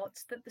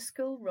reports that the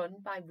school run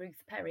by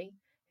Ruth Perry,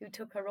 who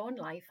took her own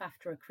life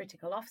after a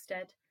critical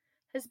Ofsted,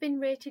 has been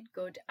rated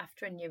good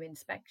after a new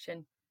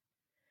inspection.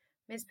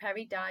 Ms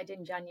Perry died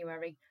in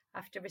January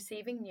after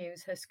receiving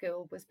news her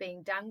school was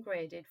being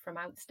downgraded from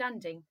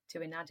outstanding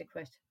to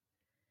inadequate.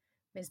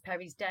 Ms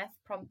Perry's death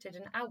prompted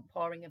an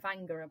outpouring of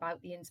anger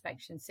about the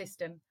inspection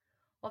system,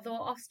 although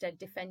Ofsted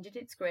defended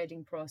its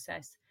grading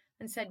process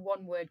and said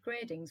one-word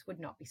gradings would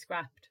not be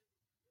scrapped.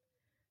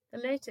 The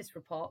latest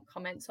report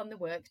comments on the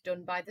work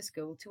done by the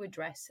school to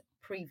address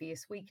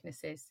previous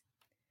weaknesses.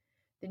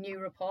 The new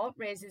report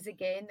raises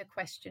again the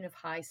question of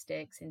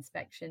high-stakes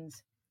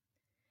inspections.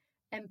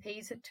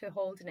 MPs are to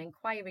hold an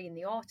inquiry in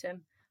the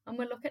autumn and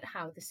will look at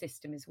how the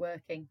system is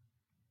working.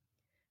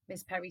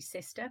 Ms Perry's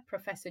sister,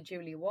 Professor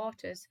Julia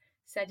Waters,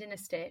 said in a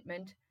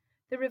statement,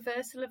 "The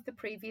reversal of the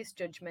previous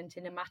judgment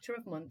in a matter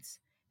of months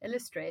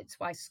illustrates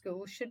why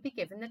schools should be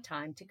given the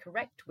time to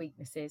correct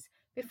weaknesses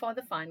before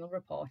the final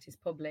report is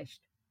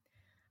published,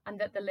 and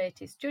that the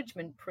latest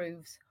judgment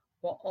proves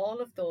what all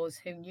of those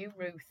who knew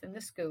Ruth and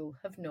the school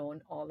have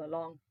known all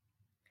along."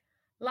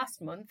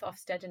 Last month,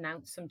 Ofsted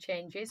announced some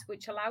changes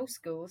which allow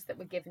schools that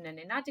were given an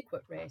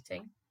inadequate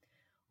rating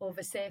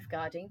over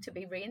safeguarding to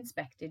be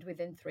re-inspected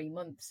within 3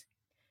 months,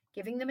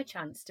 giving them a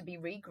chance to be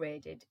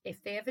regraded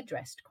if they have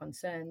addressed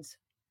concerns.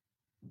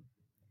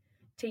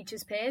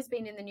 Teachers' pay has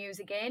been in the news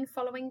again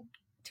following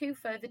 2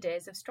 further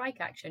days of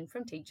strike action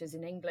from teachers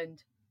in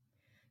England.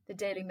 The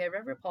Daily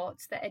Mirror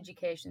reports that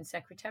Education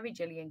Secretary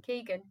Gillian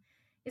Keegan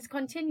is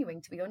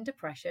continuing to be under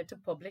pressure to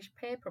publish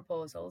pay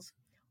proposals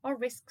or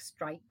risk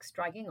strikes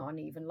dragging on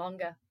even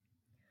longer.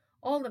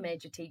 All the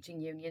major teaching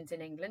unions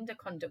in England are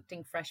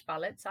conducting fresh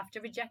ballots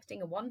after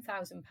rejecting a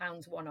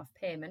 £1,000 one-off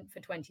payment for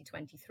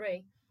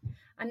 2023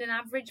 and an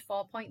average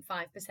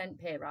 4.5%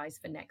 pay rise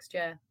for next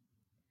year.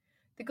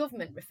 The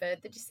government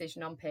referred the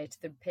decision on pay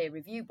to the pay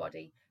review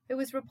body, who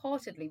has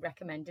reportedly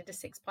recommended a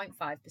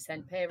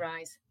 6.5% pay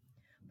rise,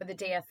 but the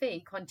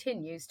DfE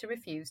continues to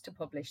refuse to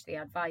publish the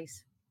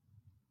advice.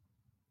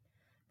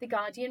 The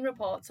Guardian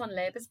reports on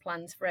Labour's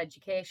plans for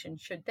education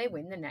should they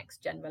win the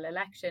next general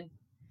election.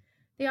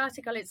 The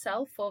article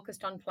itself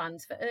focused on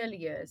plans for early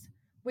years,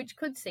 which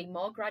could see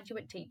more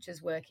graduate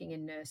teachers working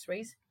in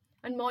nurseries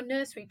and more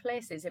nursery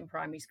places in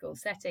primary school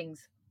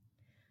settings.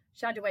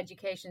 Shadow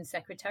Education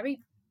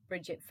Secretary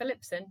Bridget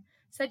Phillipson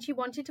said she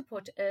wanted to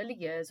put early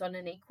years on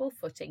an equal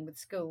footing with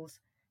schools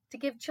to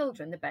give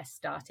children the best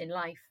start in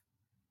life.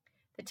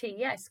 The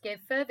TES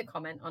gave further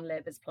comment on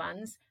Labour's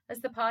plans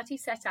as the party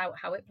set out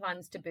how it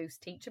plans to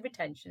boost teacher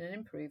retention and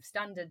improve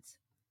standards.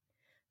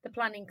 The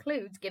plan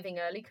includes giving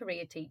early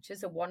career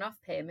teachers a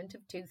one-off payment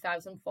of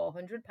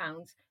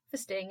 £2,400 for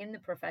staying in the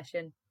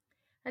profession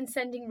and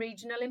sending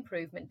regional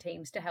improvement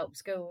teams to help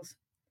schools.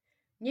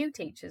 New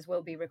teachers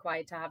will be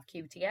required to have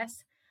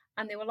QTS,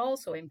 and they will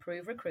also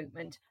improve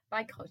recruitment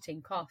by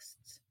cutting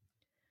costs.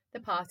 The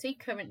party,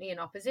 currently in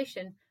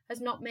opposition,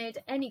 has not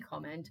made any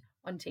comment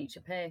on teacher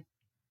pay.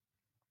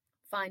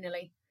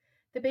 Finally,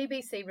 the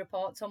BBC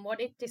reports on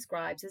what it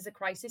describes as a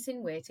crisis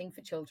in waiting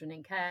for children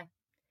in care.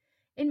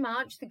 In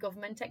March, the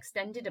government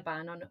extended a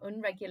ban on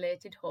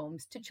unregulated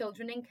homes to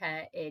children in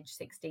care aged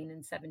 16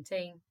 and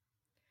 17.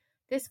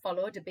 This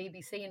followed a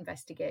BBC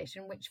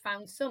investigation which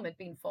found some had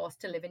been forced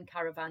to live in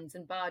caravans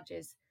and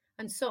barges,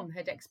 and some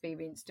had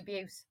experienced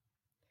abuse.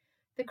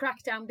 The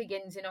crackdown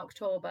begins in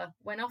October,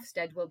 when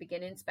Ofsted will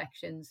begin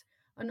inspections,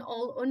 and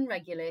all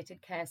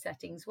unregulated care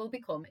settings will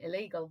become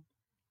illegal.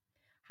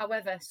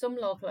 However, some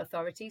local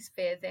authorities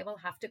fear they will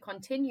have to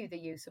continue the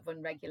use of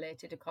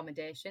unregulated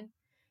accommodation,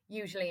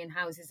 usually in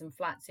houses and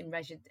flats in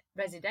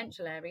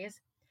residential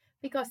areas,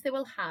 because they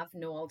will have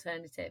no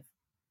alternative.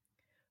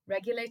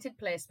 Regulated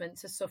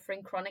placements are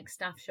suffering chronic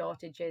staff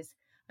shortages,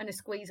 and a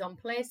squeeze on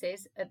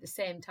places at the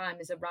same time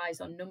as a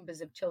rise on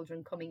numbers of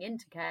children coming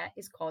into care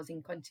is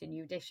causing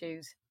continued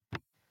issues.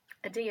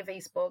 A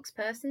DfE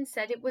spokesperson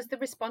said it was the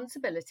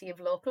responsibility of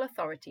local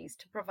authorities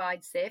to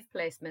provide safe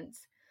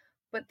placements,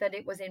 but that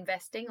it was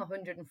investing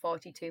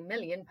 £142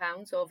 million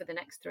over the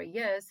next 3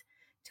 years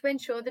to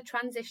ensure the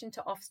transition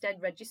to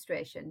Ofsted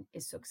registration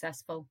is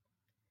successful.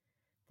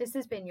 This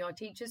has been your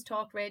Teachers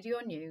Talk Radio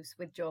News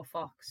with Joe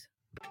Fox.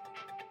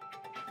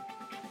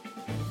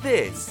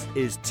 This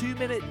is 2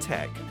 Minute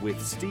Tech with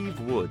Steve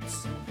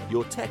Woods,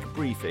 your tech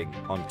briefing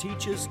on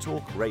Teachers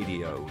Talk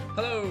Radio.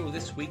 Hello,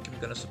 this week I'm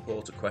going to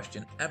support a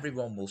question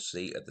everyone will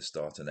see at the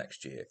start of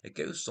next year. It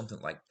goes something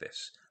like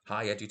this.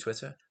 Hi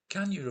EduTwitter,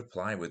 can you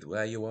reply with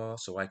where you are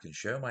so I can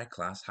show my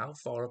class how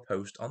far a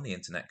post on the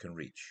internet can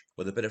reach?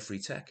 With a bit of free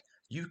tech,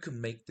 you can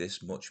make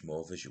this much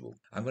more visual.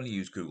 I'm going to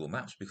use Google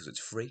Maps because it's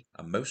free,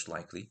 and most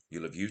likely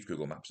you'll have used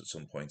Google Maps at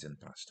some point in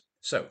the past.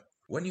 So,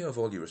 when you have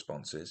all your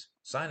responses,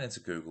 sign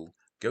into Google,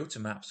 go to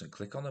Maps and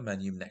click on the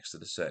menu next to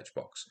the search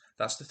box.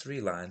 That's the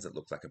 3 lines that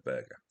look like a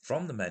burger.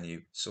 From the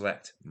menu,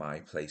 select My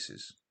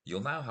Places.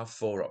 You'll now have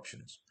 4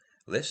 options: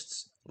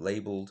 Lists,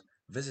 Labelled,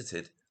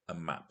 Visited,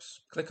 and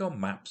Maps. Click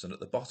on Maps and at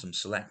the bottom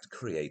select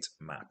Create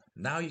Map.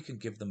 Now you can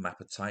give the map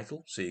a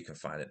title so you can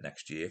find it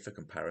next year for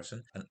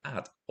comparison and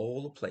add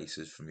all the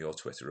places from your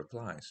Twitter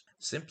replies.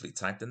 Simply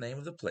type the name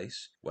of the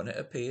place. When it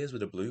appears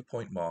with a blue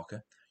point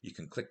marker, you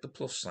can click the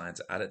plus sign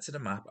to add it to the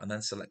map and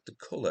then select the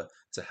colour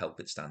to help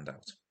it stand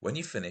out. When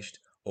you've finished,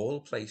 all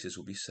places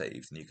will be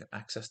saved and you can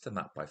access the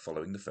map by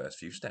following the first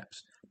few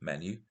steps: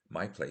 Menu,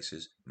 My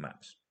Places,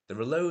 Maps. There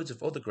are loads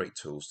of other great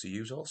tools to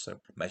use also.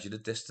 Measure the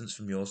distance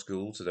from your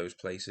school to those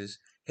places,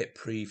 hit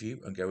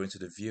preview and go into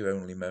the view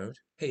only mode.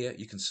 Here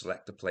you can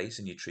select a place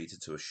and you're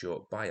treated to a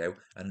short bio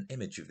and an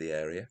image of the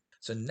area.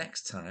 So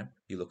next time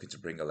you're looking to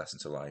bring a lesson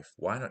to life,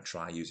 why not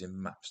try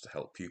using maps to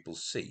help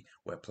pupils see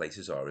where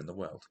places are in the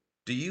world?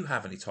 Do you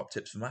have any top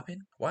tips for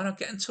mapping? Why not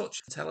get in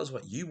touch and tell us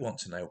what you want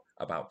to know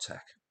about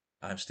tech?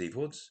 I'm Steve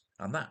Woods,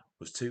 and that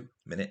was 2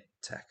 Minute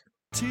Tech.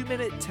 2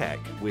 Minute Tech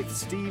with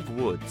Steve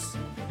Woods,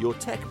 your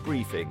tech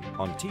briefing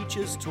on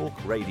Teachers Talk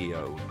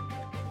Radio.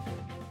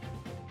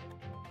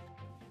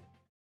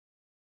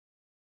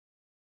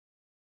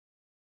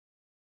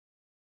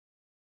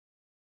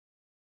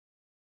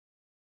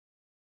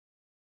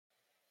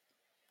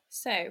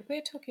 So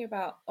we're talking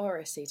about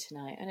Oracy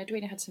tonight, and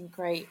Edwina had some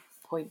great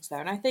points there.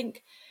 And I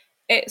think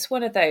it's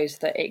one of those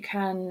that it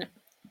can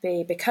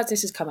be, because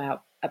this has come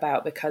out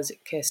about, because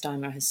Keir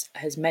Starmer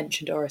has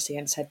mentioned Oracy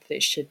and said that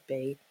it should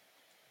be,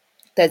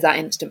 there's that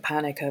instant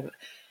panic of,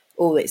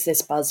 oh, it's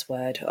this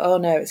buzzword. Oh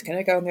no, it's going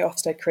to go on the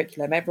Ofsted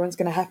curriculum. Everyone's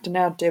going to have to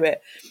now do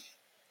it.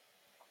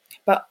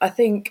 But I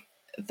think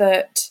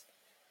that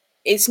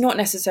it's not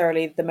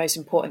necessarily the most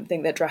important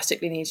thing that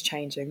drastically needs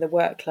changing. The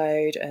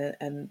workload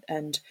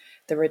and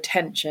the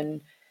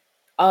retention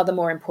are the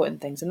more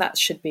important things, and that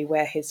should be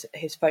where his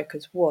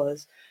focus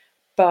was.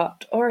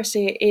 But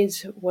Oracy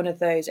is one of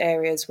those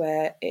areas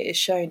where it is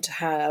shown to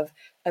have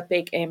a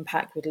big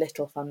impact with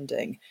little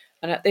funding.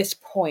 And at this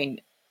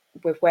point,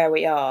 with where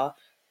we are,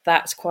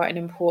 that's quite an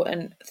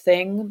important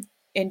thing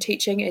in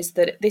teaching, is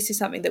that this is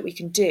something that we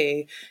can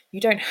do. You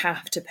don't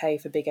have to pay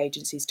for big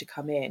agencies to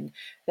come in.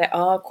 There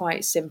are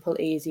quite simple,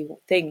 easy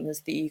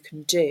things that you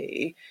can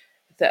do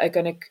that are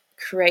going to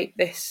create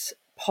this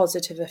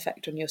positive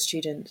effect on your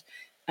students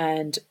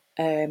and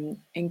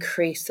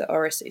increase the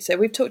Oracy. So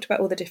we've talked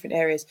about all the different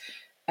areas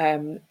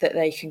that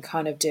they can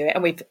kind of do it,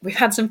 and we've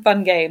had some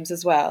fun games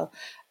as well.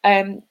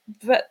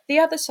 But the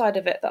other side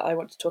of it that I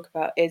want to talk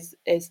about is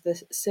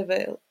the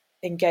civil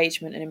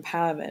engagement and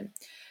empowerment.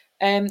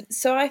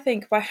 So I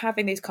think by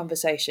having these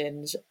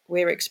conversations,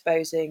 we're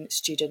exposing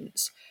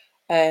students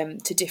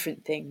to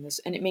different things,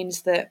 and it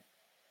means that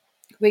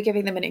we're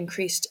giving them an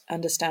increased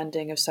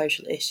understanding of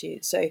social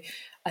issues. So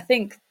I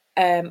think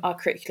our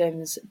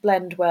curriculums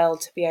blend well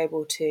to be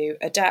able to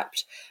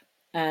adapt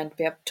and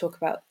be able to talk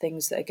about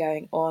things that are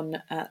going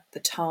on at the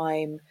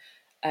time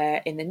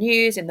in the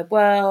news, in the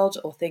world,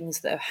 or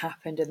things that have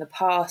happened in the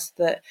past,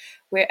 that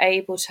we're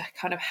able to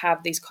kind of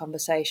have these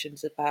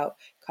conversations about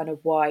kind of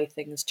why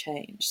things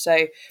change.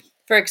 So,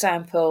 for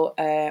example,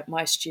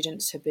 my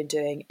students have been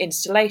doing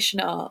installation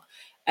art,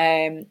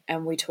 and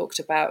we talked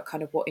about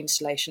kind of what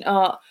installation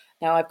art.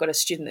 Now, I've got a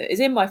student that is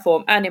in my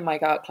form and in my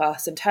art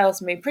class and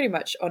tells me pretty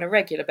much on a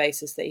regular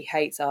basis that he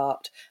hates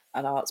art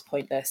and art's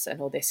pointless and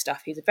all this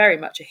stuff. He's very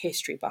much a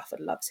history buff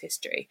and loves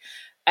history.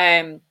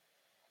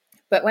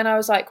 But when I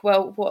was like,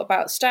 well, what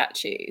about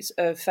statues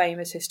of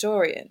famous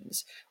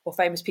historians or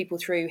famous people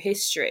through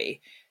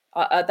history?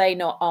 Are they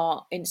not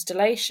art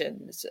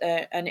installations?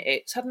 And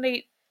it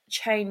suddenly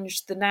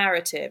changed the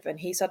narrative,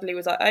 and he suddenly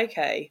was like,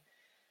 okay,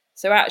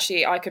 so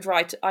actually I could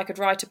write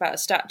about a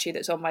statue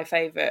that's on my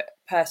favourite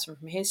person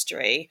from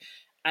history,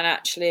 and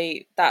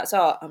actually that's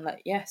art. I'm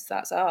like, yes,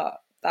 that's art.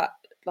 That,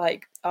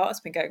 like, art's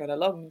been going on a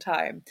long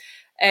time.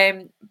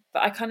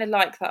 But I kind of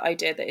like that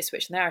idea that it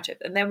switched the narrative.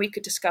 And then we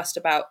could discuss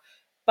about,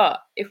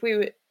 but if we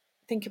were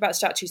think about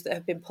statues that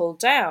have been pulled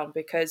down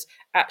because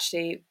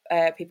actually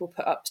people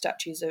put up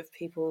statues of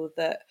people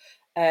that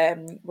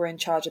were in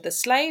charge of the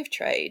slave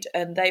trade,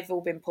 and they've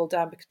all been pulled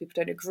down because people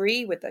don't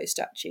agree with those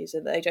statues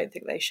and they don't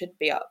think they should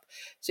be up.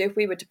 So if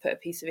we were to put a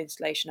piece of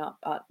installation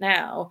up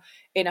now,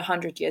 in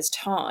 100 years'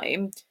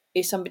 time,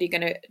 is somebody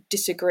going to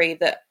disagree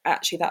that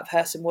actually that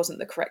person wasn't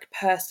the correct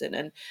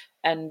person?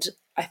 And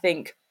I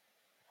think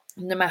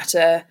no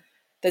matter,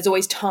 there's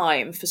always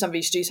time for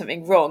somebody to do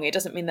something wrong. It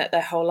doesn't mean that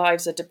their whole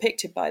lives are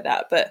depicted by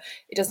that, but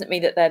it doesn't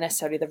mean that they're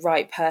necessarily the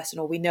right person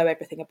or we know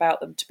everything about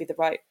them to be the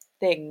right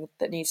thing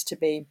that needs to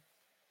be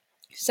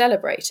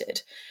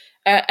celebrated.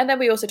 And then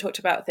we also talked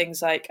about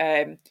things like,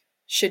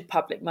 should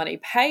public money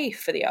pay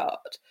for the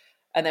art?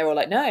 And they're all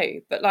like,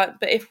 no. But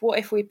what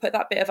if we put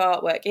that bit of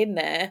artwork in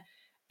there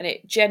and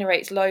it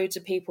generates loads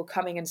of people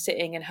coming and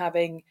sitting and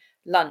having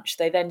lunch?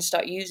 They then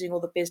start using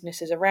all the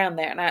businesses around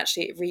there, and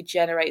actually it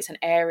regenerates an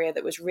area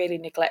that was really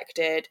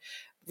neglected,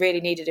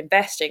 really needed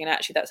investing, and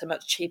actually that's a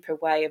much cheaper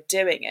way of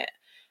doing it.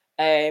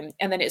 And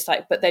then it's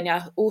like, but then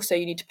also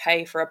you need to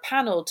pay for a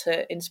panel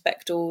to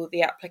inspect all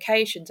the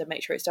applications and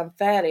make sure it's done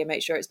fairly and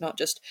make sure it's not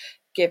just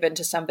given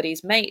to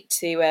somebody's mate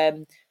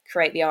to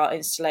create the art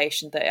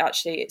installation, that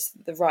actually it's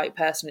the right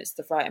person, it's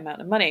the right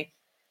amount of money.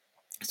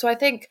 So I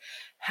think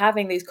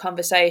having these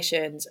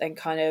conversations and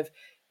kind of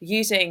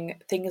using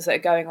things that are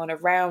going on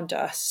around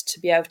us to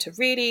be able to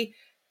really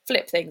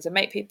flip things and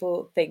make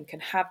people think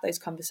and have those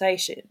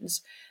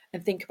conversations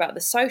and think about the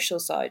social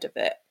side of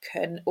it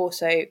can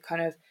also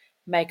kind of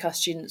make our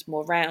students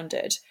more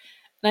rounded.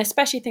 And I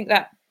especially think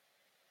that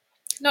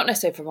not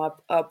necessarily from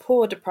our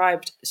poor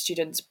deprived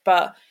students,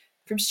 but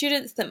from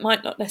students that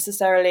might not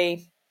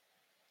necessarily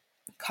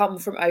come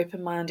from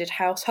open-minded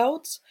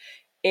households.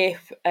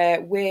 If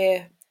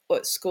we're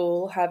at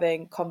school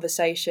having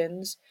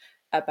conversations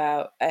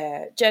about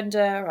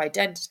gender,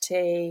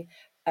 identity,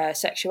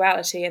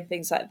 sexuality and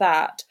things like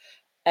that,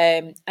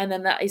 and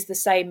then that is the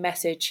same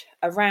message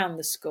around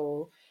the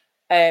school,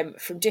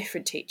 from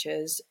different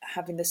teachers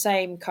having the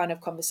same kind of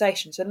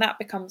conversations, and that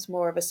becomes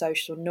more of a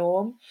social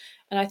norm.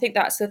 And I think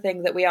that's the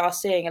thing that we are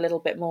seeing a little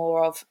bit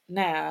more of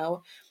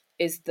now,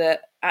 is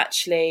that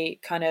actually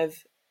kind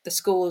of the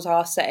schools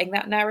are setting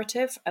that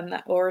narrative, and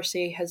that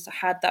Oracy has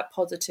had that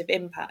positive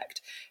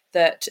impact,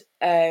 that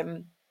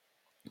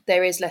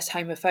there is less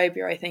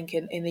homophobia, I think,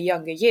 in the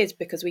younger years,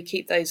 because we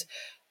keep those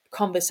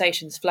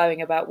conversations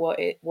flowing about what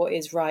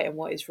is right and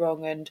what is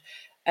wrong,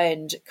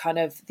 and kind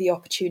of the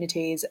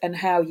opportunities, and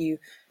how you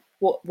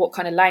what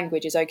kind of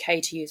language is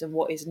okay to use and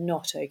what is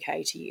not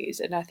okay to use.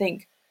 And I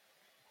think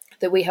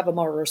that we have a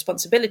moral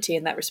responsibility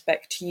in that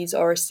respect to use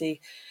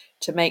Oracy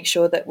to make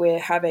sure that we're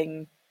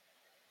having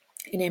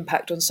an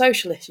impact on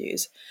social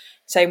issues.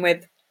 Same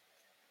with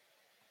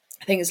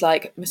things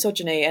like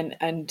misogyny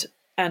and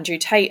Andrew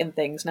Tate and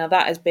things. Now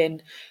that has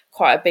been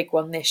quite a big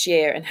one this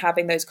year, and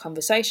having those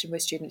conversations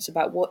with students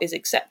about what is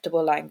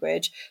acceptable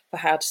language for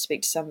how to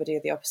speak to somebody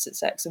of the opposite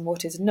sex and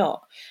what is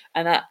not.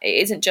 And that it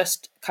isn't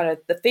just kind of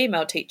the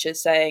female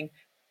teachers saying,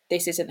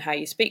 this isn't how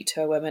you speak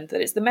to a woman,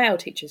 that it's the male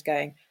teachers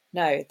going,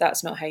 no,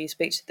 that's not how you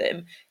speak to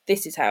them.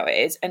 This is how it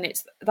is. And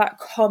it's that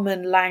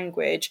common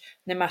language,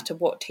 no matter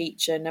what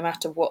teacher, no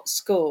matter what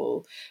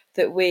school,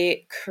 that we're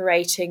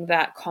creating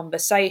that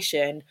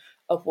conversation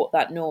of what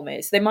that norm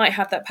is. They might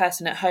have that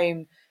person at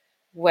home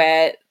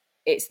where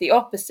it's the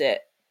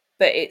opposite,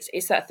 but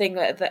it's that thing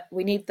that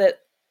we need the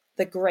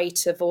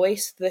greater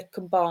voice, the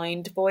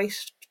combined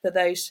voice for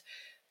those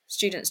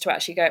students to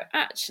actually go,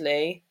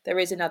 actually, there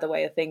is another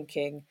way of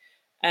thinking.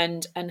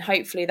 And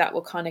hopefully that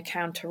will kind of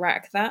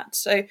counteract that.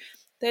 So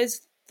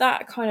there's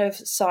that kind of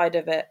side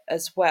of it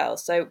as well.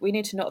 So we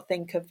need to not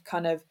think of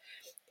kind of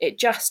it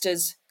just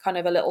as kind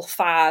of a little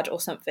fad or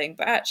something,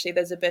 but actually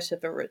there's a bit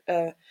of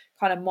a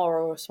kind of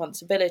moral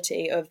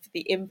responsibility of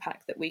the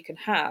impact that we can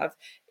have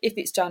if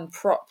it's done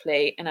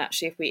properly, and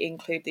actually if we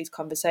include these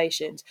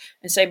conversations.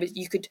 And so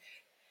you could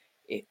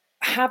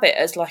have it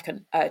as like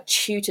a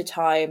tutor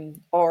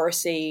time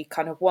Oracy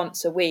kind of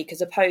once a week,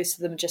 as opposed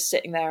to them just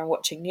sitting there and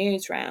watching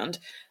news round.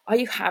 Are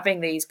you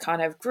having these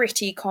kind of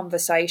gritty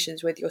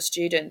conversations with your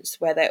students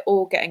where they're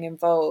all getting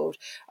involved?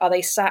 Are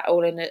they sat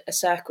all in a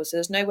circle, so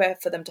there's nowhere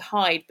for them to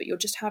hide, but you're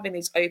just having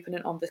these open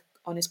and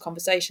honest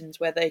conversations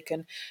where they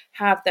can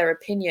have their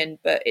opinion,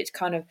 but it's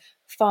kind of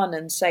fun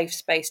and safe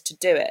space to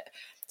do it.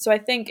 So I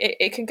think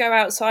it can go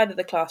outside of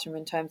the classroom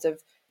in terms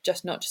of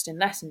not just in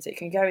lessons. It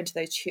can go into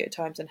those tutor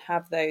times and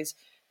have those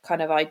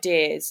kind of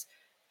ideas.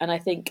 And I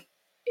think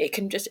it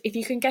can just, if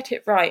you can get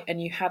it right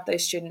and you have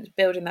those students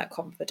building that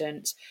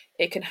confidence,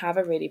 it can have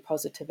a really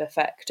positive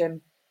effect.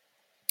 And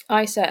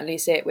I certainly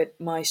see it with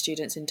my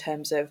students in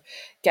terms of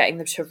getting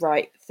them to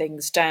write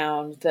things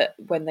down, that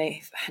when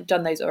they've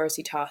done those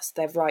Oracy tasks,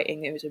 their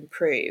writing is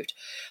improved,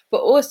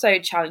 but also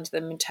challenge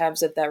them in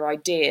terms of their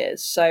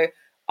ideas. So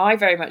I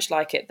very much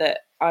like it that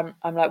I'm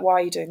like, why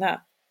are you doing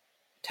that?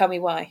 Tell me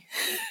why.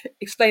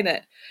 Explain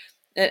it.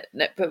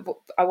 No, but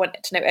I want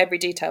to know every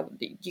detail.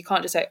 You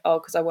can't just say, oh,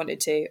 because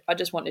I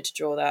just wanted to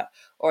draw that,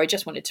 or I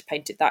just wanted to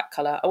paint it that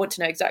colour. I want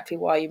to know exactly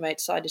why you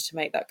decided to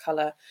make that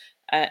colour,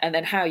 and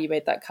then how you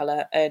made that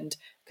colour. And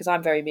because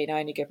I'm very mean, I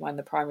only give mine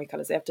the primary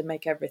colours. They have to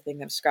make everything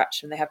from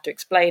scratch, and they have to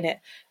explain it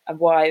and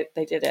why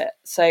they did it.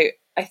 So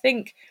I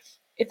think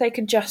if they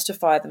can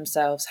justify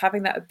themselves,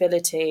 having that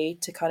ability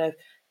to kind of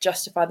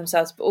justify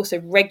themselves, but also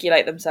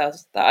regulate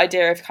themselves, that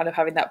idea of kind of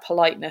having that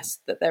politeness,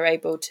 that they're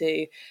able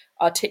to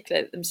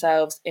articulate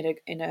themselves in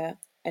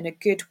a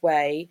good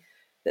way,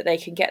 that they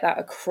can get that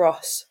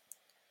across.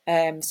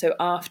 So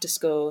after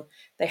school,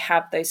 they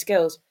have those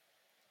skills.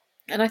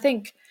 And I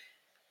think,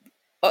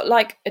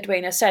 like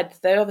Edwina said,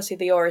 they're obviously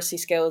the Oracy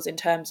skills in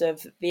terms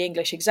of the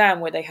English exam,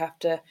 where they have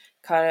to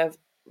kind of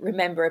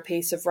remember a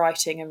piece of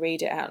writing and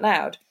read it out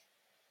loud.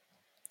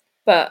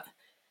 But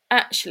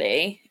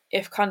actually,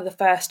 if kind of the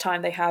first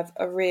time they have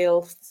a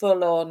real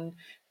full-on,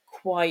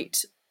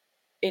 quite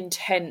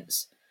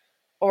intense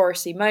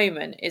Oracy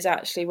moment is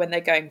actually when they're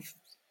going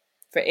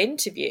for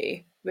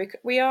interview,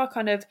 we are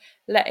kind of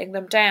letting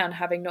them down,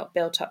 having not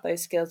built up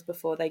those skills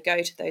before they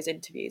go to those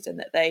interviews, and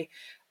that they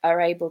are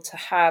able to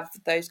have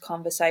those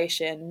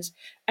conversations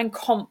and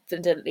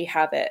confidently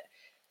have it.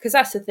 Because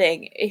that's the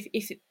thing,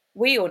 if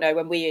we all know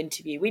when we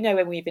interview, we know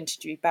when we've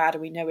interviewed bad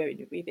and we know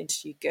when we've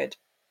interviewed good.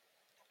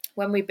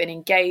 When we've been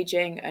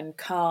engaging and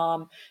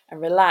calm and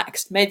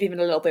relaxed, maybe even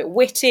a little bit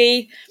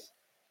witty,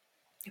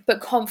 but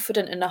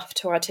confident enough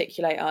to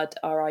articulate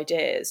our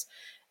ideas.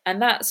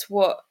 And that's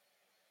what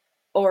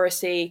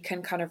Oracy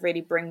can kind of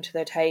really bring to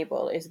the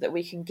table, is that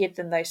we can give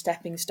them those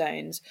stepping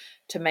stones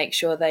to make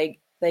sure they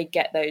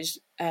get those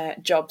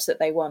jobs that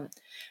they want.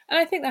 And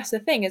I think that's the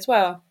thing as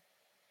well.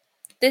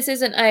 This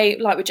isn't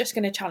we're just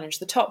going to challenge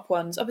the top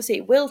ones. Obviously,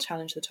 it will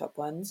challenge the top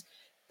ones,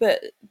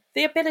 but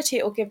the ability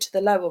it will give to the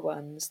lower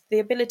ones, the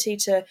ability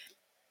to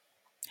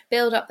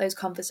build up those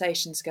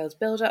conversation skills,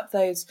 build up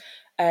those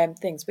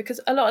things,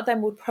 because a lot of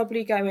them would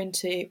probably go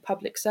into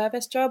public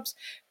service jobs,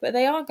 but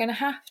they are going to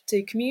have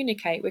to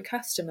communicate with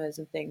customers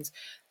and things.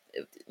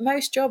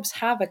 Most jobs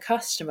have a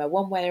customer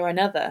one way or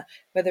another,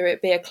 whether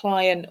it be a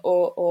client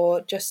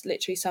or just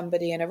literally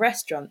somebody in a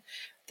restaurant.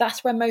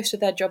 That's where most of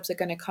their jobs are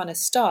going to kind of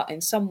start,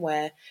 in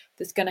somewhere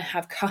that's going to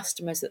have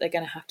customers that they're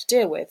going to have to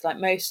deal with. Like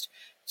most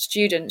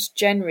students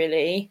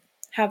generally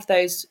have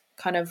those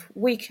kind of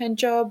weekend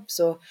jobs,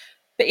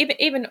 but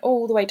even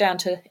all the way down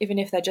to even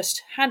if they're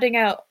just handing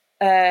out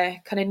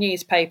kind of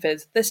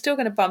newspapers, they're still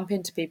going to bump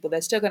into people.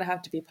 They're still going to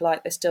have to be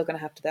polite. They're still going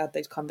to have to have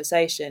those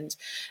conversations.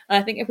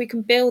 And I think if we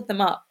can build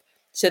them up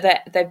so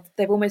that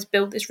they've almost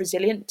built this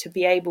resilience to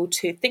be able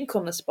to think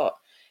on the spot.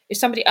 If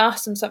somebody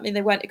asks them something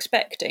they weren't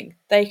expecting,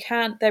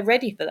 they're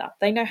ready for that.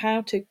 They know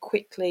how to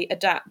quickly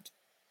adapt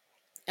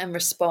and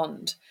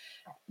respond.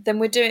 Then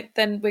we're going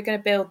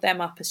to build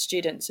them up as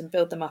students and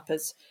build them up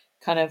as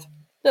kind of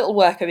little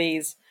worker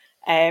bees,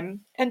 and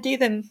do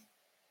them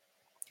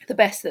the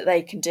best that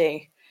they can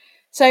do.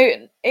 So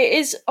it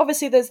is,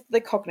 obviously there's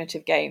the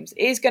cognitive games.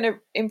 It is going to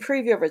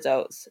improve your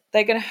results.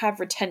 They're going to have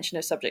retention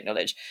of subject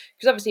knowledge,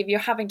 because obviously if you're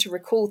having to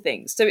recall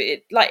things, so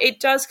it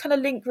does kind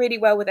of link really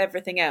well with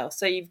everything else.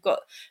 So you've got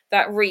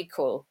that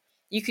recall.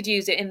 You could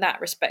use it in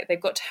that respect. They've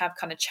got to have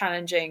kind of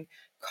challenging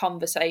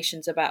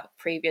conversations about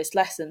previous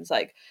lessons.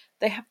 Like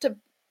they have to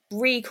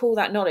recall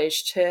that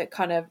knowledge to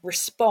kind of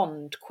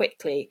respond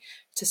quickly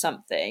to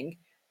something.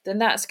 Then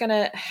that's going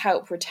to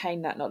help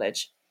retain that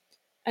knowledge.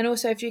 And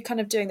also, if you're kind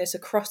of doing this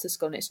across the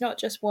school, and it's not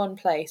just one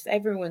place,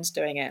 everyone's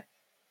doing it,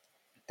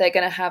 they're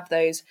going to have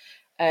those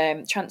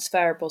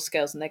transferable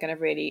skills, and they're going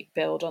to really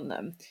build on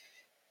them.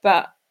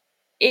 But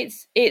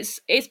it's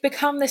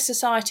become this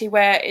society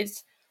where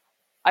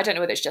I don't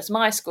know whether it's just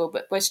my school,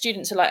 but where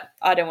students are like,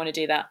 I don't want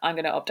to do that, I'm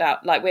going to opt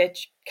out. Like we're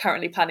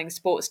currently planning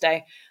sports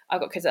day.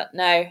 I've got kids that,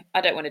 no,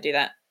 I don't want to do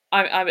that.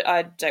 I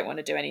don't want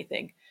to do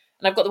anything.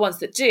 And I've got the ones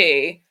that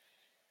do,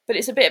 but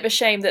it's a bit of a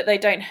shame that they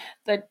don't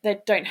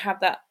have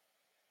that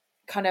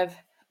kind of,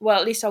 well,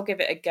 at least I'll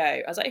give it a go.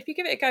 I was like, if you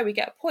give it a go, we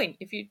get a point.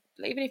 Even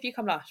if you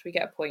come last, we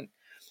get a point.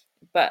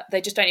 But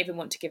they just don't even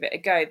want to give it a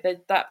go.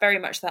 They're that very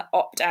much that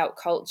opt-out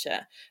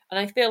culture. And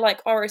I feel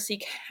like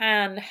Oracy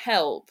can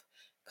help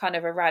kind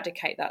of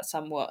eradicate that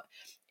somewhat,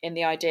 in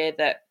the idea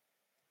that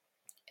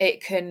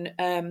it can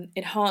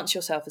enhance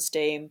your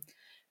self-esteem,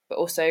 but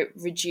also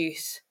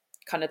reduce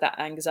kind of that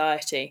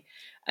anxiety.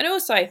 And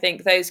also I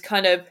think those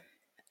kind of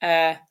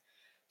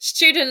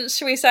students,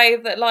 shall we say,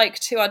 that like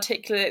to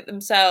articulate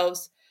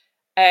themselves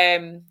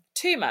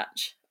too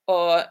much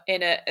or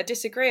in a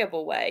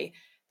disagreeable way,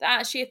 that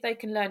actually if they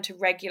can learn to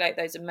regulate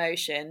those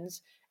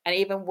emotions, and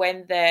even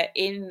when they're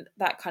in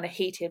that kind of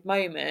heated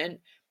moment,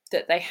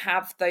 that they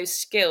have those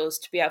skills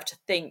to be able to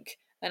think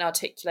and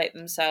articulate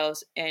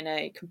themselves in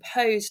a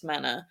composed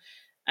manner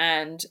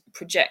and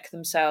project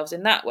themselves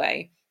in that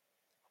way,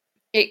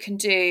 it can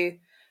do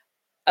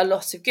a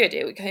lot of good.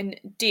 It can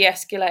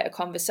de-escalate a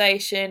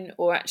conversation,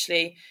 or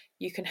actually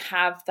you can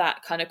have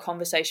that kind of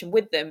conversation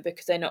with them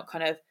because they're not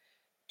kind of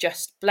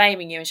just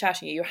blaming you and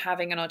shouting at you. You're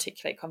having an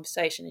articulate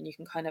conversation and you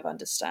can kind of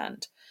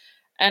understand.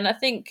 And I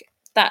think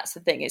that's the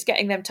thing, is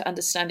getting them to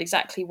understand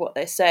exactly what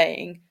they're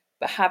saying,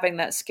 but having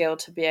that skill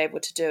to be able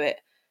to do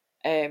it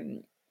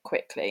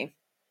quickly.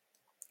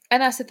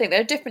 And that's the thing,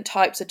 there are different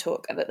types of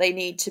talk that they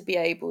need to be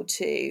able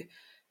to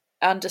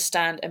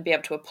understand and be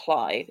able to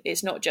apply.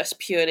 It's not just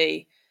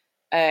purely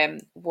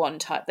one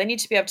type. They need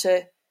to be able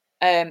to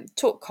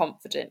talk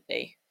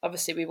confidently.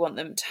 Obviously, we want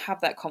them to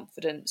have that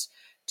confidence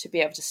to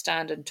be able to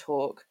stand and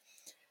talk,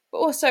 but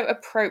also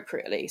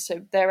appropriately.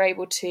 So they're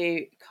able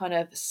to kind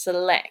of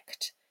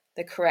select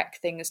the correct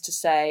things to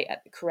say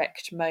at the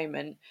correct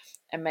moment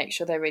and make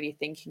sure they're really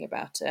thinking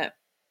about it.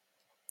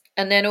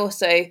 And then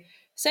also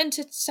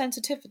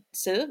sensitively.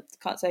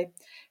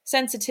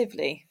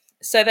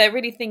 So they're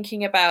really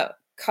thinking about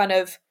kind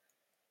of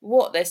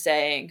what they're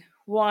saying,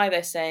 why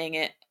they're saying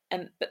it,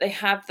 but they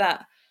have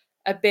that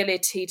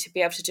ability to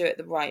be able to do it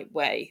the right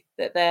way,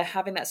 that they're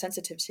having that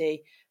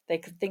sensitivity. They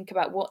can think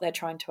about what they're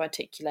trying to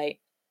articulate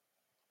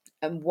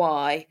and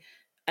why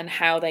and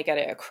how they get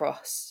it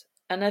across.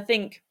 And I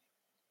think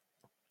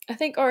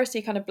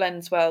Oracy kind of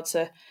blends well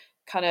to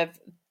kind of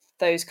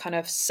those kind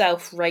of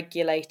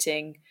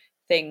self-regulating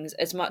things.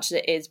 As much as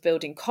it is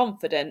building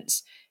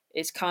confidence,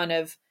 it's kind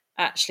of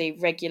actually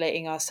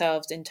regulating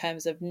ourselves in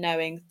terms of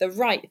knowing the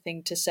right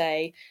thing to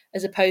say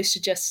as opposed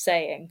to just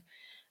saying.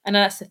 And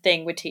that's the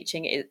thing we're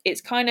teaching.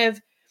 It's kind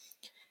of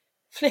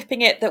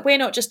flipping it, that we're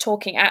not just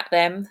talking at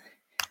them,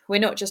 we're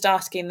not just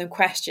asking them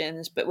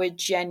questions, but we're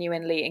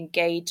genuinely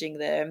engaging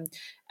them,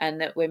 and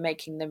that we're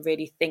making them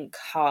really think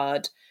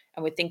hard,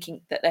 and we're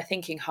thinking that they're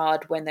thinking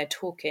hard when they're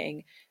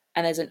talking,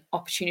 and there's an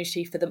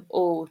opportunity for them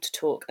all to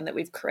talk, and that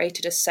we've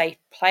created a safe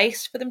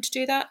place for them to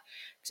do that.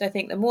 So I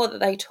think the more that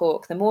they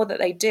talk, the more that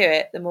they do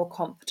it, the more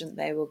confident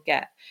they will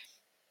get.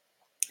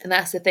 And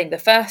that's the thing. The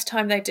first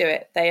time they do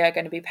it, they are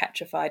going to be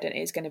petrified, and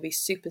it's going to be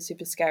super,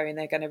 super scary, and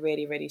they're going to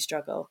really, really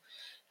struggle.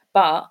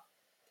 But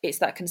it's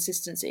that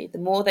consistency. The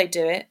more they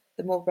do it,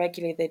 the more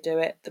regularly they do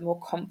it, the more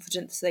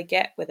confidence they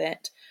get with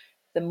it,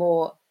 the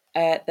more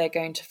they're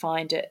going to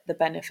find it, the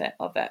benefit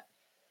of it.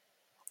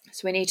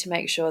 So we need to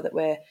make sure that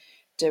we're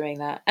doing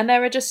that. And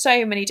there are just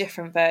so many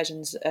different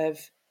versions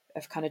of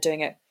kind of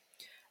doing it.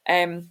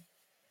 I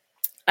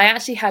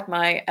actually had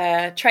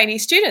my trainee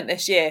student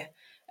this year.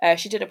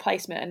 She did a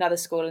placement at another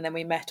school, and then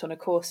we met on a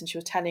course, and she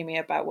was telling me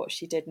about what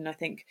she did. And I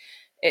think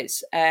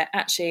it's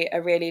actually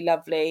a really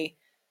lovely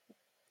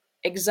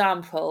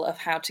example of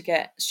how to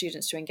get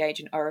students to engage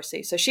in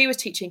Oracy. So she was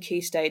teaching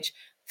Key Stage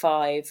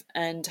 5,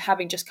 and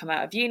having just come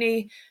out of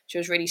uni, she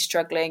was really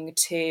struggling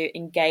to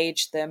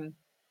engage them,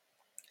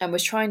 and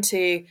was trying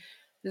to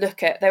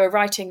look at, they were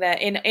writing there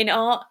in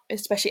art,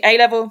 especially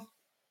A-level,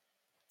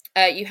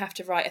 you have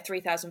to write a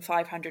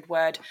 3,500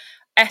 word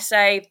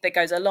essay that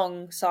goes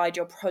alongside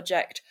your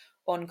project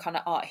on kind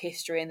of art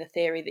history and the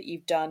theory that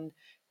you've done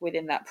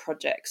within that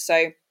project.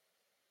 So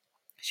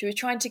she was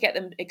trying to get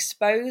them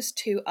exposed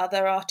to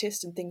other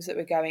artists and things that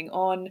were going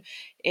on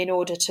in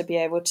order to be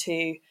able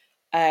to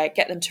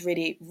get them to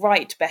really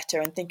write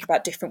better and think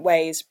about different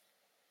ways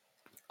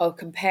of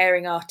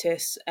comparing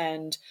artists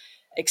and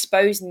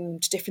exposing them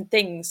to different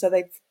things so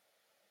they've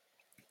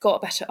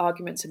got better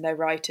arguments in their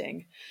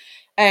writing.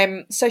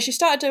 So she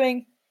started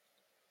doing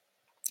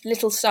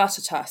little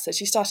starter tasks. So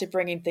she started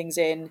bringing things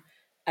in,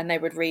 and they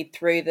would read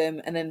through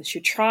them, and then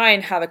she'd try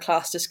and have a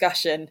class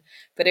discussion,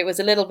 but it was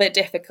a little bit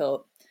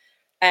difficult,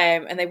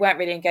 and they weren't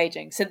really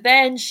engaging. So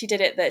then she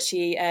did it that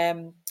she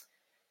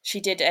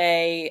did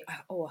I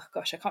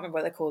can't remember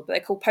what they're called, but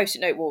they're called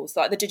post-it note walls,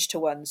 like the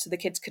digital ones. So the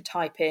kids could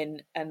type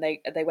in, and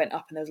they went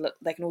up, and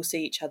they can all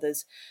see each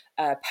other's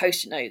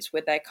post-it notes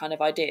with their kind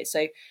of ideas.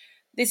 So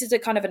this is a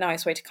kind of a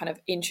nice way to kind of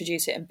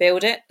introduce it and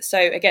build it. So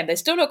again, they're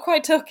still not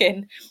quite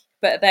talking,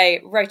 but they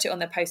wrote it on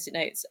their post-it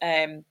notes,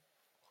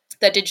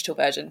 their digital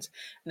versions,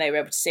 and they were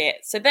able to see it.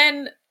 So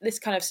then this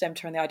kind of stemmed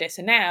from the idea.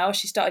 So now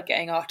she started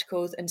getting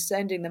articles and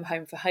sending them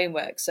home for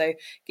homework. So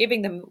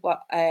giving them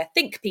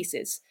think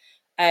pieces.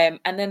 And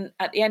then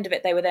at the end of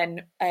it, they were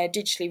then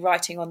digitally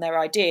writing on their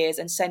ideas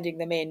and sending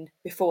them in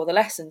before the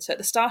lesson. So at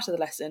the start of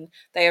the lesson,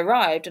 they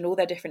arrived and all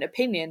their different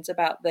opinions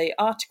about the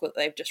article that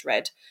they've just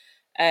read,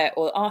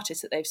 or the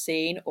artist that they've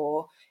seen,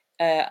 or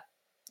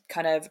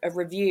kind of a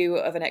review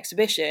of an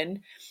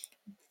exhibition,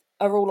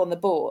 are all on the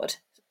board.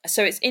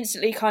 So it's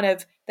instantly kind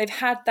of, they've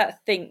had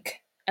that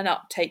think and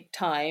uptake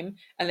time,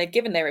 and they've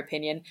given their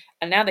opinion,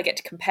 and now they get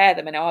to compare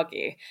them and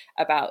argue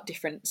about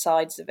different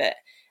sides of it.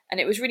 And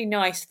it was really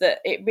nice that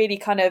it really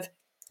kind of,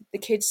 the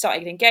kids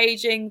started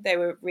engaging. They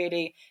were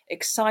really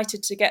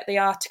excited to get the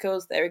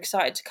articles. They were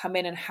excited to come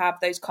in and have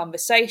those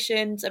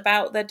conversations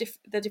about the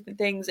different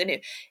things. And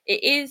it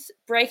is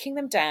breaking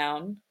them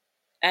down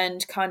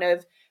and kind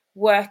of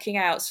working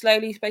out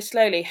slowly by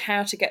slowly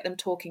how to get them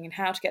talking and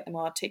how to get them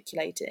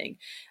articulating.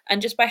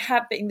 And just by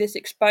having this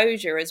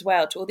exposure as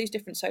well to all these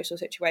different social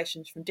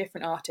situations from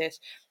different artists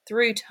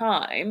through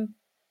time,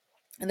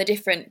 and the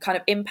different kind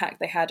of impact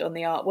they had on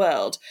the art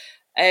world,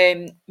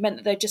 meant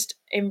that they just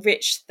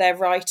enriched their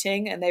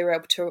writing, and they were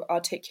able to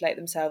articulate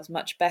themselves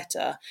much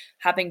better,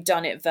 having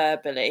done it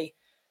verbally,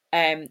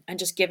 and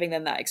just giving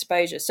them that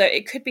exposure. So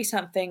it could be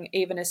something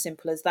even as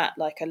simple as that,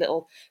 like a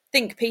little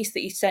think piece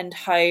that you send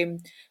home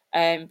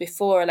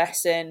before a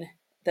lesson,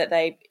 that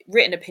they've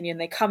written opinion,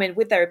 they come in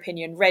with their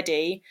opinion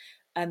ready,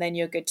 and then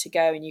you're good to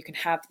go, and you can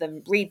have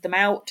them read them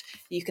out,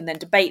 you can then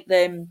debate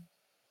them,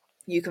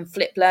 you can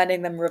flip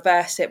learning them,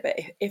 reverse it. But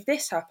if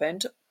this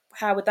happened,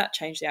 how would that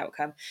change the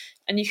outcome?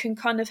 And you can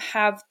kind of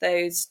have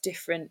those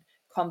different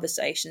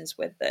conversations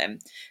with them.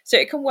 So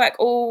it can work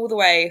all the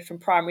way from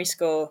primary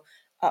school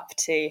up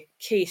to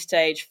Key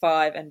Stage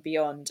 5 and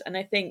beyond. And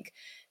I think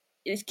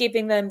it's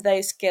giving them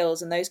those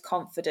skills and those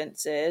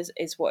confidences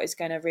is what is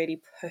going to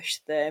really push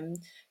them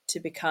to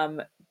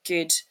become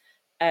good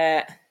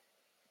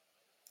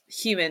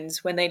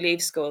humans when they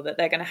leave school, that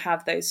they're going to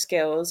have those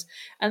skills,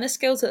 and the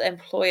skills that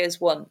employers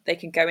want. They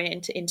can go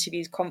into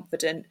interviews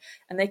confident,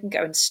 and they can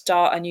go and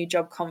start a new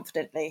job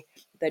confidently.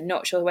 If they're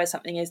not sure where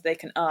something is, they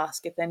can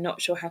ask. If they're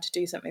not sure how to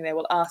do something, they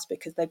will ask,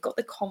 because they've got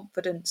the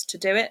confidence to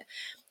do it,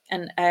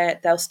 and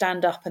they'll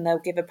stand up and they'll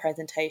give a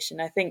presentation.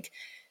 I think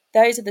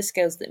those are the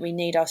skills that we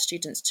need our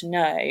students to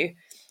know,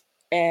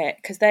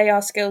 because they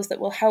are skills that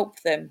will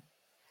help them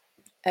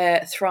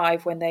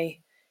thrive when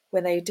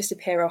they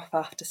disappear off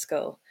after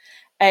school.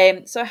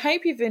 So I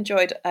hope you've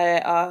enjoyed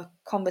our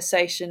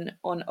conversation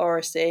on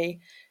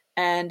Oracy,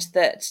 and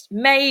that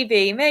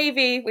maybe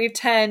we've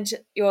turned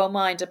your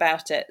mind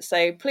about it.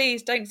 So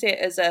please don't see it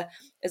as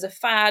a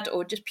fad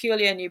or just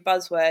purely a new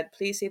buzzword.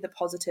 Please see the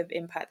positive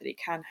impact that it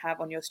can have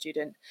on your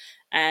student,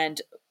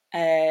 and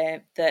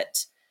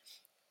that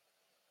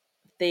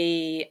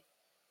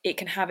it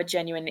can have a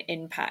genuine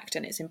impact.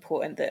 And it's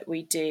important that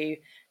we do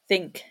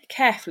think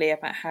carefully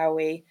about how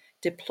we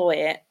deploy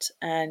it,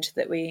 and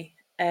that we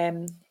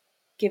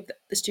give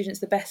the students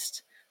the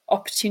best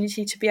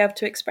opportunity to be able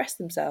to express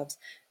themselves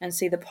and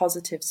see the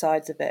positive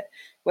sides of it,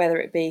 whether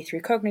it be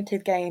through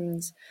cognitive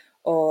games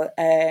or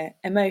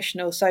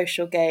emotional,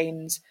 social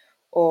games,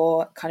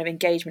 or kind of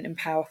engagement and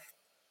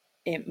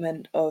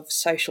of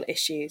social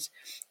issues.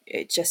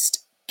 It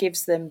just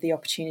gives them the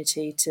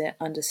opportunity to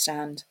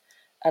understand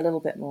a little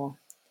bit more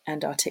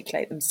and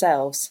articulate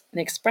themselves and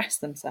express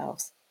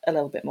themselves a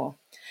little bit more.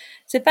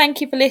 So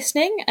thank you for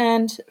listening,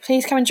 and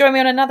please come and join me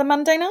on another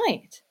Monday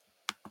night.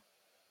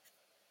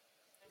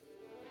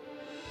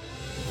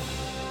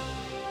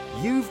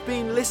 You've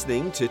been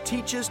listening to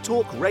Teachers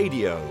Talk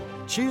Radio.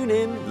 Tune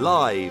in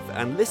live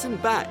and listen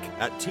back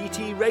at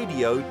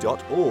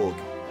ttradio.org.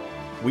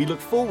 We look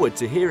forward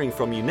to hearing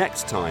from you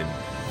next time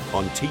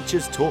on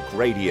Teachers Talk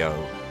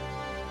Radio.